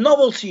 that the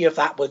novelty of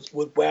that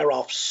would wear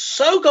off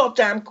so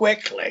goddamn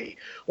quickly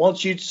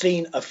once you'd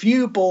seen a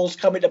few balls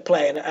come into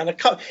play.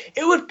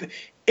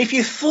 If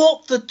you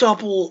thought the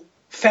double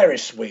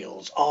Ferris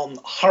wheels on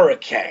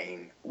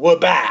Hurricane were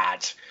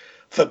bad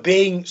for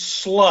being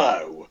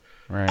slow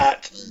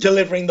at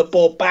delivering the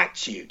ball back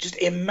to you, just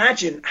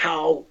imagine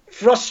how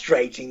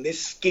frustrating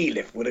this ski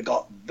lift would have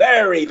got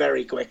very,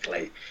 very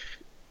quickly.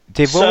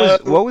 Dave,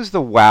 what was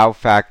the wow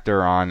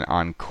factor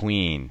on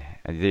Queen?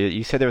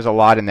 You said there was a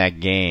lot in that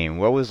game.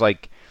 What was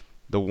like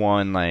the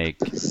one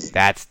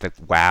that's the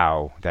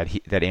wow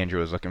that Andrew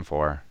was looking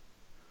for?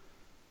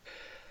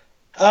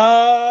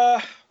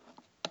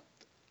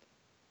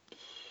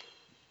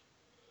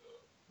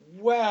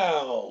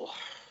 Well,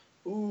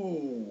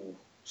 ooh.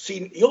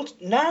 See, you're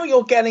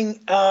getting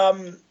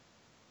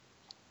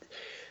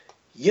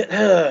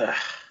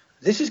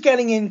this is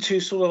getting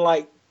into sort of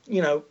like,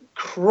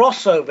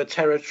 crossover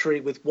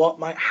territory with what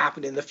might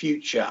happen in the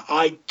future.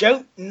 I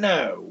don't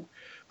know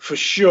for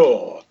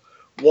sure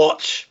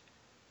what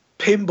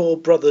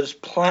Pinball Brothers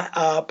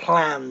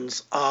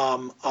plans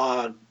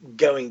are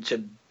going to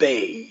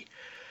be.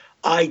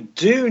 I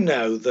do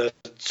know that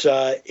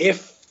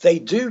if they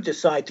do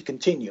decide to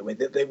continue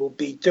with it, they will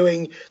be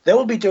doing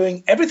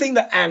everything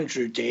that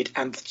Andrew did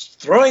and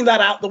throwing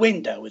that out the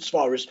window as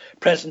far as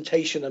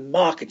presentation and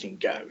marketing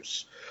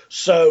goes.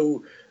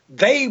 So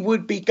they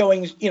would be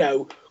going,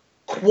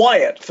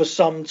 quiet for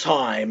some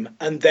time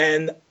and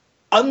then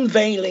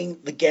unveiling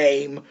the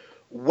game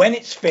when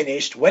it's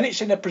finished, when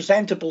it's in a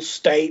presentable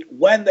state,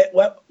 when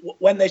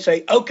they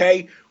say,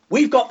 okay,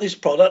 we've got this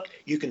product,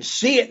 you can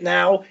see it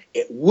now,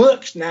 it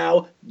works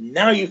now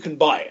you can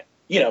buy it.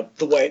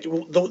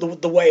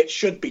 The way it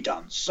should be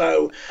done.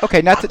 So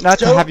okay, not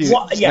to have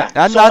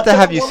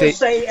you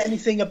say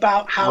anything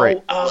about how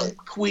right.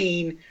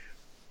 Queen,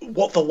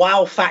 what the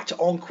wow factor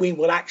on Queen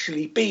will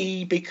actually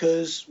be,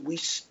 because we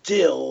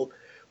still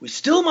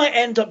might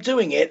end up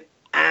doing it,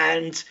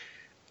 and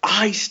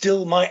I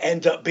still might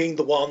end up being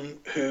the one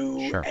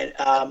who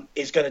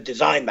is going to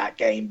design that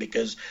game,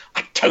 because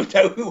I don't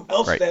know who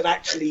else there'd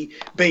actually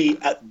be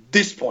at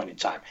this point in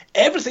time.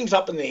 Everything's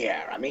up in the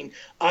air. I mean,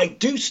 I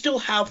do still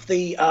have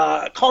the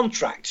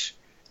contract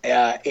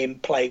in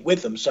play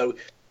with them, so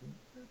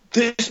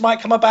this might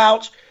come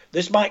about,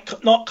 this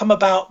might not come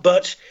about,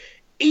 but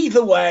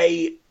either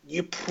way,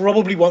 you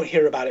probably won't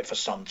hear about it for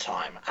some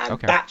time, and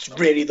that's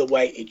really the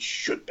way it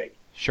should be.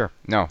 Sure.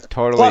 No,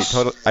 totally.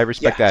 I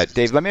respect that.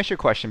 Dave, let me ask you a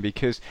question,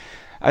 because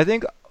I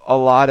think a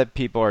lot of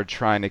people are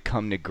trying to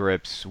come to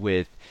grips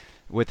with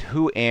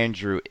who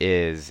Andrew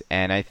is,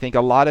 and I think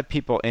a lot of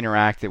people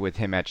interacted with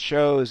him at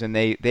shows, and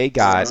they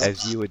got,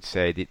 as you would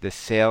say, the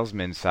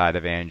salesman side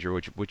of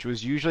Andrew, which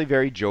was usually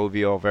very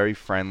jovial, very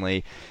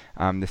friendly.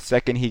 The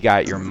second he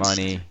got your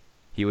money,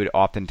 he would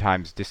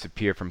oftentimes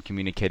disappear from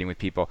communicating with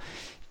people.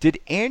 Did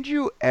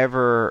Andrew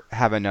ever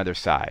have another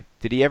side?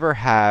 Did he ever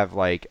have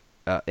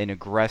an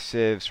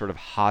aggressive, sort of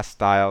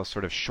hostile,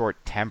 sort of short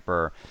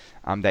temper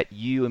that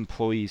you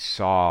employees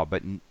saw,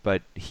 but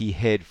he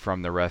hid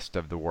from the rest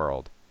of the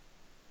world?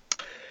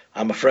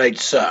 I'm afraid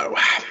so.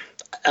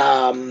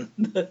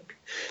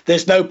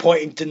 There's no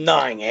point in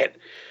denying it,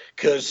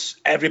 because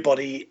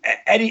everybody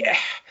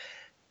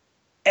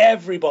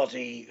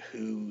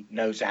who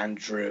knows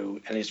Andrew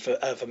and is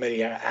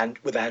familiar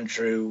with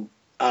Andrew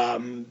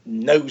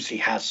knows he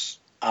has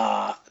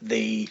that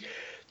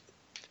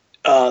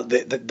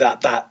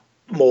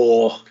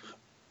more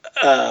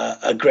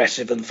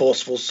aggressive and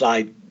forceful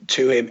side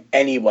to him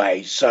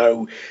anyway.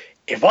 So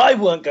if I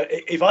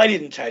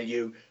didn't tell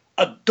you,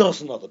 a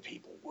dozen other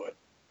people would.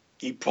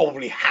 You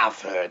probably have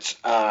heard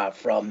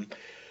from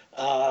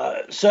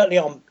certainly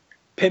on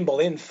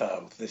Pinball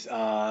Info. This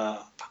I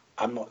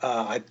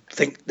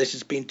think this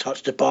has been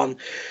touched upon,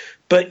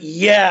 but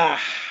yeah,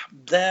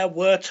 there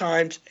were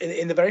times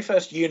in the very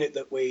first unit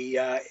that we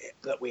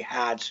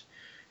had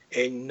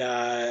in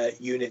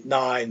Unit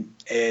 9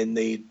 in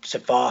the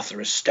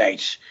Sifatha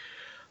estate.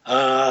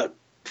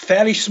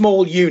 Fairly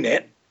small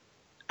unit,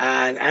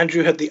 and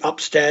Andrew had the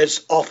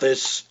upstairs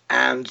office,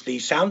 and the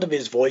sound of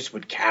his voice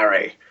would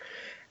carry.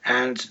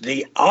 And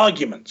the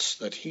arguments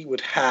that he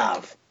would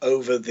have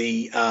over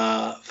the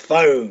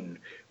phone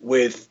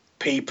with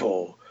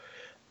people,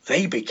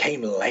 they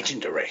became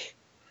legendary.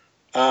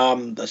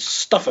 The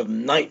stuff of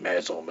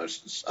nightmares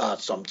almost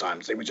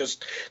sometimes. They were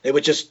just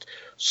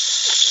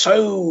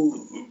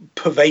so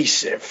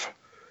pervasive.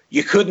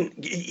 You couldn't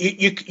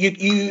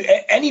you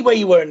anywhere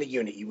you were in the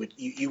unit, you would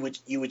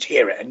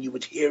hear it, and you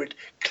would hear it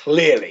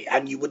clearly,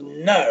 and you would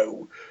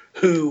know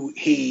who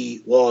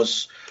he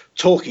was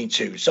talking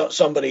to. So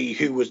somebody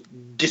who was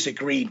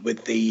disagreed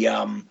with the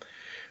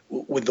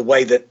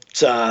way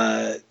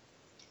that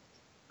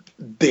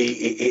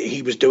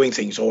he was doing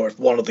things, or if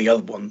one or the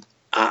other one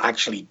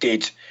actually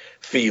did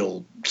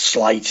feel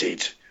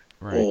slighted,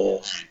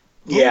 or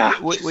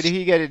would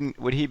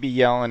he be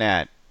yelling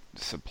at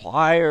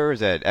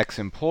suppliers, at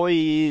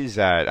ex-employees,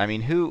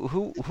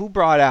 who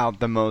brought out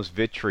the most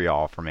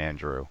vitriol from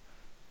Andrew?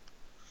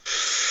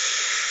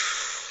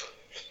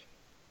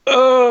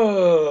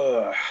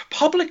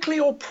 Publicly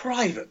or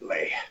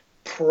privately?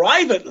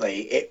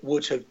 Privately, it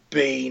would have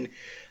been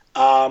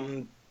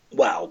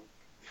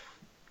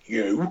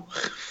you.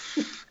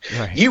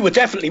 Right. You were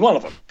definitely one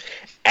of them.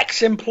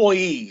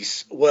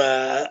 Ex-employees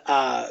were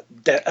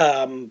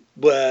the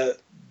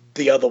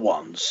other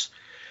ones.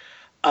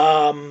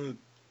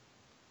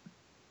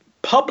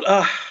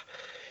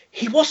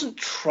 He wasn't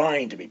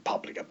trying to be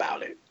public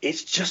about it.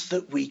 It's just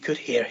that we could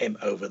hear him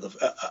over the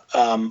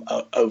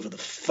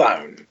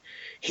phone.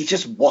 He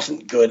just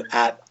wasn't good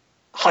at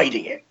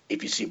hiding it,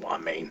 if you see what I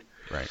mean.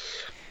 Right.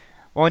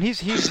 Well, and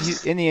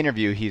he's in the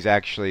interview, he's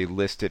actually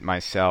listed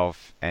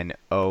myself and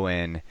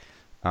Owen,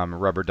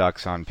 Rubber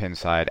Ducks on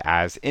Pinside,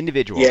 as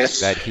individuals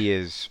that he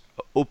is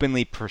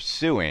openly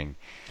pursuing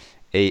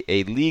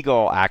a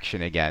legal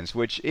action against,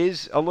 which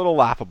is a little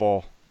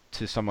laughable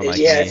to someone like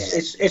me.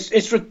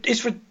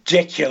 It's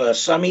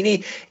ridiculous. I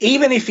mean,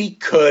 even if he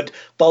could,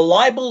 the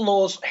libel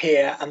laws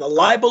here and the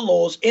libel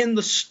laws in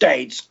the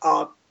States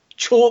are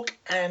chalk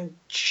and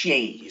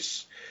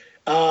cheese.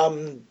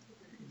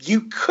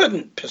 you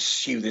couldn't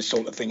pursue this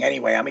sort of thing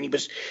anyway. I mean,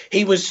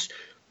 he was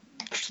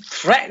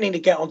threatening to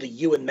get on the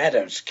Ewan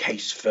Meadows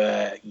case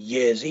for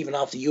years, even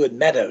after Ewan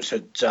Meadows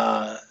had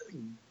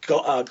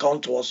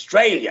gone to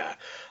Australia.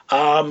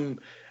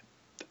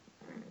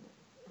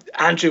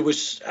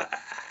 Andrew's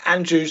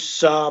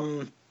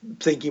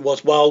thinking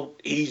was, well,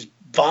 he's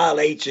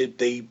violated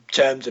the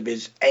terms of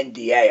his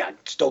NDA.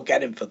 I'd still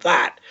get him for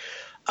that.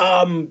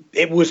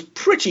 It was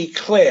pretty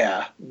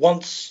clear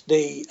once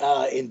the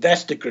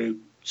investor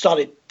group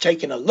started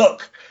taking a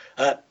look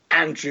at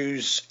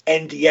Andrew's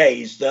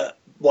NDAs that,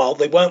 well,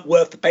 they weren't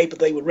worth the paper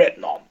they were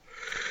written on.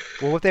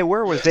 Well, what they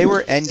were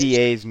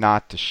NDAs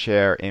not to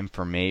share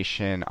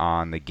information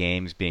on the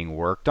games being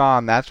worked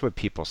on. That's what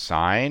people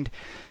signed.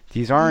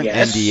 These aren't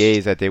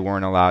NDAs that they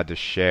weren't allowed to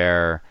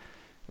share,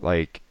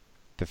 like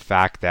the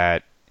fact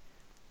that,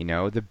 you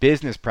know, the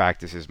business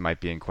practices might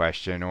be in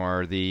question,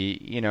 or the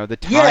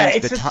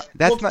time.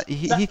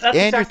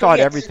 Andrew thought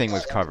everything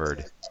was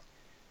covered.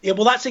 Yeah,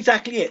 well, that's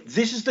exactly it.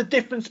 This is the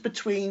difference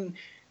between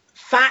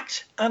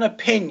fact and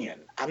opinion,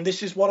 and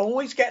this is what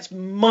always gets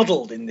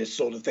muddled in this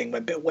sort of thing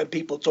when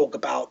people talk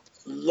about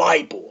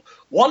libel.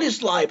 What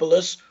is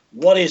libelous?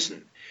 What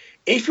isn't?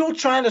 If you're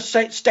trying to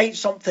state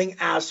something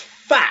as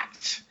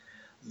fact,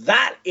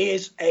 that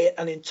is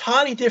an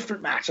entirely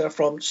different matter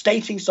from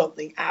stating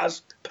something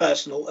as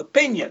personal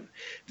opinion.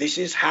 This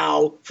is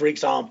how, for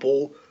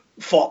example,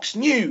 Fox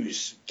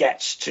News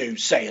gets to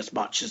say as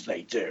much as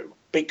they do,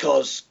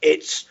 because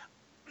it's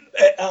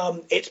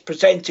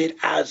presented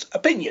as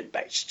opinion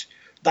based.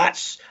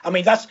 That's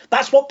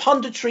what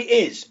punditry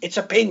is. It's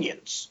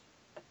opinions.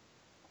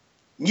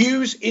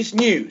 News is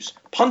news.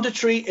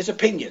 Punditry is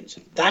opinions.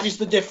 That is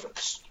the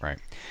difference. Right.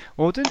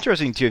 Well, it's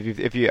interesting too.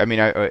 If you, I mean,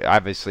 I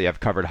obviously I've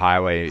covered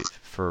Highway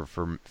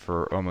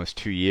for almost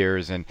 2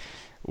 years, and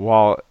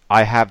while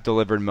I have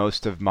delivered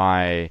most of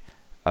my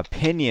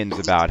opinions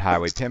about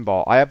Highway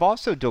Pinball, I have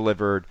also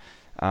delivered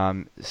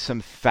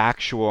some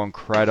factual,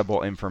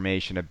 incredible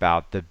information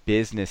about the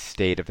business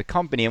state of the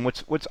company. And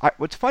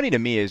what's funny to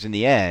me is, in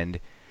the end,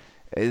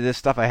 the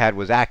stuff I had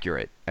was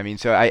accurate. I mean,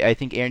 so I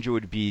think Andrew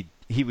would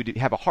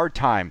have a hard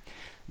time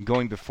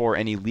going before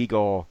any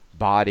legal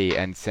body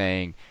and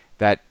saying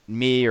that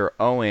me or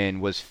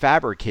Owen was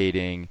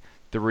fabricating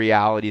the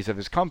realities of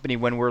his company,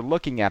 when we're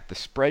looking at the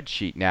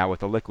spreadsheet now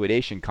with a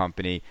liquidation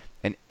company,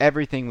 and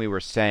everything we were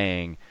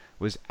saying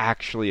was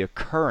actually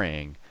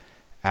occurring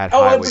at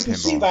Highway Pinball. Oh, we can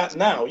see that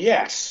now,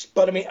 yes.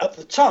 But I mean, at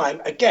the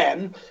time,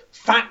 again,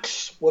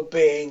 facts were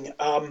being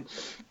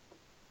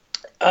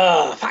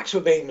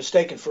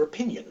mistaken for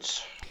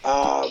opinions.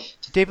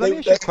 Dave, let me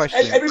ask you a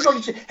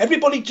question.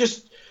 Everybody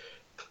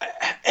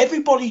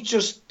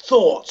just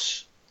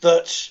thought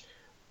that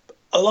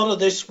a lot of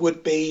this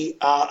would be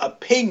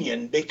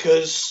opinion,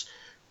 because,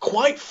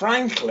 quite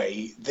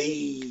frankly,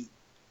 they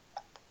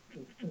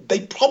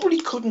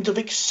probably couldn't have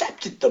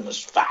accepted them as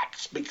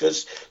facts,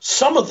 because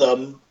some of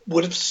them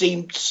would have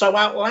seemed so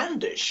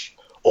outlandish,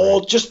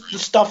 or just the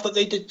stuff that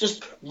they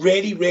just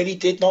really, really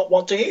did not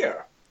want to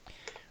hear.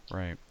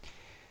 Right.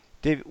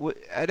 Dave,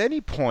 at any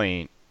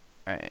point,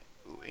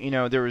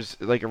 there was,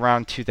 like,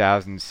 around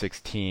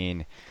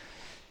 2016,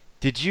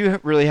 did you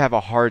really have a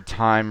hard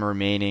time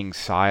remaining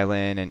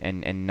silent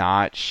and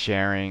not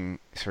sharing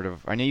sort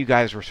of, I know you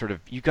guys were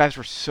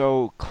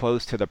so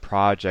close to the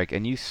project,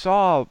 and you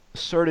saw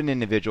certain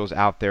individuals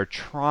out there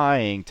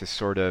trying to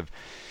sort of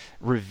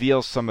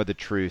reveal some of the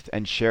truth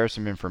and share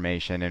some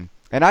information,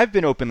 and I've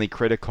been openly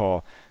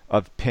critical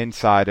of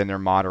Pinside and their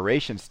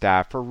moderation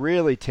staff for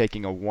really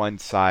taking a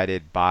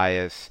one-sided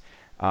bias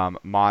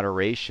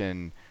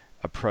moderation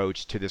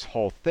approach to this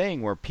whole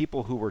thing, where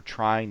people who were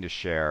trying to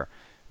share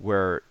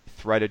were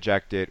threat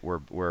ejected,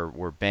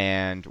 were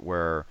banned,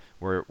 were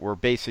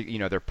basically,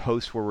 their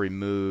posts were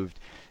removed.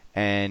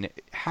 And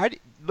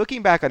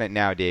looking back on it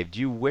now, Dave, do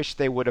you wish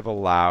they would have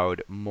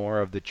allowed more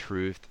of the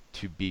truth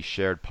to be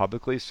shared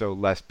publicly, so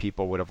less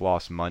people would have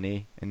lost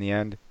money in the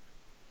end?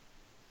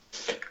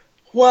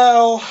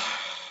 Well,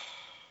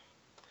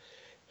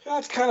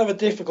 that's kind of a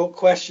difficult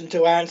question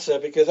to answer,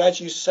 because, as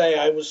you say,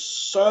 I was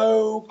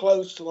so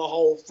close to the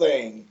whole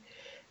thing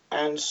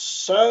and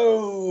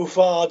so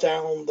far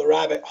down the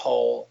rabbit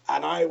hole,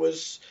 and I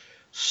was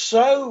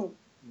so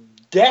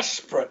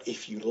desperate,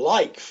 if you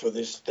like, for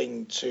this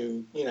thing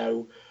to,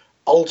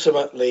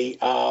 ultimately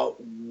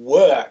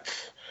work,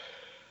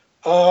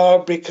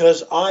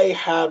 because I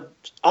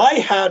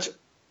had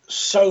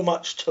so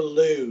much to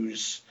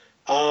lose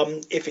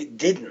if it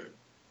didn't.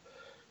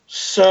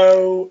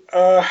 So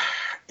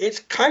it's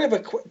kind of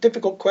a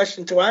difficult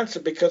question to answer,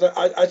 because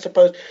I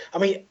suppose, I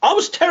mean, I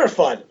was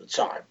terrified at the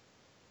time.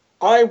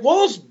 I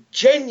was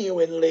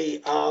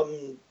genuinely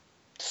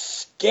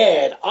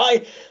scared.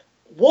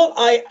 What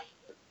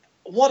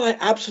I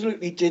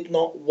absolutely did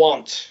not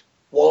want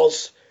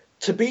was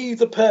to be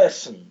the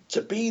person,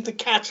 to be the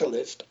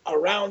catalyst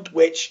around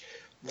which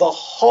the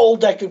whole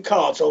deck of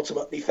cards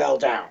ultimately fell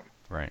down.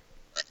 Right.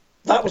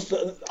 That was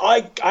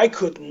I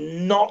could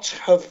not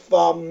have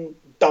done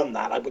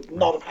that. I would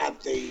not have had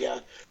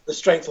the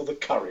strength or the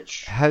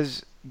courage.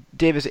 Has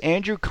Davis,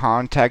 Andrew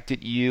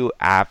contacted you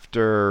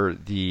after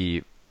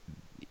the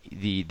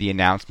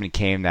announcement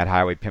came that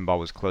Highway Pinball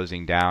was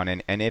closing down,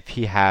 and if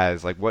he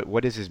has, like,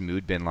 what has his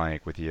mood been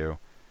like with you?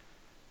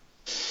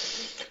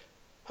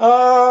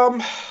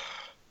 Um,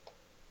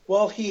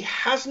 well, he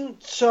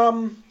hasn't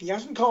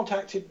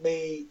contacted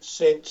me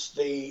since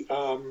the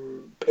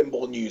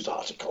Pinball News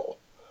article.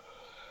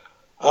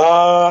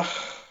 Uh,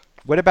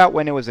 What about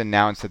when it was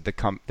announced that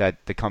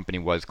the company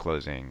was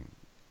closing?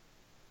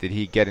 Did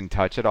he get in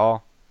touch at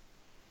all?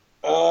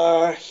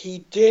 he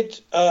did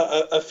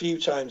a few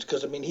times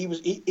because I mean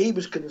he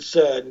was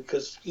concerned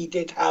because he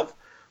did have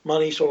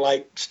money sort of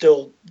like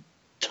still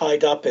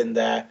tied up in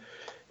there.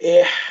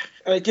 Yeah,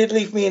 and it did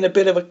leave me in a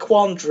bit of a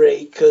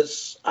quandary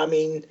because I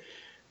mean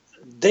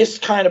this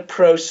kind of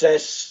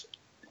process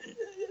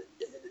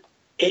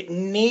it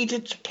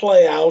needed to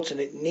play out and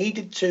it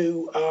needed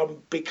to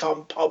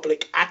become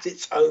public at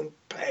its own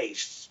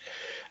pace.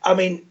 I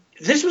mean,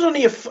 this was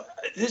only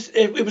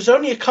it was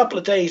only a couple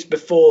of days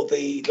before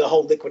the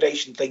whole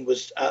liquidation thing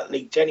was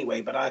leaked anyway.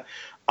 But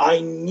I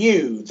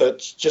knew that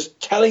just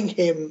telling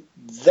him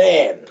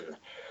then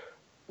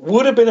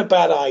would have been a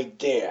bad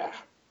idea.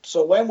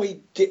 So when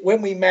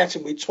we met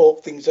and we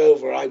talked things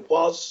over, I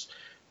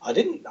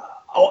didn't.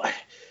 Oh,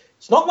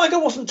 it's not like I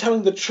wasn't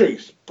telling the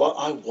truth, but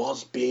I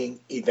was being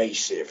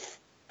evasive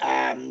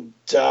and.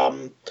 Uh,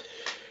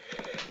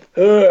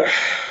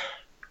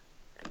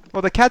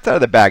 Well, the cat's out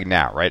of the bag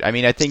now, right? I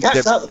mean, I think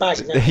Cat's that out the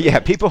bag now. yeah,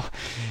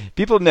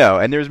 people know,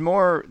 and there's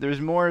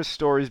more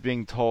stories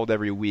being told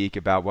every week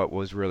about what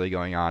was really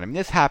going on. I mean,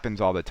 this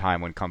happens all the time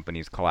when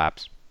companies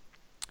collapse.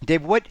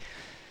 Dave, let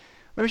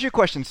me ask you a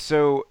question.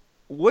 So,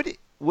 what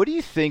do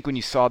you think when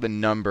you saw the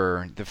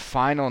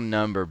final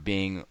number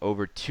being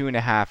over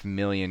 $2.5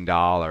 million?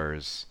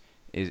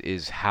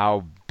 Is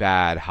how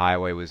bad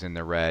Highway was in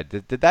the red.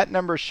 Did that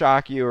number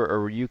shock you,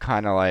 or were you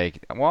kind of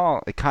like,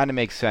 well, it kind of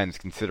makes sense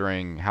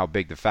considering how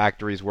big the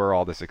factories were,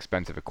 all this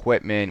expensive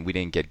equipment, we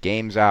didn't get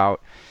games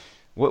out.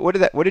 What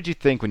did you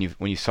think when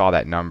you saw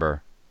that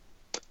number?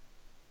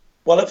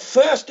 Well, at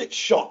first it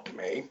shocked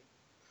me.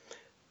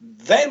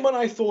 Then when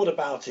I thought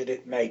about it,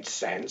 it made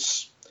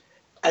sense.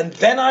 And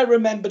then I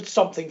remembered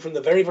something from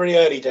the very, very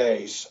early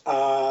days,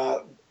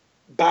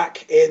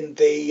 back in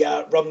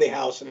the Rumney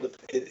House in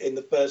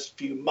the first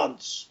few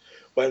months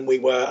when we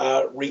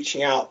were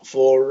reaching out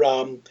for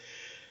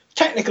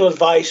technical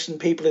advice and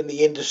people in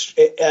the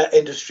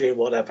industry and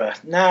whatever.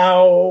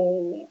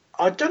 Now,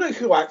 I don't know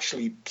who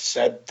actually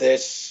said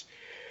this.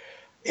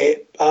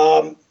 It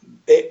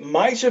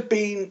might have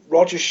been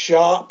Roger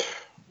Sharp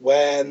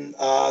when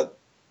the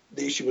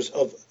issue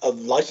of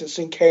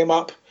licensing came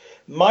up.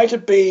 Might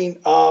have been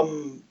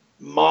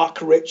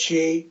Mark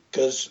Ritchie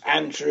because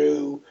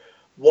Andrew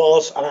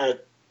was, and I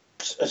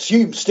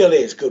assume still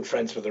is, good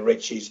friends with the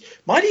Ritchies.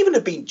 Might even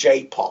have been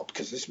J-Pop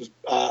because this was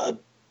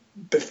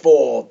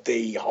before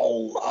the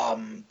whole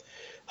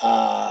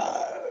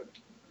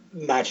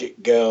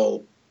Magic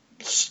Girl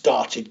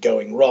started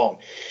going wrong.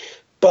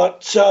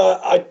 But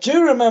I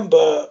do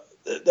remember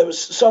there was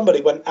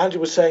somebody when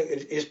Andrew was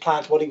saying his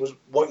plans, what he was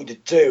wanting to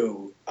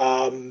do.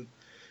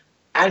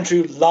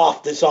 Andrew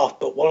laughed this off,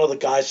 but one of the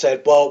guys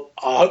said, "Well,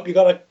 I hope you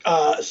got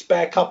a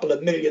spare couple of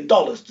 $1 million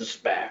to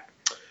spare."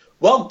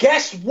 Well,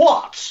 guess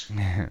what?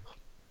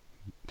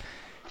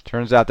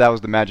 Turns out that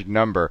was the magic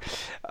number.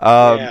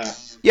 Yeah.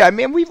 Yeah, I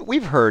mean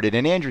we've heard it,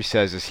 and Andrew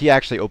says this. He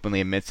actually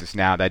openly admits this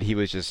now that he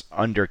was just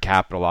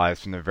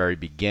undercapitalized from the very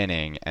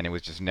beginning, and it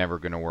was just never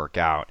going to work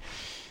out.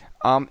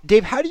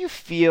 Dave, how do you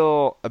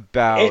feel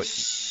about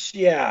It's,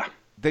 yeah,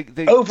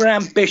 the over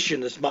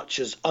ambition as much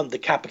as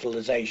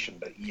undercapitalization,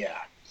 but yeah.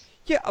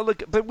 Yeah,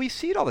 look, but we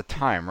see it all the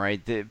time,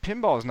 right? The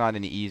pinball is not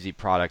an easy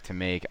product to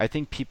make. I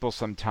think people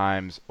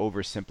sometimes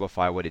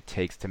oversimplify what it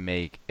takes to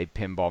make a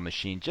pinball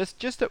machine. Just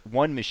that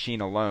one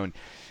machine alone,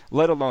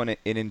 let alone an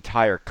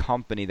entire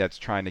company that's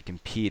trying to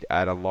compete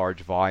at a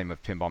large volume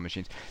of pinball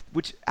machines.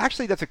 Which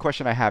actually, that's a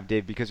question I have,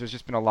 Dave, because there's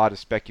just been a lot of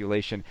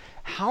speculation.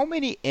 How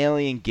many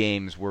Alien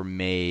games were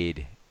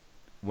made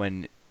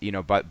when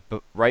but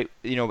right,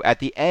 at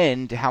the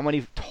end, how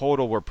many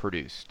total were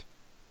produced?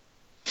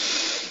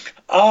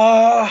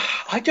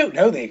 I don't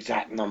know the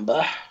exact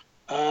number.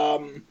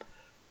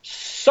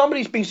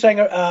 Somebody's been saying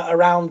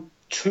around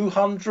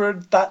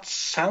 200. That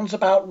sounds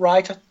about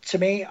right to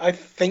me. I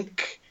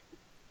think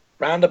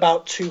round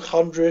about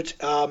 200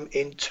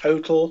 in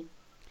total.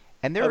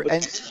 And there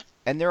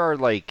and there are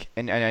like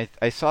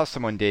I saw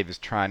someone, Dave, is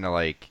trying to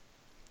like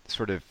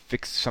sort of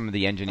fix some of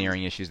the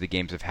engineering issues the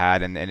games have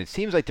had, and it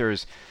seems like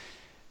there's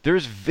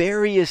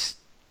various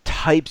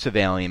types of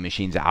Alien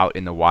machines out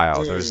in the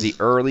wild. There's the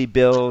early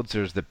builds,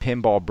 there's the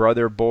Pinball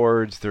Brother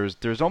boards,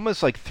 there's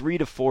almost like 3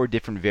 to 4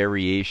 different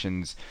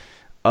variations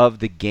of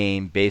the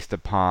game based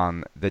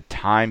upon the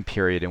time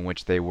period in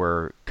which they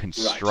were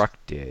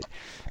constructed.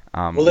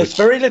 Right. Well, there's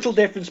very little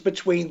difference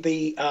between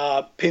the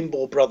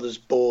Pinball Brothers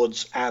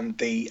boards and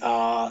the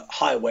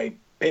Highway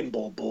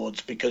pinball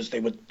boards because they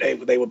were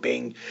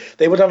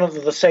done under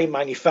the same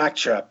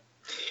manufacturer.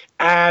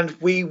 And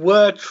we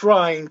were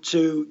trying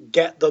to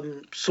get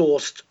them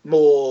sourced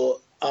more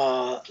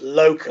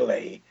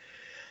locally.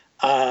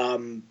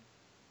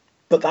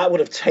 But that would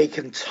have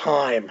taken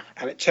time,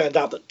 and it turned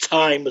out that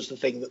time was the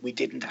thing that we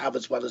didn't have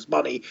as well as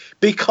money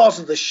because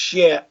of the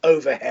sheer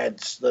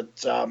overheads that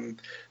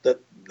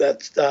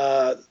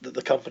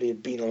the company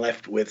had been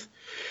left with.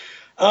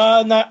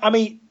 Now, I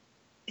mean,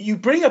 you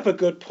bring up a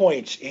good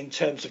point in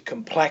terms of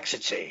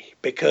complexity,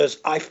 because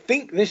I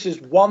think this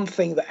is one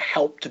thing that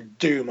helped to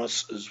doom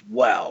us as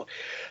well.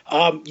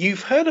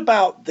 You've heard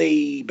about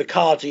the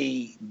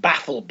Bacardi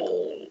Baffle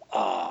Ball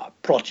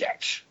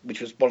project, which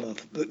was one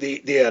of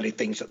the early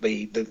things that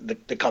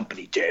the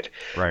company did.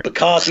 Right.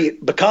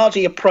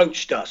 Bacardi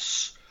approached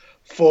us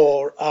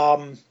for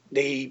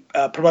the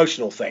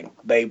promotional thing.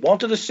 They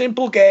wanted a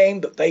simple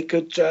game that they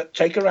could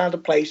take around to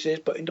places,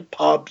 put into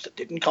pubs that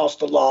didn't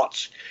cost a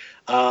lot.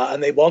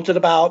 And they wanted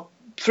about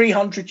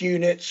 300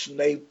 units, and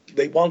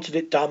they wanted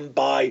it done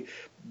by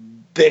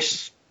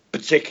this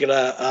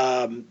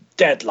particular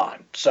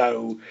deadline.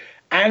 So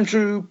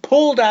Andrew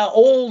pulled out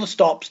all the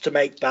stops to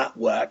make that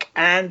work,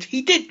 and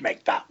he did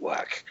make that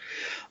work.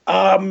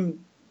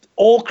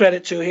 All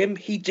credit to him,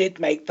 he did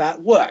make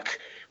that work.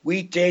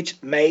 We did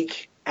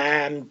make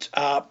and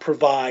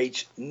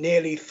provide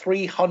nearly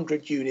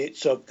 300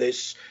 units of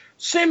this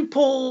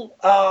simple,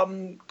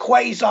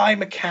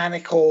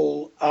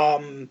 quasi-mechanical.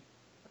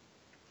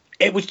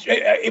 It was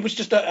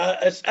just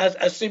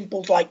a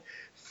simple like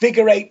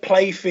figure eight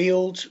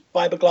playfield,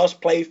 fiberglass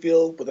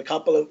playfield with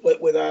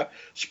with a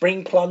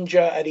spring plunger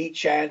at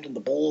each end, and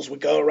the balls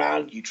would go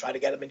around. You try to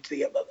get them into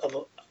the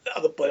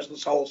other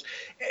person's holes.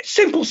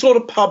 Simple sort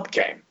of pub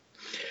game.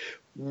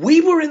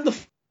 We were in the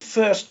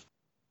first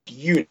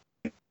unit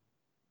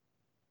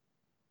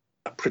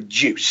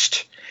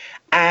produced,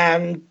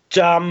 and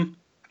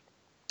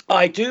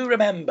I do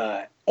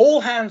remember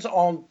all hands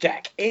on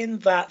deck in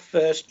that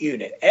first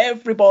unit.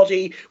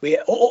 Everybody,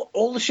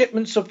 all the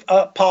shipments of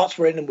parts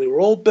were in, and we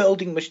were all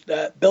building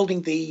the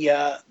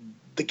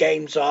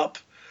games up,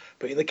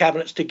 putting the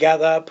cabinets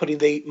together, putting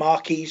the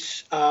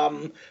marquees,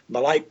 the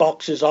light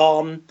boxes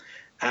on,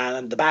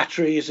 and the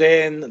batteries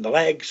in, and the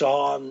legs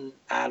on,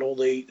 and all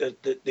the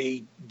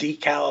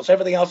decals,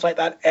 everything else like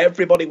that.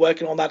 Everybody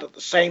working on that at the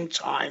same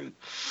time,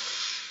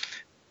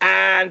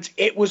 and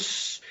it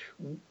was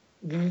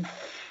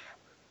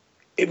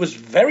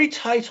very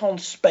tight on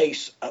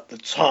space at the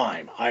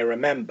time, I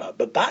remember,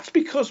 but that's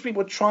because we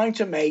were trying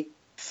to make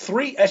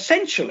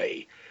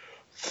essentially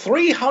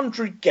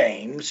 300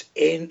 games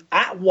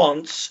at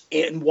once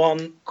in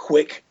one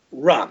quick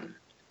run.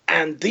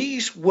 And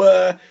these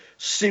were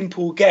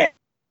simple games.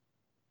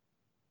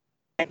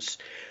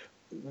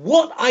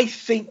 What I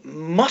think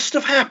must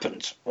have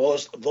happened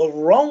was the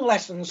wrong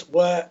lessons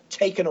were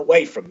taken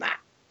away from that,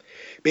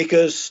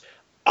 because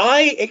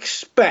I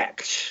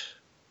expect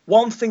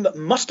one thing that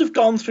must have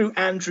gone through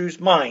Andrew's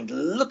mind,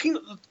 looking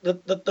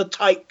at the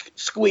tight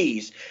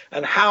squeeze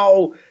and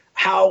how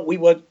we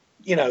were,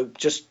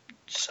 just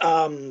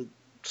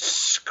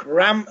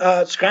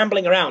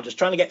scrambling around, just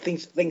trying to get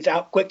things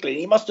out quickly. And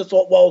he must have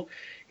thought, well,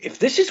 if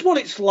this is what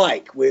it's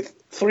like with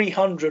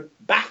 300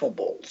 baffle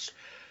balls,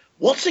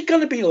 what's it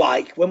going to be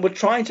like when we're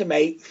trying to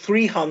make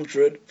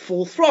 300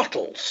 full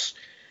throttles?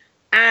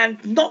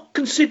 And not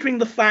considering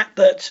the fact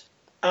that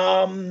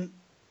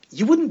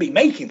you wouldn't be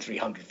making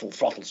 300 full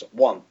throttles at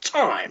one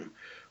time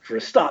for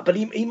a start. But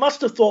he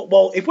must have thought,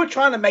 well, if we're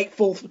trying to make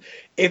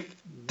if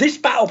this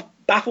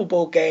baffle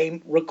ball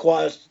game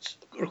requires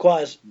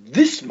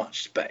this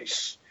much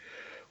space,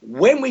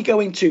 when we go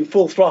into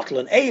Full Throttle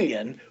and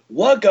Alien,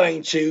 we're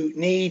going to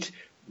need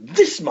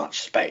this much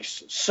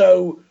space.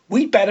 So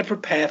we better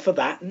prepare for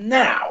that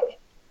now.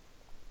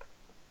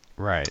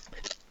 Right.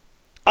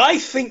 I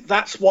think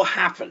that's what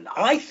happened.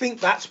 I think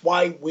that's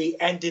why we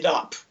ended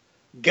up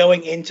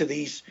going into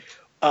these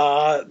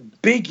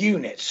big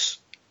units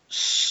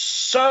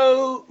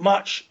so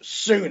much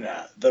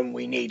sooner than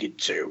we needed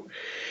to.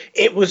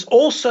 It was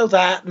also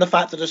that, and the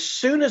fact that as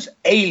soon as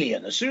the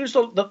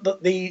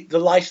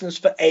license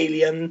for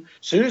Alien,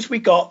 as soon as we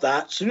got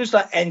that, as soon as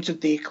that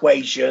entered the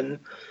equation,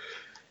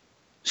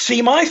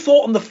 see, my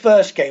thought on the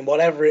first game,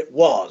 whatever it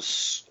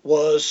was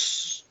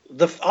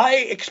I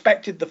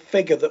expected the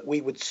figure that we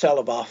would sell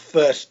of our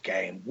first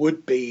game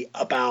would be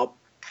about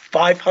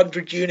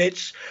 500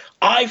 units.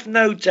 I've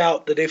no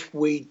doubt that if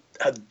we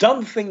had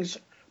done things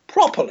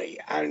properly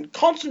and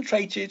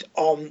concentrated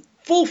on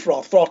Full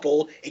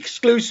Throttle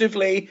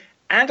exclusively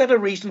and at a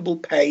reasonable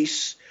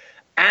pace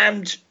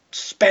and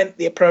spent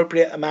the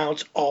appropriate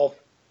amount of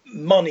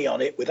money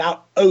on it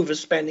without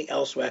overspending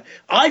elsewhere,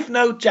 I've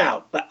no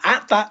doubt that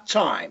at that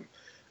time,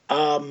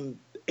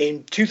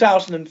 in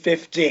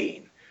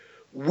 2015,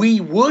 we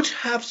would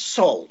have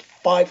sold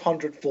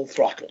 500 Full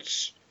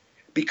Throttles,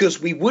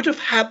 because we would have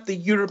had the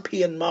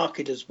European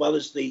market as well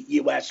as the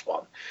US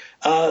one.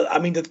 I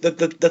mean,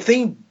 the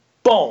thing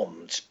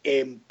bombed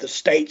in the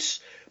States,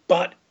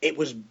 but it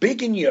was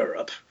big in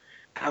Europe,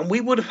 And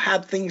we would have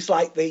had things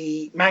like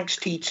the Manx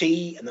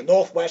TT and the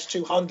Northwest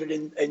 200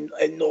 in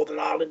Northern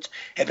Ireland,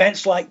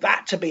 events like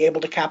that to be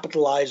able to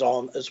capitalize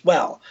on as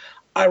well.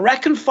 I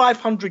reckon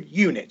 500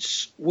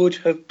 units would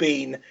have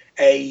been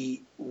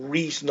a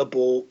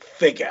reasonable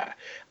figure.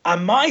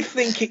 And my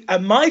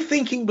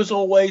thinking was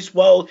always,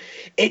 well,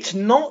 it's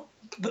not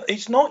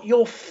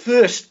your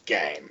first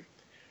game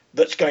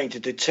that's going to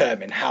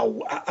determine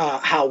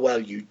how well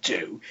you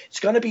do. It's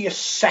going to be a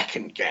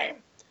second game.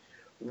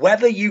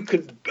 Whether you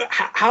could,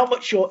 how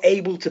much you're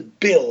able to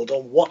build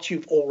on what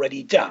you've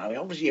already done. I mean,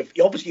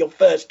 obviously your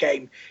first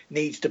game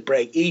needs to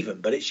break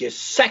even, but it's your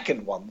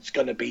second one that's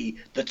going to be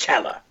the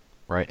teller.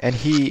 Right, and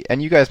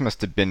you guys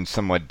must have been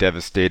somewhat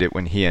devastated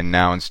when he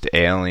announced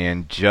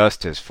Alien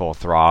just as Full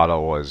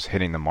Throttle was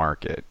hitting the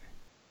market.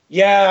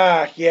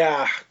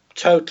 Yeah,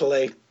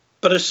 totally.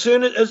 But as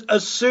soon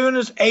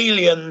as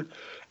Alien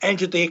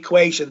entered the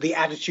equation, the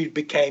attitude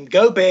became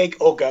go big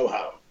or go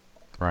home.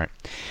 Right.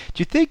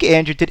 Do you think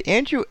did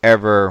Andrew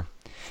ever,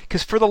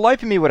 because for the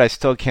life of me what I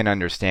still can't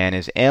understand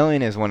is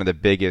Alien is one of the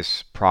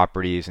biggest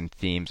properties and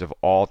themes of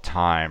all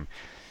time,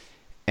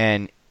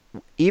 and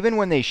even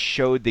when they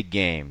showed the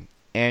game,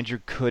 Andrew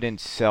couldn't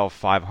sell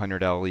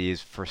 500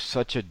 LEs for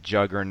such a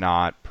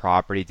juggernaut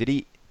property.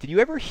 Did you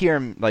ever hear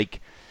him, like,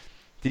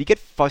 did he get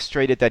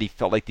frustrated that he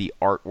felt like the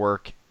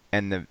artwork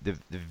and the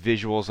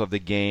visuals of the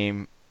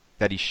game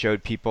that he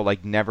showed people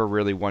like never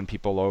really won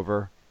people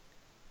over?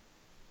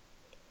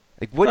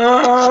 Like what?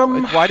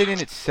 Like why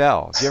didn't it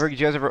sell? Do you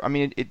guys ever? I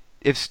mean,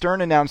 if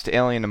Stern announced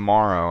Alien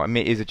tomorrow, I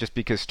mean, is it just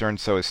because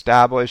Stern's so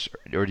established,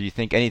 or do you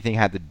think anything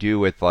had to do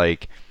with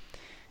like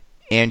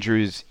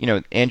Andrew's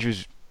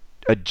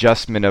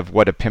adjustment of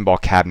what a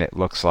pinball cabinet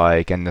looks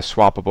like and the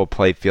swappable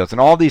play fields and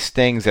all these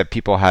things that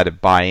people had to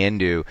buy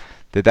into?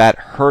 Did that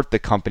hurt the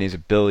company's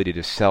ability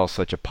to sell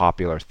such a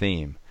popular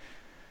theme?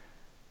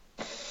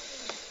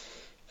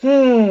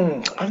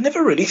 I've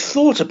never really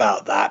thought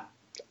about that.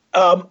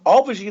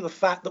 Obviously, the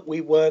fact that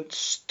we weren't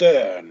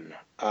Stern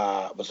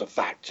was a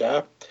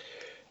factor.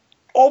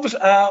 Obviously,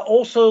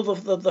 also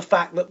the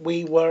fact that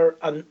we were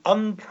an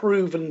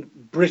unproven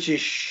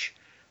British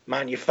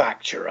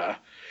manufacturer.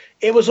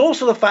 It was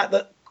also the fact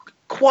that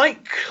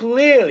quite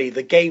clearly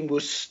the game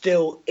was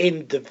still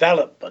in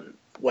development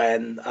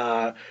when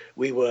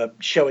we were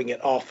showing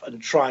it off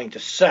and trying to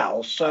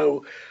sell.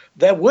 So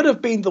there would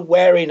have been the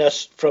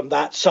wariness from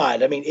that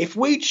side. I mean, if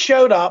we'd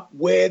showed up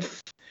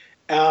with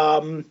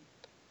a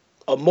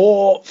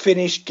more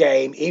finished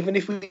game, even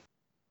if we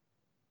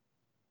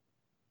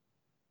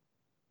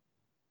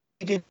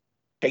did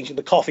changing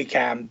the coffee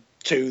can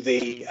to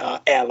the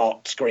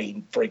airlock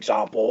screen, for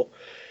example,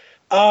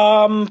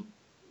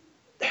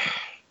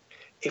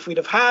 if we'd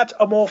have had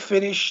a more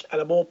finished and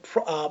a more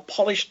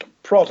polished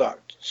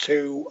product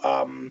to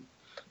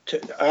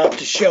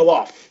show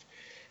off,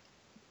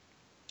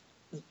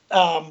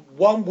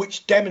 one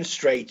which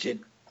demonstrated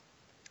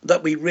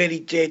that we really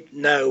did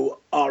know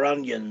our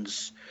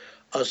onions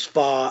as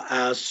far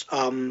as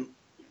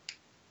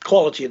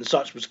quality and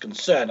such was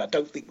concerned, I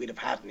don't think we'd have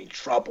had any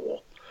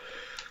trouble.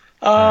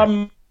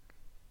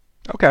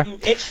 Okay.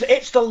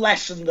 It's the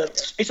lesson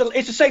that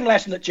it's the same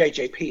lesson that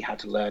JJP had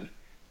to learn.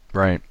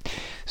 Right.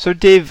 So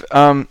Dave,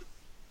 I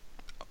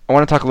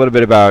want to talk a little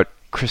bit about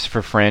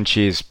Christopher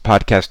Franchi's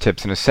podcast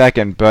tips in a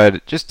second,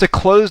 but just to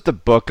close the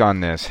book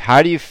on this,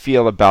 how do you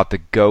feel about the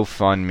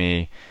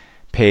GoFundMe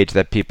page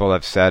that people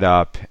have set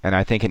up? And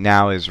I think it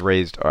now is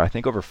raised, I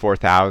think, over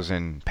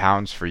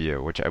 £4,000 for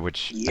you, which I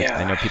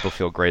know people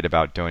feel great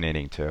about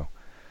donating to.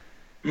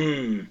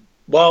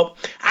 Well,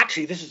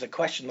 actually, this is a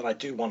question that I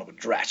do want to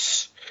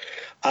address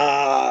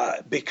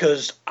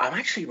because I'm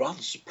actually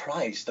rather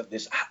surprised that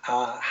this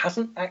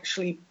hasn't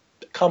actually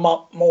come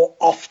up more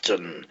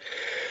often.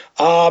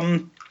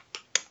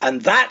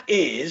 And that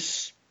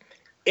is,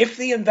 if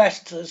the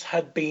investors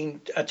had been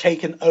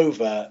taken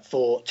over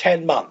for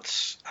 10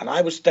 months, and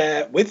I was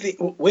there with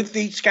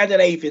the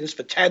Scandinavians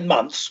for 10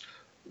 months,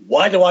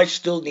 why do I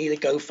still need a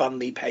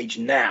GoFundMe page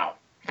now?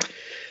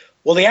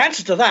 Well, the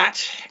answer to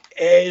that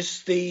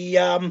is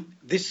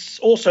this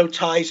also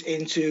ties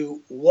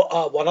into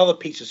one other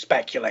piece of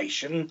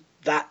speculation,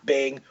 that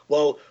being,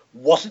 well,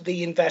 wasn't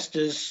the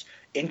investors'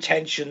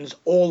 intentions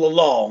all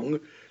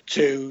along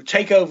to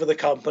take over the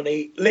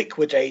company,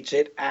 liquidate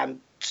it, and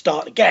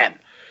start again?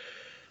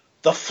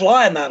 The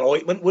fly in that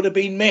ointment would have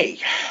been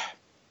me,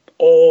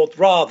 or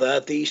rather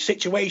the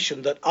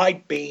situation that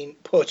I'd been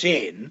put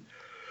in,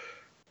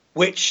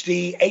 which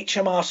the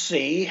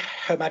HMRC,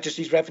 Her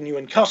Majesty's Revenue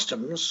and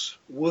Customs,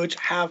 would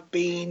have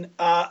been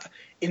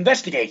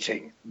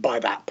investigating by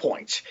that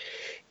point.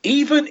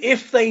 Even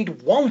if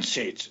they'd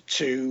wanted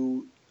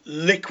to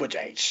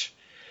liquidate,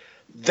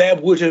 there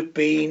would have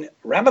been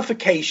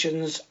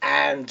ramifications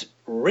and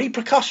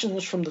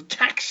repercussions from the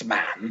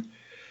taxman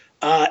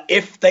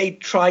if they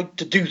tried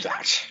to do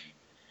that,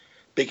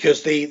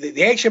 because the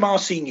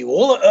HMRC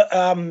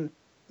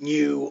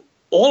knew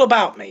all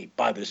about me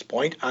by this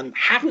point and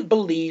hadn't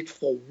believed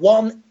for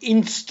one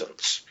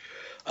instant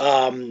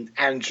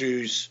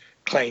Andrew's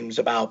claims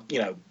about,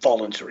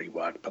 voluntary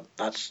work, but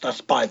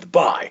that's by the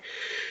by.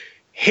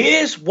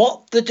 Here's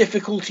what the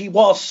difficulty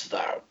was,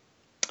 though.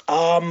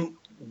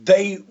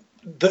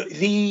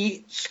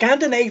 The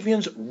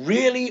Scandinavians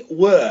really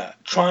were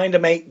trying to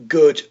make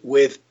good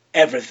with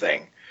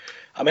everything.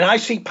 I mean,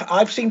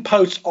 I've seen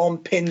posts on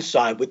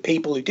Pinside with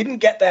people who didn't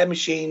get their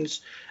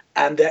machines,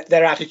 and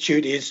their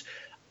attitude is,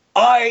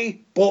 I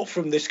bought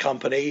from this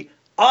company.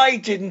 I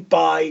didn't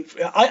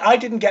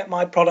get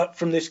my product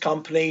from this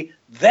company.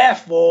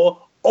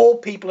 Therefore, all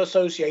people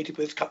associated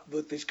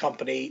with this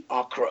company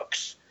are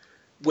crooks,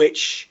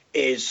 which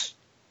is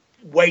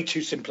way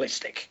too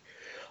simplistic.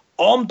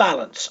 On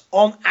balance,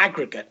 on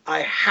aggregate, I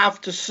have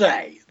to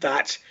say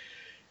that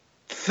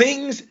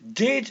things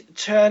did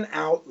turn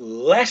out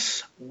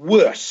less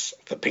worse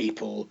for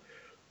people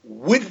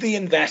with the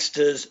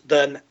investors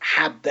than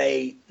had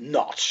they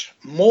not.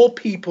 More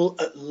people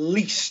at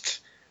least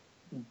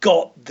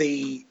got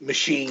the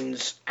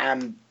machines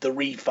and the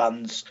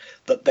refunds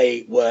that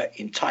they were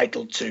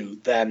entitled to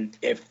than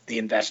if the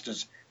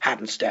investors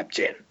hadn't stepped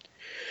in.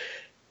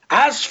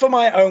 As for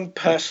my own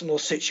personal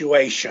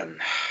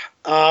situation,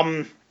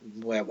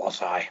 where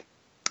was I?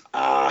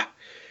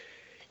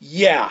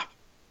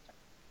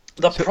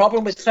 The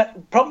problem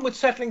with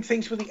settling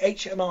things with the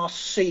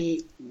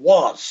HMRC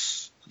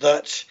was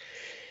that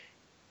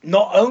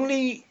not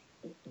only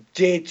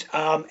did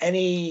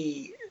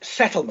any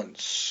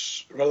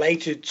settlements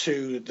related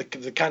to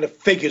the kind of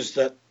figures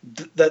that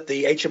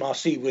the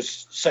HMRC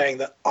was saying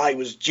that I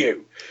was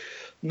due,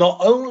 not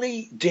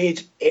only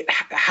did it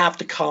have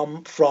to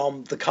come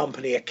from the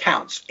company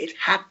accounts, it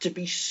had to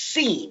be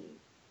seen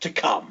to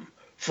come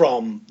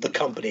from the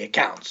company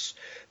accounts.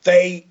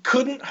 They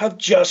couldn't have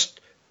just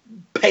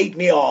paid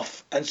me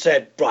off and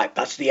said, right,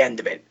 that's the end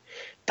of it.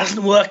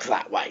 Doesn't work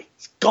that way.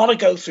 It's got to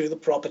go through the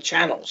proper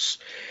channels.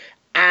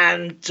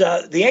 And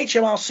the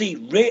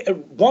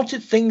HMRC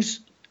wanted things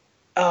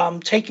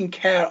taken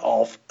care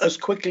of as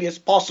quickly as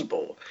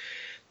possible.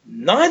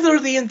 Neither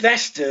of the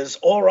investors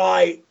or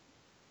I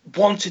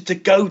wanted to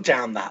go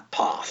down that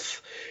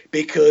path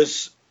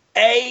because,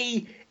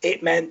 A,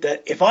 it meant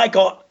that if I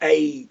got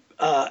a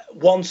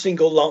one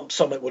single lump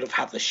sum, it would have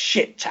had the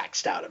shit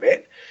taxed out of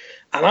it.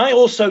 And I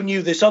also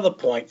knew this other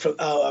point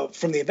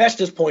from the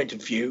investor's point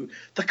of view,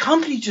 the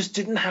company just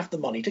didn't have the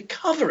money to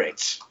cover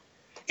it.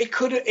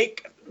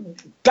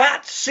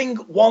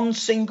 One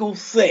single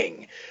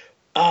thing,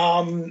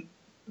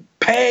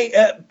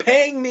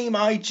 paying me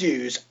my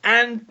dues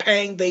and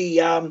paying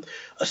the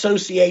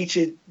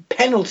associated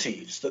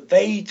penalties that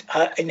they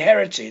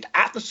inherited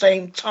at the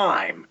same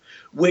time,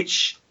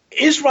 which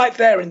is right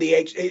there in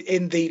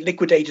the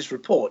liquidator's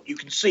report. You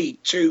can see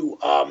two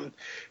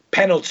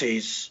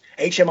penalties,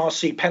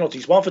 HMRC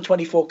penalties, one for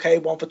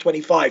 24K, one for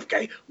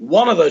 25K.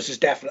 One of those is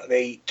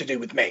definitely to do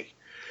with me.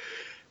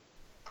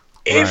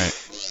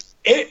 If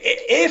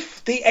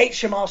the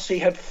HMRC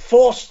had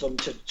forced them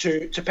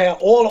to pay out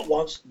all at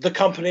once, the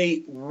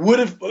company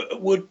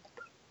would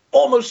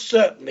almost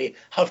certainly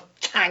have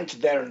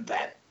tanked there and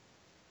then.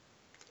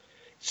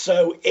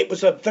 So it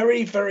was a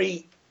very,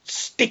 very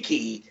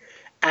sticky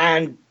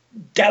and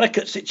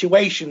delicate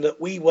situation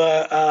that we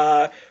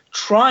were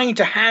trying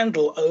to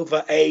handle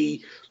over a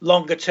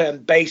longer-term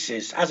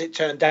basis. As it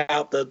turned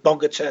out, the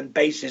longer-term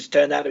basis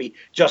turned out to be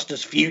just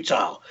as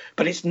futile.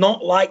 But it's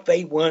not like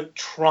they weren't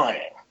trying.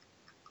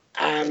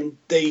 And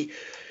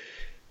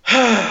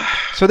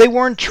So they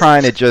weren't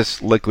trying to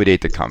just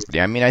liquidate the company.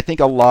 I mean, I think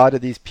a lot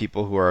of these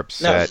people who are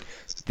upset,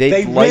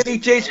 they really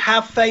did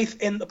have faith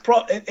in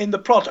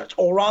the product,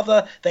 or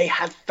rather, they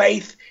had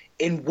faith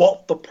in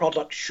what the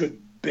product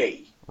should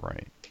be.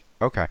 Right.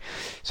 Okay.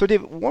 So,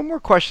 Dave, one more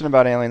question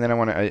about Alien, then I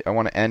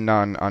want to end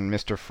on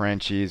Mr.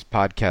 Franchi's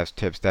podcast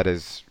tips that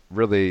is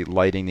really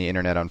lighting the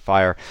internet on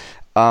fire.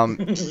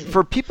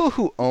 For people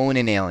who own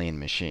an Alien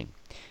machine,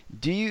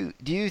 do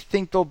you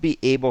think they'll be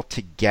able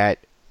to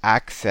get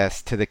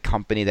access to the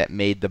company that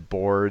made the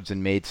boards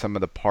and made some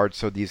of the parts,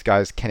 so these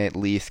guys can at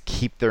least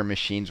keep their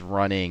machines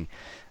running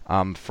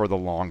for the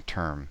long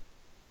term?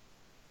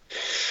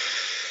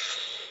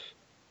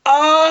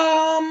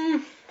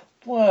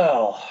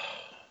 Well,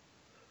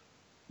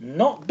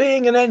 not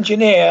being an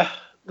engineer,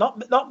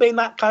 not being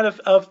that kind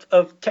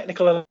of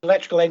technical and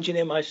electrical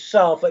engineer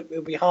myself, it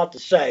would be hard to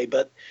say.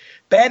 But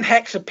Ben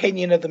Heck's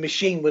opinion of the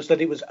machine was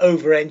that it was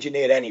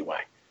over-engineered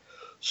anyway.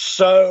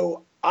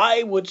 So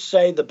I would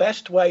say the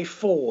best way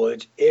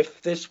forward,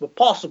 if this were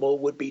possible,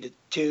 would be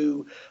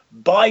to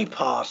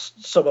bypass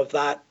some of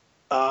that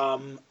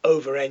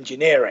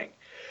over-engineering.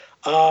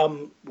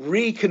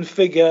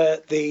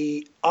 Reconfigure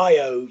the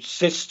I/O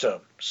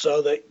system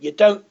so that you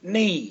don't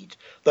need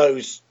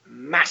those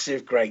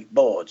massive great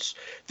boards.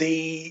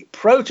 The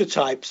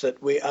prototypes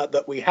that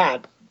we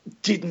had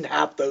didn't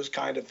have those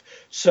kind of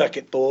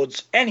circuit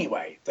boards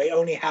anyway. They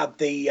only had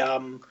the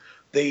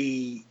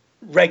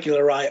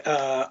regular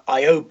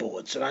I/O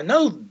boards, and I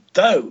know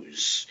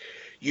those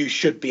you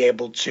should be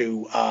able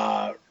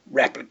to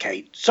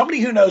replicate.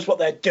 Somebody who knows what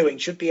they're doing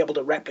should be able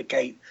to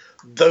replicate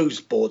those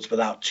boards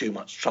without too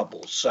much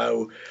trouble.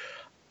 So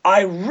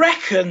I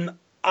reckon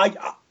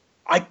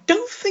I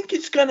don't think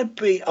it's going to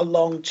be a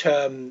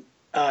long-term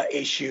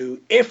issue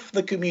if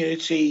the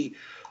community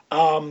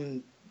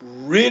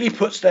really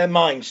puts their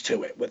minds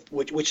to it,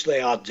 which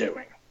they are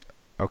doing.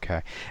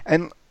 Okay.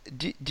 And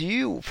do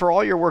you, for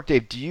all your work,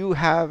 Dave, do you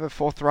have a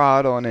Full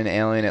Throttle and an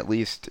Alien at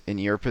least in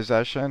your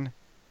possession?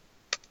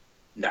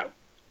 No.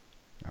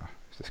 Oh,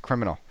 this is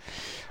criminal.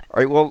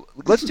 All right, well,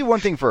 let's do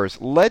one thing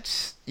first.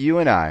 Let's, you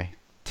and I,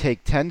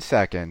 take 10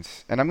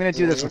 seconds, and I'm going to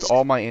do this with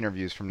all my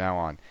interviews from now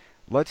on.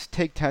 Let's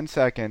take 10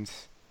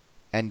 seconds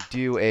and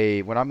do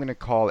what I'm going to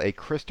call a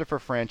Christopher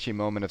Franchi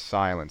moment of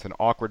silence, an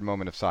awkward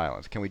moment of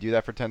silence. Can we do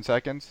that for 10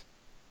 seconds?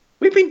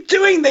 We've been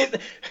doing this.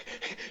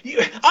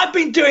 I've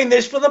been doing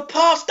this for the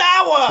past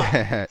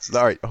hour.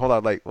 All right, hold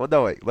on.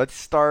 No, wait. Let's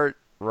start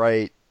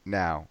right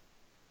now.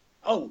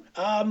 Oh,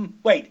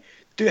 wait.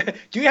 Do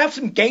you have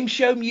some game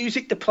show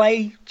music to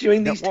play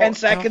during these 10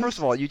 seconds? First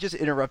of all, you just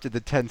interrupted the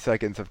 10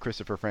 seconds of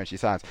Christopher Franchi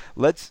silence.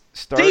 Let's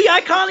start. See,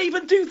 I can't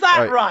even do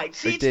that right.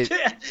 See, Dave,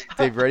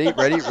 Dave,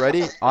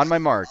 ready? On my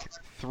mark.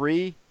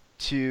 3,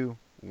 2,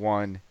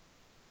 1.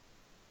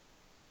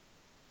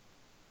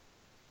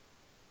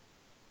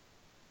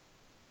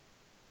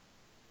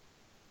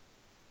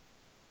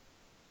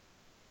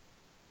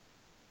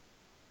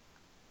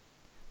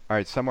 All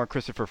right, somewhere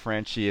Christopher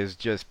Franchi is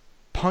just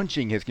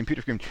punching his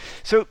computer screen.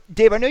 So,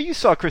 Dave, I know you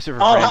saw Christopher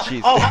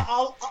Franchi's.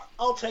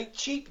 I'll take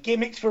cheap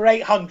gimmicks for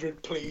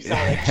 800, please,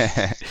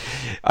 Alex.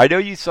 I know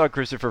you saw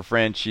Christopher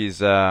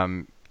Franchi's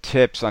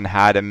tips on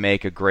how to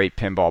make a great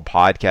pinball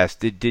podcast.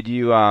 Did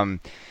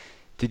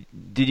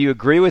you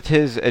agree with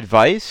his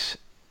advice?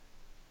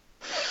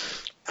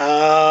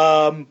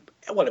 Well,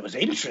 it was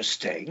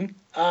interesting.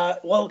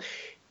 Well,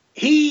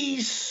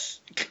 he's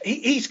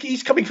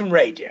coming from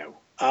radio.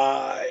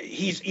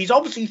 He's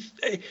obviously.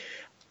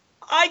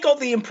 I got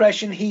the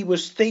impression he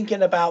was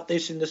thinking about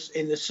this in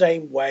the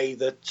same way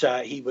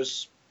that he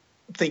was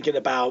thinking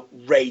about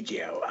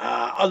radio.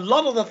 A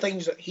lot of the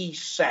things that he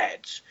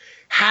said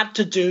had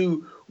to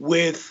do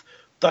with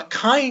the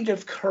kind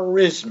of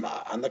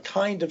charisma and the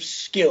kind of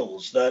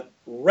skills that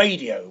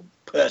radio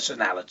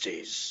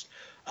personalities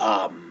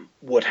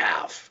would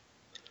have.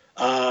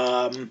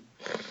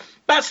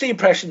 That's the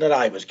impression that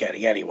I was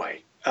getting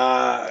anyway.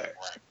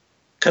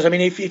 Because I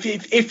mean,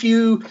 if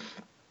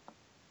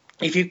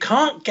you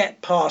can't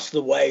get past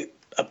the way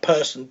a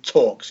person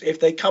talks, if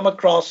they come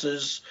across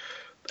as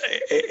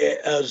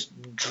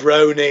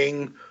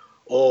droning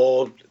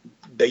or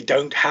they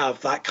don't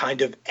have that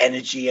kind of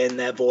energy in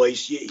their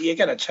voice, you're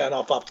going to turn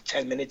off after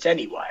 10 minutes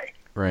anyway.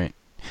 Right.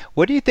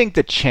 What do you think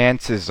the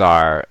chances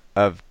are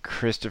of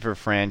Christopher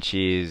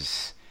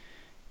Franchi's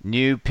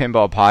new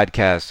pinball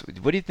podcast?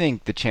 What do you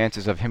think the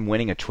chances of him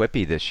winning a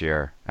TWIPY this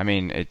year? I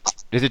mean,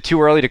 is it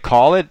too early to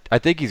call it? I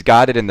think he's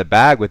got it in the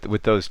bag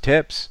with those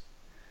tips.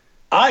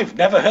 I've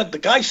never heard the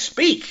guy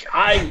speak.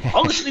 I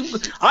honestly,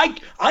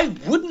 I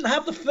wouldn't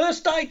have the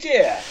first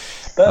idea.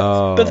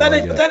 But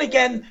then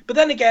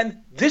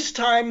again, this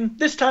time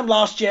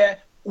last year,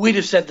 we'd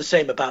have said the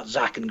same about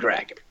Zach and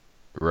Greg.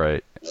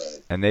 Right,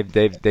 and they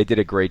did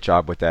a great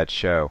job with that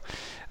show.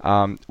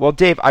 Well,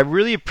 Dave, I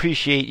really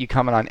appreciate you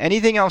coming on.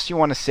 Anything else you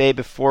want to say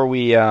before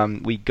we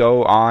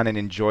go on and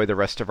enjoy the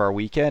rest of our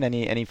weekend?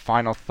 Any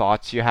final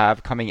thoughts you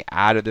have coming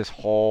out of this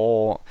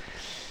whole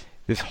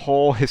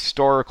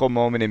historical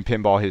moment in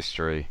pinball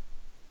history?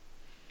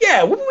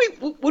 Yeah,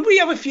 would we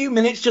have a few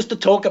minutes just to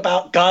talk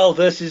about Guile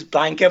versus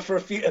Blanca for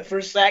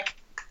a sec?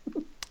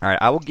 All right,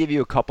 I will give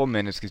you a couple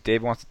minutes because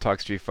Dave wants to talk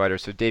Street Fighter.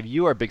 So, Dave,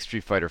 you are a big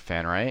Street Fighter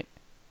fan, right?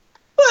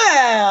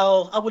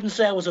 Well, I wouldn't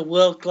say I was a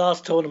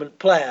world-class tournament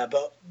player,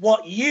 but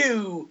what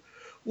you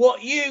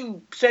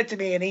said to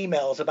me in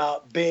emails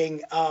about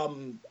being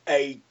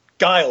a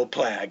Guile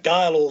player,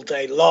 Guile all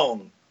day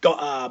long,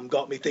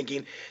 got me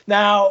thinking.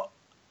 Now,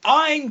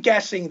 I'm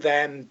guessing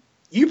then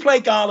you play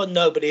Guile and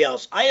nobody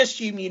else. I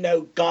assume you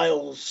know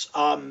Guile's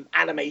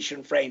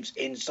animation frames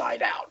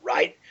inside out,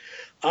 right?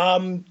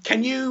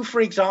 Can you,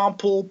 for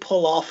example,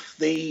 pull off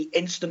the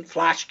instant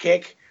flash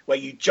kick where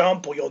you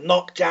jump or you're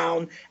knocked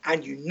down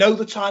and you know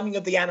the timing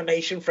of the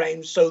animation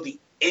frames, so the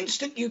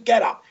instant you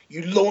get up,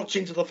 you launch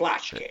into the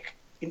flash kick?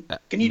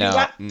 Can you do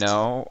that?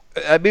 No.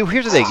 I mean,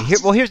 here's the thing.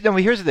 Here's the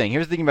thing.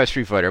 Here's the thing about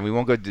Street Fighter. And we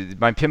won't go.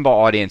 My pinball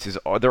audience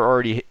they're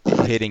already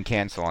hitting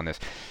cancel on this.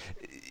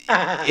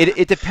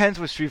 It depends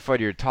what Street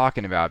Fighter you're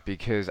talking about,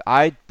 because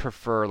I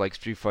prefer like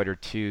Street Fighter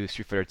 2,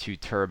 Street Fighter 2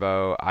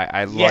 Turbo.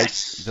 I like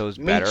those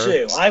better.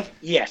 Me too.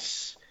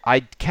 Yes.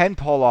 I can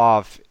pull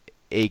off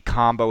a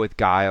combo with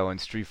Guile in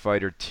Street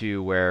Fighter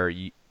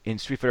 2 in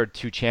Street Fighter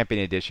 2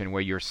 Champion Edition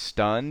where you're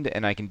stunned,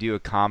 and I can do a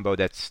combo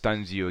that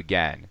stuns you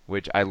again,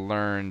 which I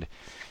learned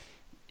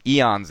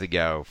eons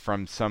ago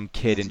from some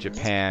kid in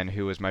Japan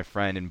who was my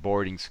friend in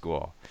boarding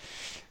school.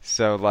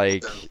 So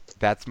like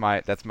that's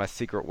my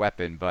secret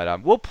weapon.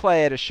 But we'll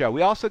play at a show.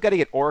 We also got to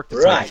get Oric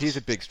to talk, because he's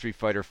a big Street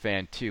Fighter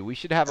fan too. We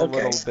should have a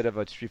little bit of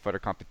a Street Fighter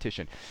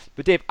competition.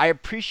 But Dave, I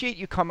appreciate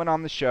you coming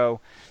on the show.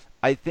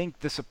 I think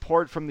the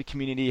support from the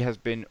community has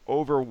been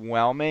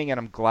overwhelming, and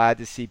I'm glad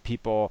to see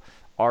people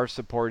are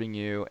supporting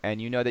you,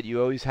 and you know that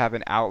you always have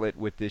an outlet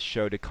with this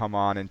show to come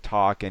on and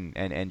talk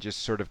and just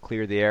sort of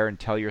clear the air and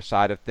tell your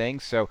side of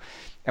things. So,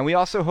 and we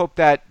also hope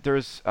that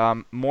there's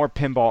more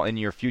pinball in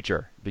your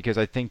future, because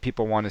I think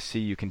people want to see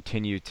you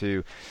continue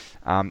to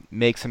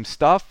make some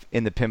stuff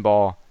in the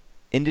pinball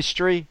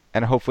industry,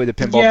 and hopefully the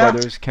Pinball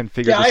Brothers can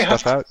figure this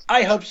stuff out.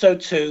 I hope so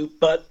too,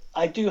 but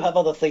I do have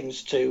other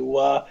things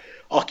to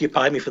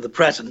occupy me for the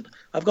present.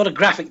 I've got a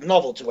graphic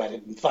novel to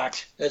edit, in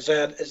fact. There's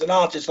an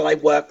artist that I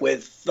work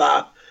with,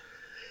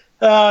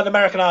 an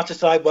American artist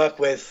that I work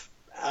with,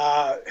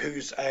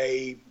 who's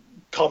a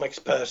comics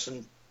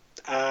person,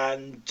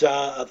 and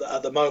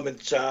at the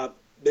moment,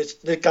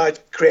 the guy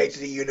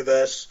created a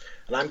universe,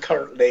 and I'm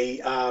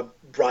currently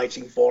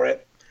writing for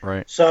it.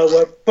 Right. So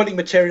we're putting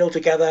material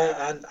together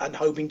and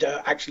hoping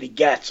to actually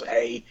get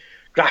a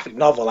graphic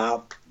novel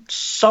out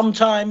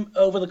sometime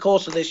over the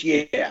course of this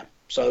year.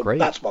 So Great.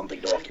 That's one thing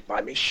to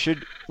occupy me.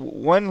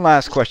 One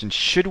last question.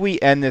 Should we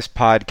end this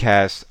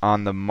podcast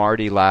on the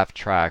Marty laugh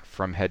track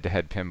from Head to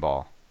Head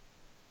Pinball?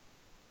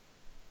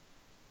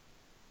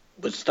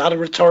 Was that a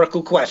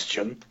rhetorical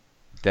question?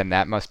 Then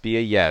that must be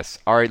a yes.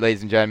 All right,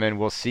 ladies and gentlemen,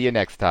 we'll see you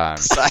next time.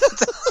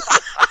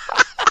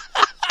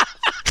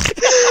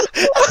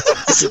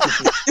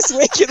 It's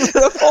making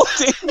the whole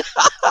thing.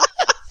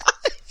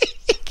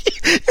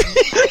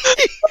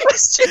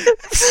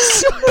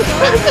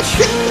 The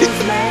truth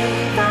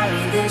may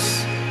vary,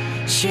 this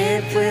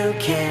ship will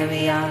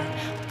carry our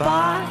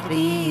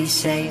bodies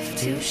safe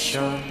to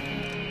shore.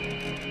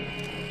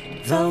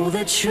 Though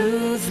the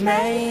truth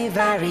may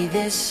vary,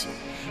 this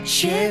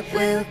ship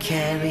will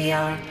carry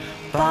our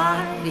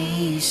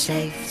bodies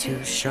safe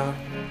to shore.